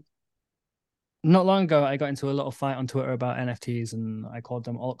not long ago, I got into a little fight on Twitter about NFTs, and I called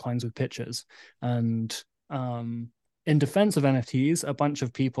them altcoins with pictures. And in defense of NFTs, a bunch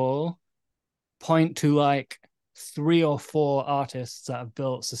of people point to like 3 or 4 artists that have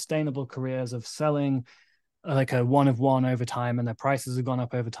built sustainable careers of selling like a one of one over time, and their prices have gone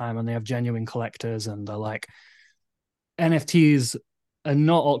up over time, and they have genuine collectors, and they're like, NFTs are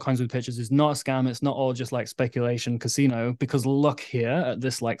not altcoins with pictures. It's not a scam. It's not all just like speculation casino, because look here at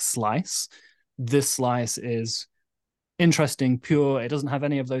this like slice. this slice is interesting, pure. It doesn't have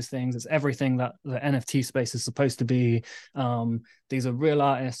any of those things. It's everything that the NFT space is supposed to be. These are real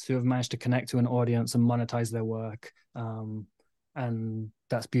artists who have managed to connect to an audience and monetize their work. And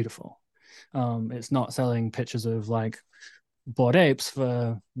that's beautiful. It's not selling pictures of like Bored Apes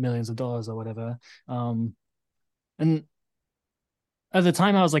for millions of dollars or whatever. And at the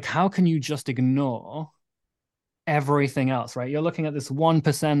time I was like, how can you just ignore everything else, right? You're looking at this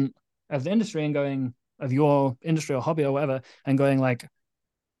 1% of the industry and going, of your industry or hobby or whatever, and going like,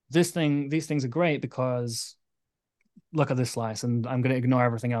 these things are great because look at this slice, and I'm going to ignore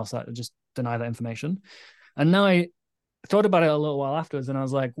everything else, that just deny that information. And now I thought about it a little while afterwards, and I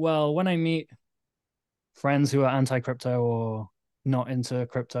was like, well, when I meet friends who are anti-crypto or not into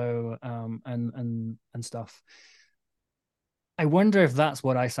crypto, and stuff, I wonder if that's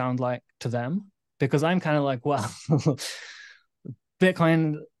what I sound like to them, because I'm kind of like, well,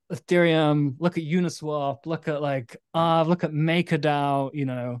 Bitcoin, Ethereum, look at Uniswap, look at like look at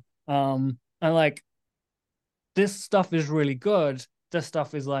MakerDAO, and like this stuff is really good. This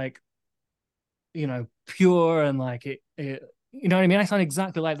stuff is like, pure, and like it you know what I mean? I sound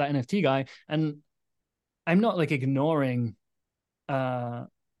exactly like that NFT guy, and I'm not like ignoring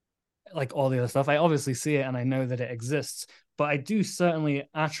like all the other stuff. I obviously see it and I know that it exists, but I do certainly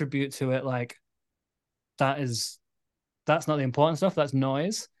attribute to it like that's not the important stuff. That's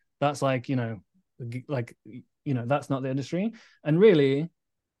noise. That's like, that's not the industry. And really,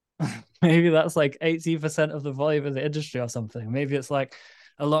 maybe that's like 80% of the volume of the industry or something. Maybe it's like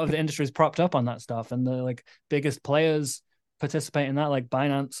a lot of the industry is propped up on that stuff, and the like biggest players participate in that, like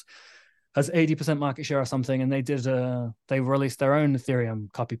Binance has 80% market share or something, and they released their own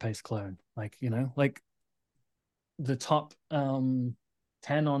Ethereum copy paste clone. Like, like the top 10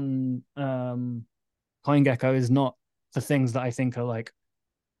 on CoinGecko is not the things that I think are like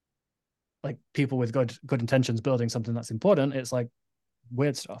people with good intentions building something that's important. It's like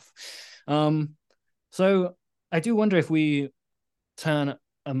weird stuff. So I do wonder if we turn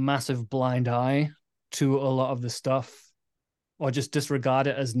a massive blind eye to a lot of the stuff, or just disregard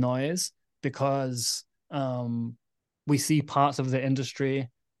it as noise, because we see parts of the industry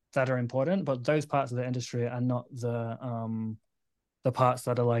that are important, but those parts of the industry are not the parts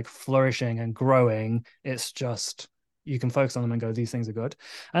that are like flourishing and growing. It's just, you can focus on them and go, these things are good.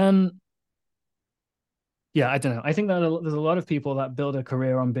 And yeah, I don't know. I think that there's a lot of people that build a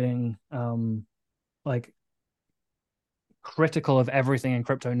career on being like critical of everything in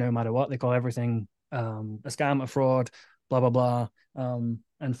crypto, no matter what. They call everything a scam, a fraud, blah, blah, blah,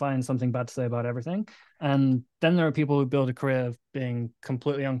 and find something bad to say about everything. And then there are people who build a career of being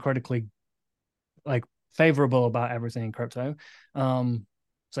completely uncritically like favorable about everything in crypto,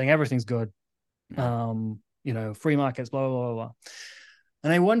 saying everything's good, free markets, blah, blah, blah, blah.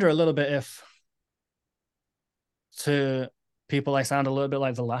 And I wonder a little bit if to people I sound a little bit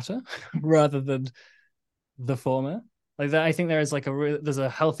like the latter rather than the former. Like that, I think there is like there's a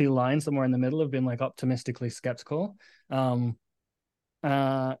healthy line somewhere in the middle of being like optimistically skeptical, and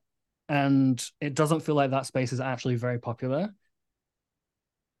it doesn't feel like that space is actually very popular.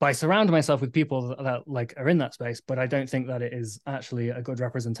 But I surround myself with people that like are in that space, but I don't think that it is actually a good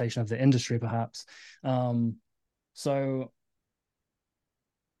representation of the industry, perhaps. So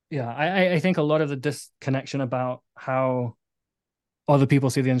yeah, I think a lot of the disconnection about how other people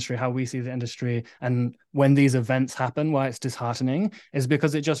see the industry, how we see the industry, and when these events happen, why it's disheartening, is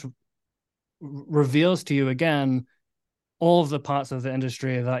because it just reveals to you again all of the parts of the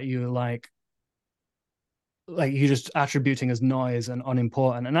industry that you like you're just attributing as noise and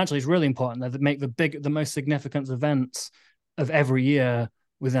unimportant. And actually, it's really important that they make the most significant events of every year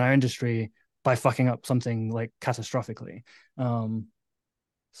within our industry by fucking up something like catastrophically.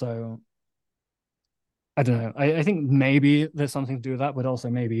 So I don't know. I think maybe there's something to do with that, but also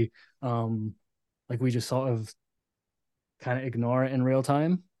maybe like we just sort of kind of ignore it in real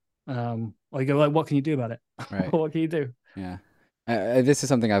time. Or you go like, what can you do about it? Right. What can you do? Yeah. This is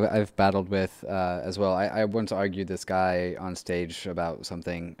something I've battled with as well. I once argued this guy on stage about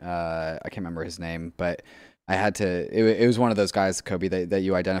something. I can't remember his name, but I had to. It was one of those guys, Kobe, that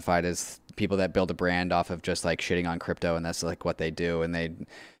you identified as people that build a brand off of just like shitting on crypto, and that's like what they do, and they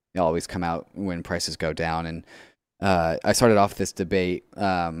always come out when prices go down. And I started off this debate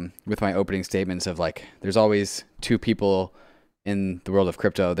with my opening statements of like, there's always two people in the world of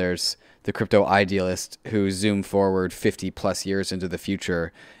crypto. There's the crypto idealist who zoom forward 50 plus years into the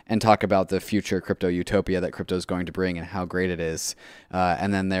future and talk about the future crypto utopia that crypto is going to bring and how great it is.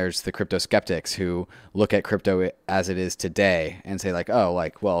 And then there's the crypto skeptics who look at crypto as it is today and say like, oh,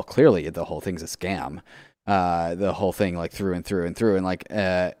 like, well, clearly the whole thing's a scam. the whole thing like through and through and through. And like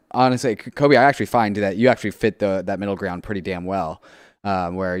honestly, Kobe, I actually find that you actually fit that middle ground pretty damn well.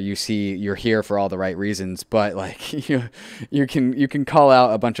 Where you're here for all the right reasons, but like you can call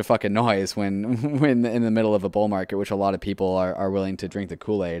out a bunch of fucking noise when in the middle of a bull market, which a lot of people are willing to drink the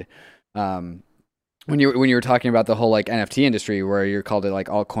Kool-Aid. When you were talking about the whole like NFT industry, where you're called it like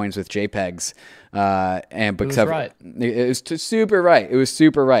altcoins with JPEGs, and because it was super right. It was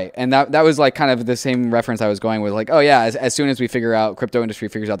super right, and that was like kind of the same reference I was going with. Like, oh yeah, as soon as we crypto industry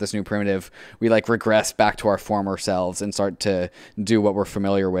figures out this new primitive, we like regress back to our former selves and start to do what we're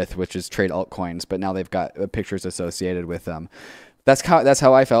familiar with, which is trade altcoins. But now they've got pictures associated with them. That's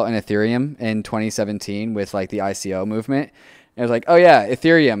how I felt in Ethereum in 2017 with like the ICO movement. It was like, oh yeah,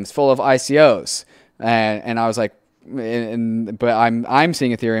 Ethereum's full of ICOs. And I was like, but I'm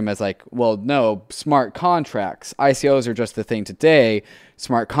seeing Ethereum as like, well, no, smart contracts. ICOs are just the thing today.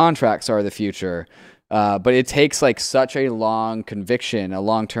 Smart contracts are the future. But it takes like such a long conviction, a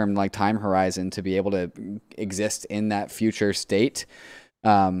long-term like time horizon to be able to exist in that future state.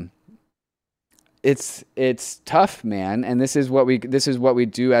 It's tough, man. And this is what we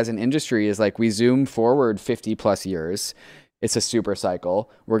do as an industry is like we zoom forward 50 plus years. It's a super cycle.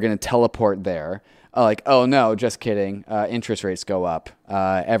 We're going to teleport there. Like, oh no, just kidding. Interest rates go up.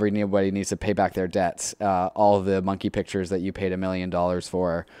 Everybody needs to pay back their debts. All of the monkey pictures that you paid $1 million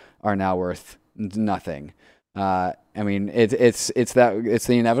for are now worth nothing. I mean, it's the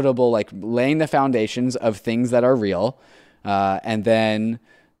inevitable, like laying the foundations of things that are real, and then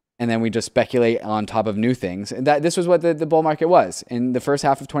we just speculate on top of new things. And this was what the bull market was. In the first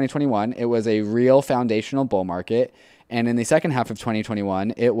half of 2021, it was a real foundational bull market. And in the second half of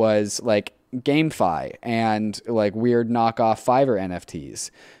 2021, it was like GameFi and like weird knockoff Fiverr NFTs.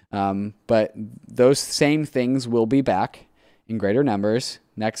 But those same things will be back in greater numbers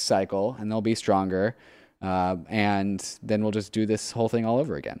next cycle, and they'll be stronger. And then we'll just do this whole thing all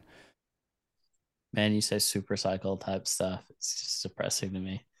over again. Man, you say super cycle type stuff. It's just depressing to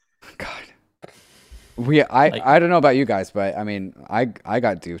me. God. I don't know about you guys, but I mean, I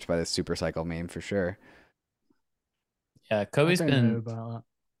got duped by this super cycle meme for sure. Yeah, Kobe's been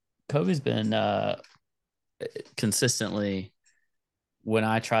consistently, when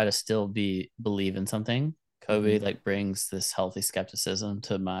I try to still believe in something, Kobe like brings this healthy skepticism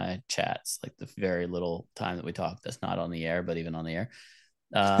to my chats, like the very little time that we talk that's not on the air, but even on the air.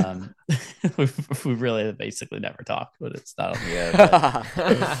 We really basically never talk, but it's not on the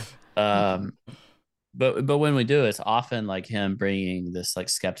air. But when we do, it's often like him bringing this like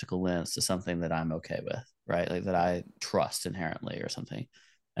skeptical lens to something that I'm okay with, right? Like that I trust inherently or something.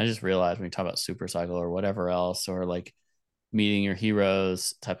 I just realized when you talk about super cycle or whatever else, or like meeting your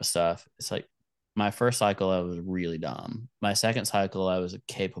heroes type of stuff, it's like my first cycle, I was really dumb. My second cycle, I was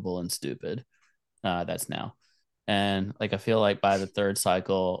capable and stupid. That's now. And like, I feel like by the third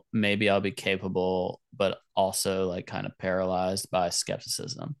cycle, maybe I'll be capable, but also like kind of paralyzed by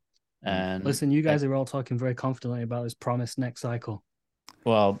skepticism. And listen, you guys are all talking very confidently about this promised next cycle.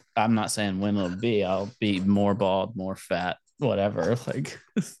 Well, I'm not saying when it'll be. I'll be more bald, more fat, whatever, like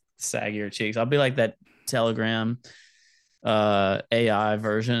saggier cheeks. I'll be like that Telegram AI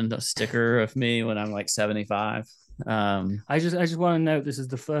version, the sticker of me when I'm like 75. I just want to note this is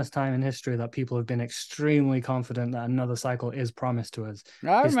the first time in history that people have been extremely confident that another cycle is promised to us.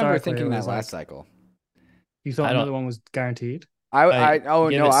 I remember thinking that last cycle. You thought another one was guaranteed? I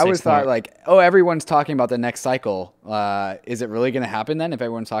always thought like, oh, everyone's talking about the next cycle. Is it really going to happen then if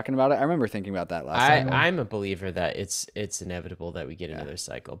everyone's talking about it? I remember thinking about that last cycle. I'm a believer that it's inevitable that we get another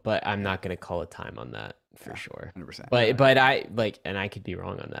cycle, but I'm not going to call a time on that for sure. 100%. But I like, and I could be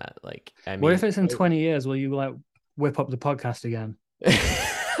wrong on that. Like, I mean, what if it's in 20 years? Will you like whip up the podcast again?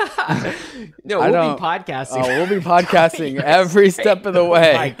 No, we'll be podcasting. Oh, we'll be podcasting every step of the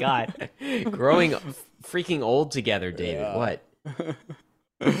way. Oh my God, growing freaking old together, David. Yeah. What?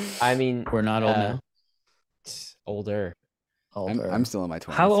 I mean, we're not old now. Older. I'm still in my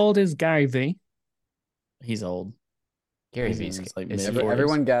 20s. How old is Gary V? He's old. Gary V's like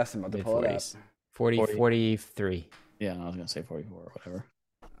everyone guess. I'm about to pull it up. 43. Yeah, I was gonna say 44 or whatever.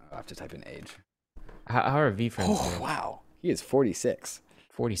 I'll have to type in age. How are V friends? Oh, wow, he is 46.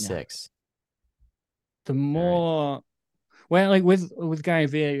 46. Yeah. The more, well, like with Gary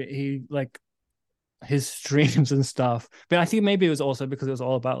V, he like his streams and stuff, but I think maybe it was also because it was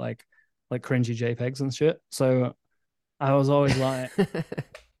all about like cringy JPEGs and shit. So I was always like,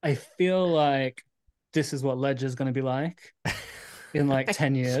 I feel like this is what Ledger's going to be like in like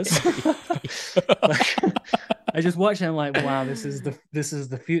 10 years. Like, I just watch him like, wow, this is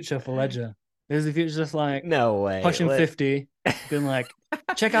the future for Ledger. This is the future, just like no way pushing 50, being like,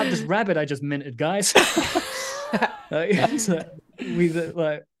 check out this rabbit I just minted, guys. That's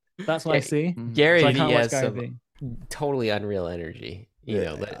what I see. Gary So I Vee can't watch has Gary some Vee. totally unreal energy. You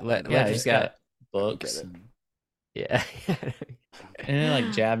know, let he's just got Get books. it. yeah. And then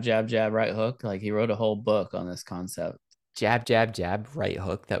like jab, jab, jab, right hook. Like he wrote a whole book on this concept. Jab, jab, jab, right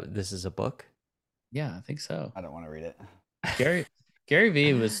hook. This is a book. Yeah, I think so. I don't want to read it. Gary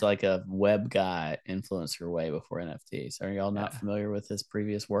Vee was like a web guy influencer way before NFTs. Are y'all not familiar with his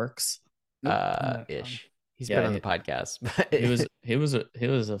previous works? Ish. He's Yeah, been on the podcast. But he was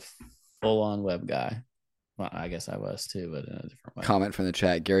a full on web guy. Well, I guess I was too, but in a different way. Comment from the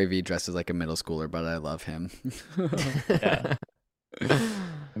chat. Gary Vee dresses like a middle schooler, but I love him. Yeah.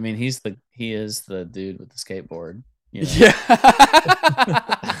 I mean, he is the dude with the skateboard. You know? Yeah.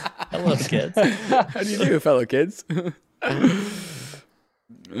 Hello, kids. How do you do, fellow kids? All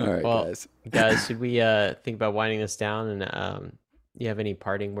right, Well, guys. should we think about winding this down? And you have any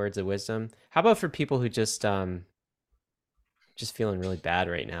parting words of wisdom? How about for people who just feeling really bad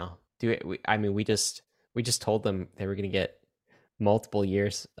right now? We just told them they were going to get multiple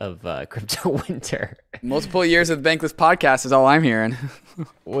years of crypto winter. Multiple years of Bankless podcast is all I'm hearing.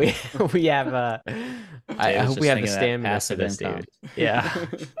 we have I hope we have the stamina for this, dude. Yeah.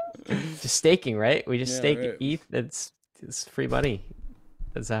 Just staking, right? We just stake ETH. It's free money.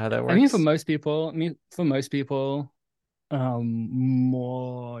 That's how that works. I mean, for most people,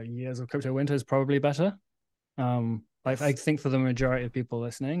 more years of crypto winter is probably better. I think for the majority of people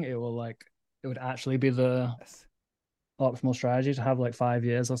listening, it would actually be the optimal strategy to have like 5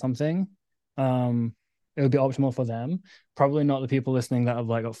 years or something. It would be optimal for them. Probably not the people listening that have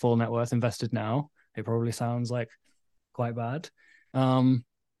like got full net worth invested now. It probably sounds like quite bad.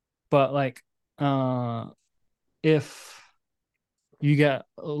 But like, if you get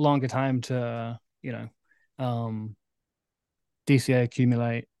a longer time to, DCA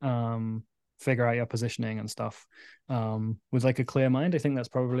accumulate, figure out your positioning and stuff, with like a clear mind, I think that's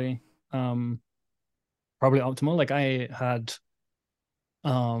probably optimal. Like I had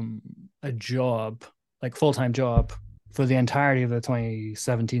a job, like full-time job, for the entirety of the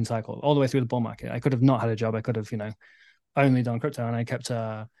 2017 cycle, all the way through the bull market. I could have not had a job. I could have, only done crypto, and I kept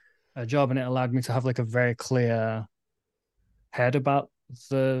a job, and it allowed me to have like a very clear head about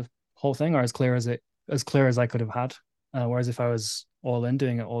the whole thing, or as clear as I could have had. Whereas if I was all in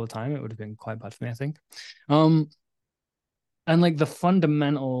doing it all the time, it would have been quite bad for me, I think. And like the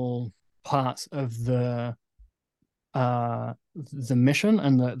fundamental parts of the mission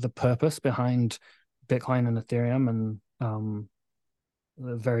and the purpose behind Bitcoin and Ethereum, and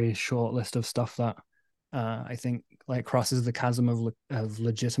the very short list of stuff that I think like crosses the chasm of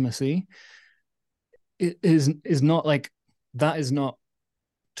legitimacy, it is not like, that is not,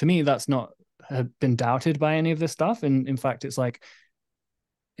 to me, that's not been doubted by any of this stuff. And in fact, it's like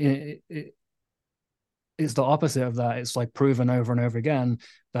it's the opposite of that. It's like proven over and over again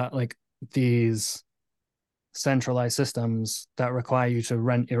that like these centralized systems that require you to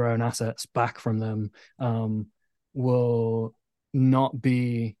rent your own assets back from them will not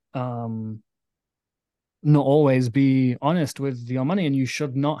always be honest with your money, and you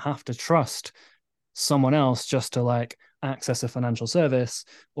should not have to trust someone else just to like access a financial service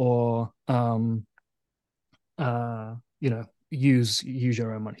or use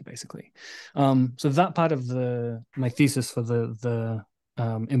your own money, basically. So that part of my thesis for the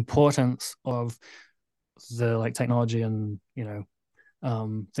importance of the like technology and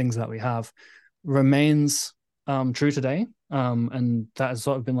things that we have remains true today, and that has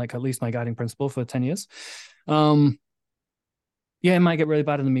sort of been like at least my guiding principle for 10 years. It might get really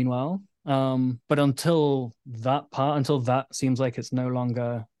bad in the meanwhile, but until that seems like it's no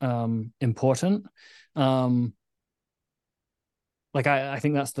longer important, like I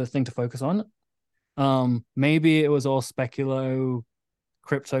think that's the thing to focus on. Maybe it was all speculo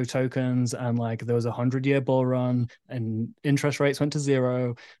crypto tokens, and like there was 100-year bull run and interest rates went to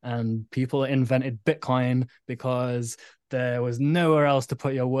zero and people invented Bitcoin because there was nowhere else to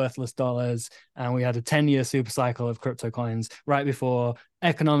put your worthless dollars, and we had a 10-year super cycle of crypto coins right before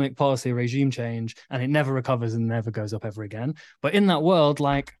economic policy regime change, and it never recovers and never goes up ever again. But in that world,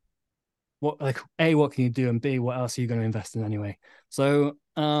 like what can you do, and B, what else are you going to invest in anyway? So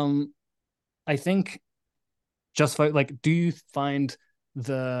I think just like, do you find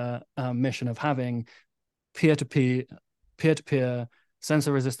the mission of having peer-to-peer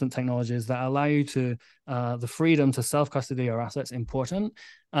sensor-resistant technologies that allow you to the freedom to self-custody your assets important?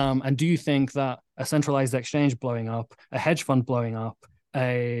 And do you think that a centralized exchange blowing up, a hedge fund blowing up,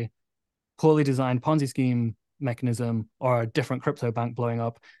 a poorly designed Ponzi scheme mechanism, or a different crypto bank blowing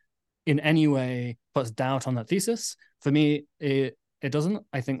up in any way puts doubt on that thesis? For me, it it doesn't.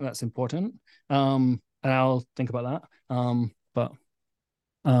 I think that's important. And I'll think about that. But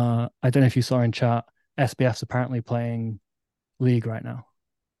I don't know if you saw in chat, SBF's apparently playing League right now.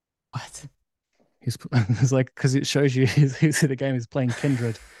 What? It's like, because it shows you the game is playing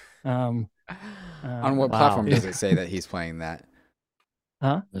Kindred. On what Wow. platform does it say that he's playing that?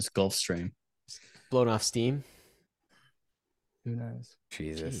 Huh? This Gulfstream. Blown off steam. Who knows?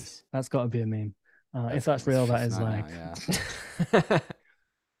 Jesus. Jeez. That's got to be a meme. If that's real, that just is not like. now,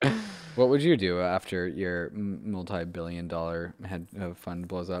 yeah. What would you do after your multi-billion-dollar head fund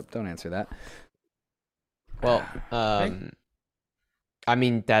blows up? Don't answer that. Well, I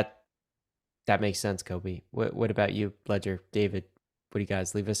mean that makes sense, Kobe. What about you, Ledger, David? What do you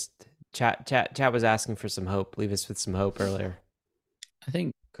guys leave us? Chat was asking for some hope. Leave us with some hope earlier. I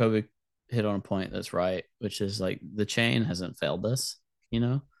think Kobe hit on a point that's right, which is like the chain hasn't failed us, you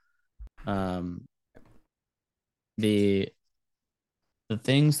know. The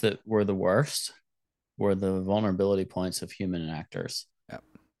things that were the worst were the vulnerability points of human actors. Yep.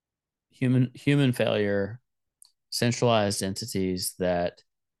 Human failure, centralized entities that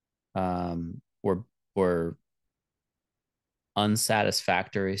were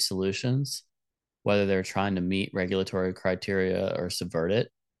unsatisfactory solutions, whether they're trying to meet regulatory criteria or subvert it.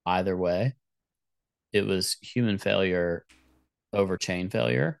 Either way, it was human failure over chain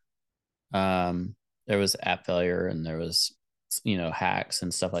failure. There was app failure and there was, hacks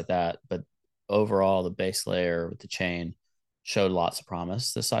and stuff like that. But overall, the base layer with the chain showed lots of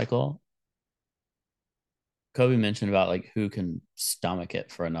promise this cycle. Kobe mentioned about like who can stomach it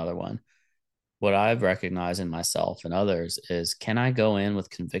for another one. What I've recognized in myself and others is, can I go in with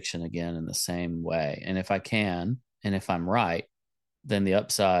conviction again in the same way? And if I can, and if I'm right, then the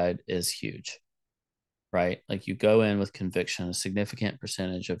upside is huge, right? Like you go in with conviction, a significant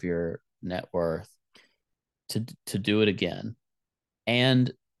percentage of your net worth to do it again,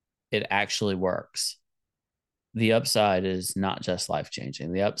 and it actually works. The upside is not just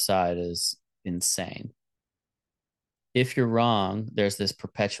life-changing. The upside is insane. If you're wrong, there's this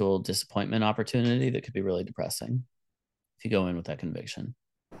perpetual disappointment opportunity that could be really depressing if you go in with that conviction.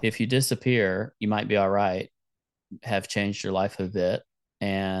 If you disappear, you might be all right, have changed your life a bit,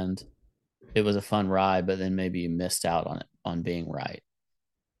 and it was a fun ride, but then maybe you missed out on it, on being right.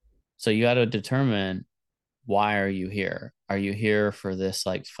 So you got to determine, why are you here? Are you here for this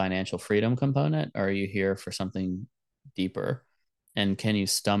like financial freedom component, or are you here for something deeper? And can you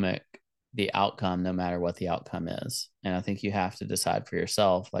stomach the outcome no matter what the outcome is? And I think you have to decide for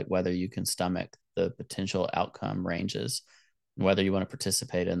yourself, like whether you can stomach the potential outcome ranges, whether you want to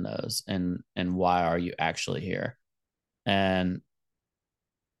participate in those, and why are you actually here? And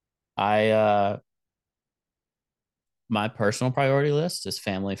my personal priority list is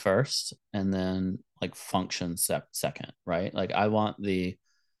family first, and then like function second, right? Like I want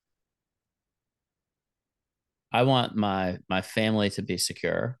my family to be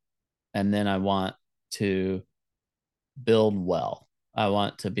secure, and then I want to build well. I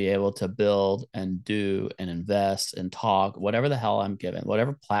want to be able to build and do and invest and talk, whatever the hell I'm given,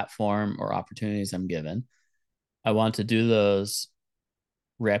 whatever platform or opportunities I'm given. I want to do those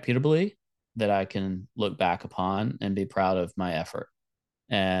reputably, that I can look back upon and be proud of my effort.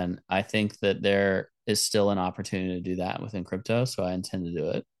 And I think that there is still an opportunity to do that within crypto. So I intend to do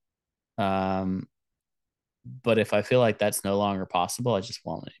it. But if I feel like that's no longer possible, I just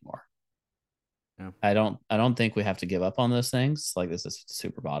won't anymore. Yeah. I don't think we have to give up on those things. Like this is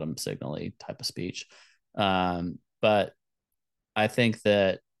super bottom signal-y type of speech. But I think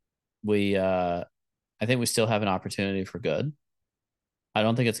that we still have an opportunity for good. I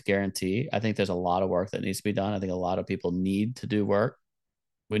don't think it's a guarantee. I think there's a lot of work that needs to be done. I think a lot of people need to do work.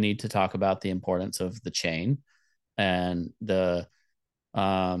 We need to talk about the importance of the chain and the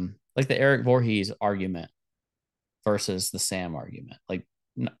like the Eric Voorhees argument versus the Sam argument. Like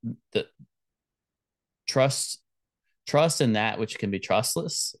the trust in that which can be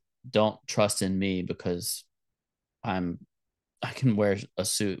trustless. Don't trust in me because I can wear a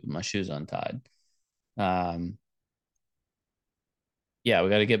suit with my shoes untied. Yeah, we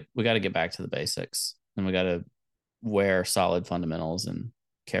got to get back to the basics, and we got to wear solid fundamentals and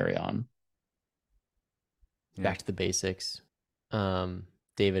carry on. Back to the basics. David,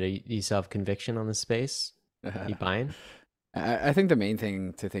 do you still have conviction on the space? Are you buying? I think the main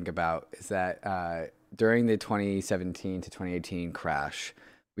thing to think about is that during the 2017 to 2018 crash,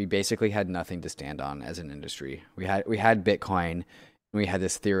 we basically had nothing to stand on as an industry. We had Bitcoin, and we had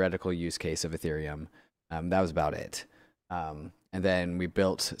this theoretical use case of Ethereum. That was about it. And then we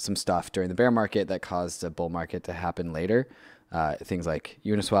built some stuff during the bear market that caused a bull market to happen later. Things like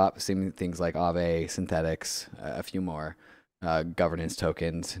Uniswap, things like Aave, Synthetics, a few more. governance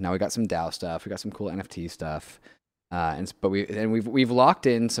tokens. Now we got some DAO stuff. We got some cool NFT stuff. But we've locked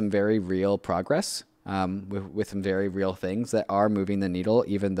in some very real progress with some very real things that are moving the needle,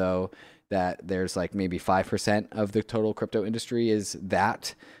 even though that there's like maybe 5% of the total crypto industry is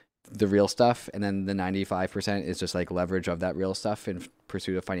that the real stuff, and then the 95% is just like leverage of that real stuff in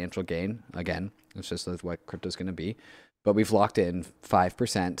pursuit of financial gain. Again, it's just what crypto's going to be. But we've locked in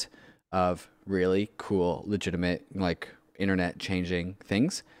 5% of really cool, legitimate, like internet changing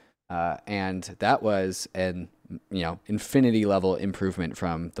things. And that was an infinity level improvement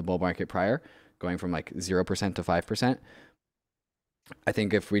from the bull market prior, going from like 0% to 5%. I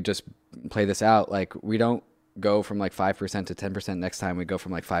think if we just play this out, like we don't go from like 5% to 10% next time, we go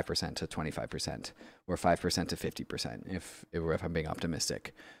from like 5% to 25% or 5% to 50% if I'm being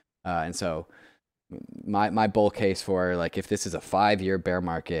optimistic. And so my bull case for like, if this is a 5-year bear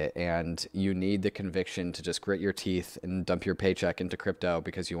market and you need the conviction to just grit your teeth and dump your paycheck into crypto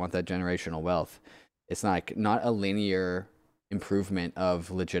because you want that generational wealth, it's not a linear improvement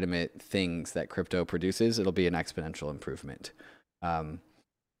of legitimate things that crypto produces. It'll be an exponential improvement.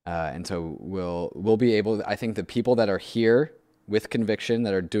 And so we'll be able, I think the people that are here with conviction,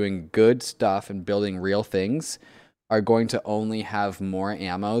 that are doing good stuff and building real things, are going to only have more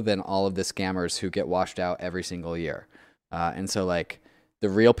ammo than all of the scammers who get washed out every single year. And so like the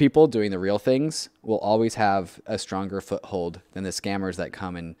real people doing the real things will always have a stronger foothold than the scammers that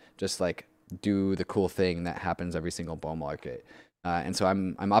come and just like do the cool thing that happens every single bull market. And so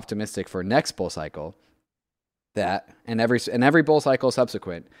I'm optimistic for next bull cycle that, and every bull cycle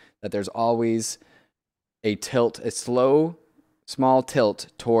subsequent, that there's always a small tilt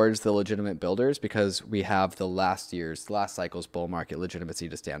towards the legitimate builders, because we have the last cycle's bull market legitimacy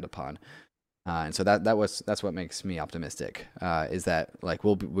to stand upon. And so that's what makes me optimistic, is that like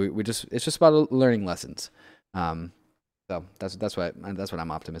it's just about learning lessons. So that's what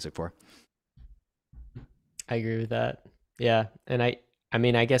I'm optimistic for. I agree with that. Yeah. And I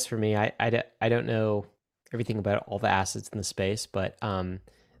mean, I guess for me, I don't know everything about all the assets in the space, but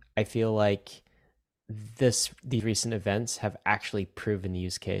I feel like these recent events have actually proven the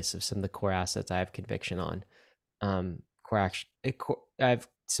use case of some of the core assets I have conviction on. I have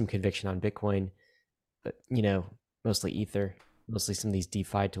some conviction on Bitcoin, but mostly Ether, mostly some of these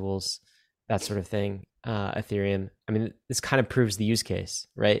DeFi tools, that sort of thing. Ethereum. I mean, this kind of proves the use case,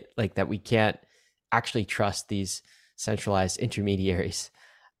 right? Like that we can't actually trust these centralized intermediaries.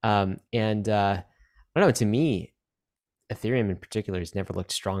 And I don't know, to me, Ethereum in particular has never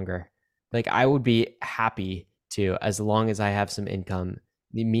looked stronger. Like I would be happy to, as long as I have some income,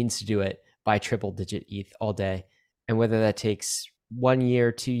 the means to do it, buy triple digit ETH all day. And whether that takes 1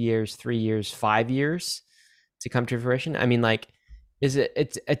 year, 2 years, 3 years, 5 years to come to fruition, I mean, like,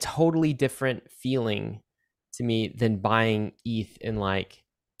 it's a totally different feeling to me than buying ETH in like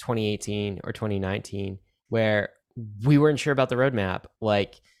 2018 or 2019, where we weren't sure about the roadmap.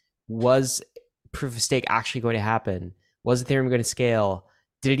 Like, was proof of stake actually going to happen? Was Ethereum going to scale?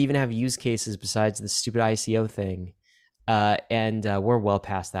 Did it even have use cases besides the stupid ICO thing? And we're well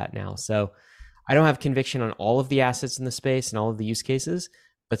past that now. So I don't have conviction on all of the assets in the space and all of the use cases,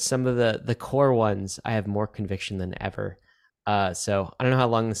 but some of the core ones, I have more conviction than ever. So I don't know how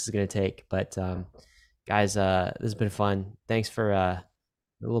long this is going to take, but guys, this has been fun. Thanks for a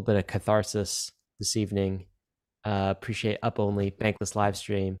little bit of catharsis this evening. Appreciate UpOnly, Bankless live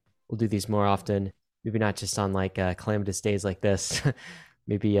stream. We'll do these more often. Maybe not just on like calamitous days like this,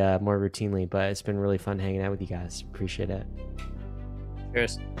 maybe more routinely, but it's been really fun hanging out with you guys. Appreciate it.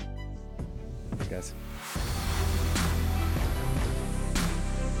 Cheers. Thanks, guys.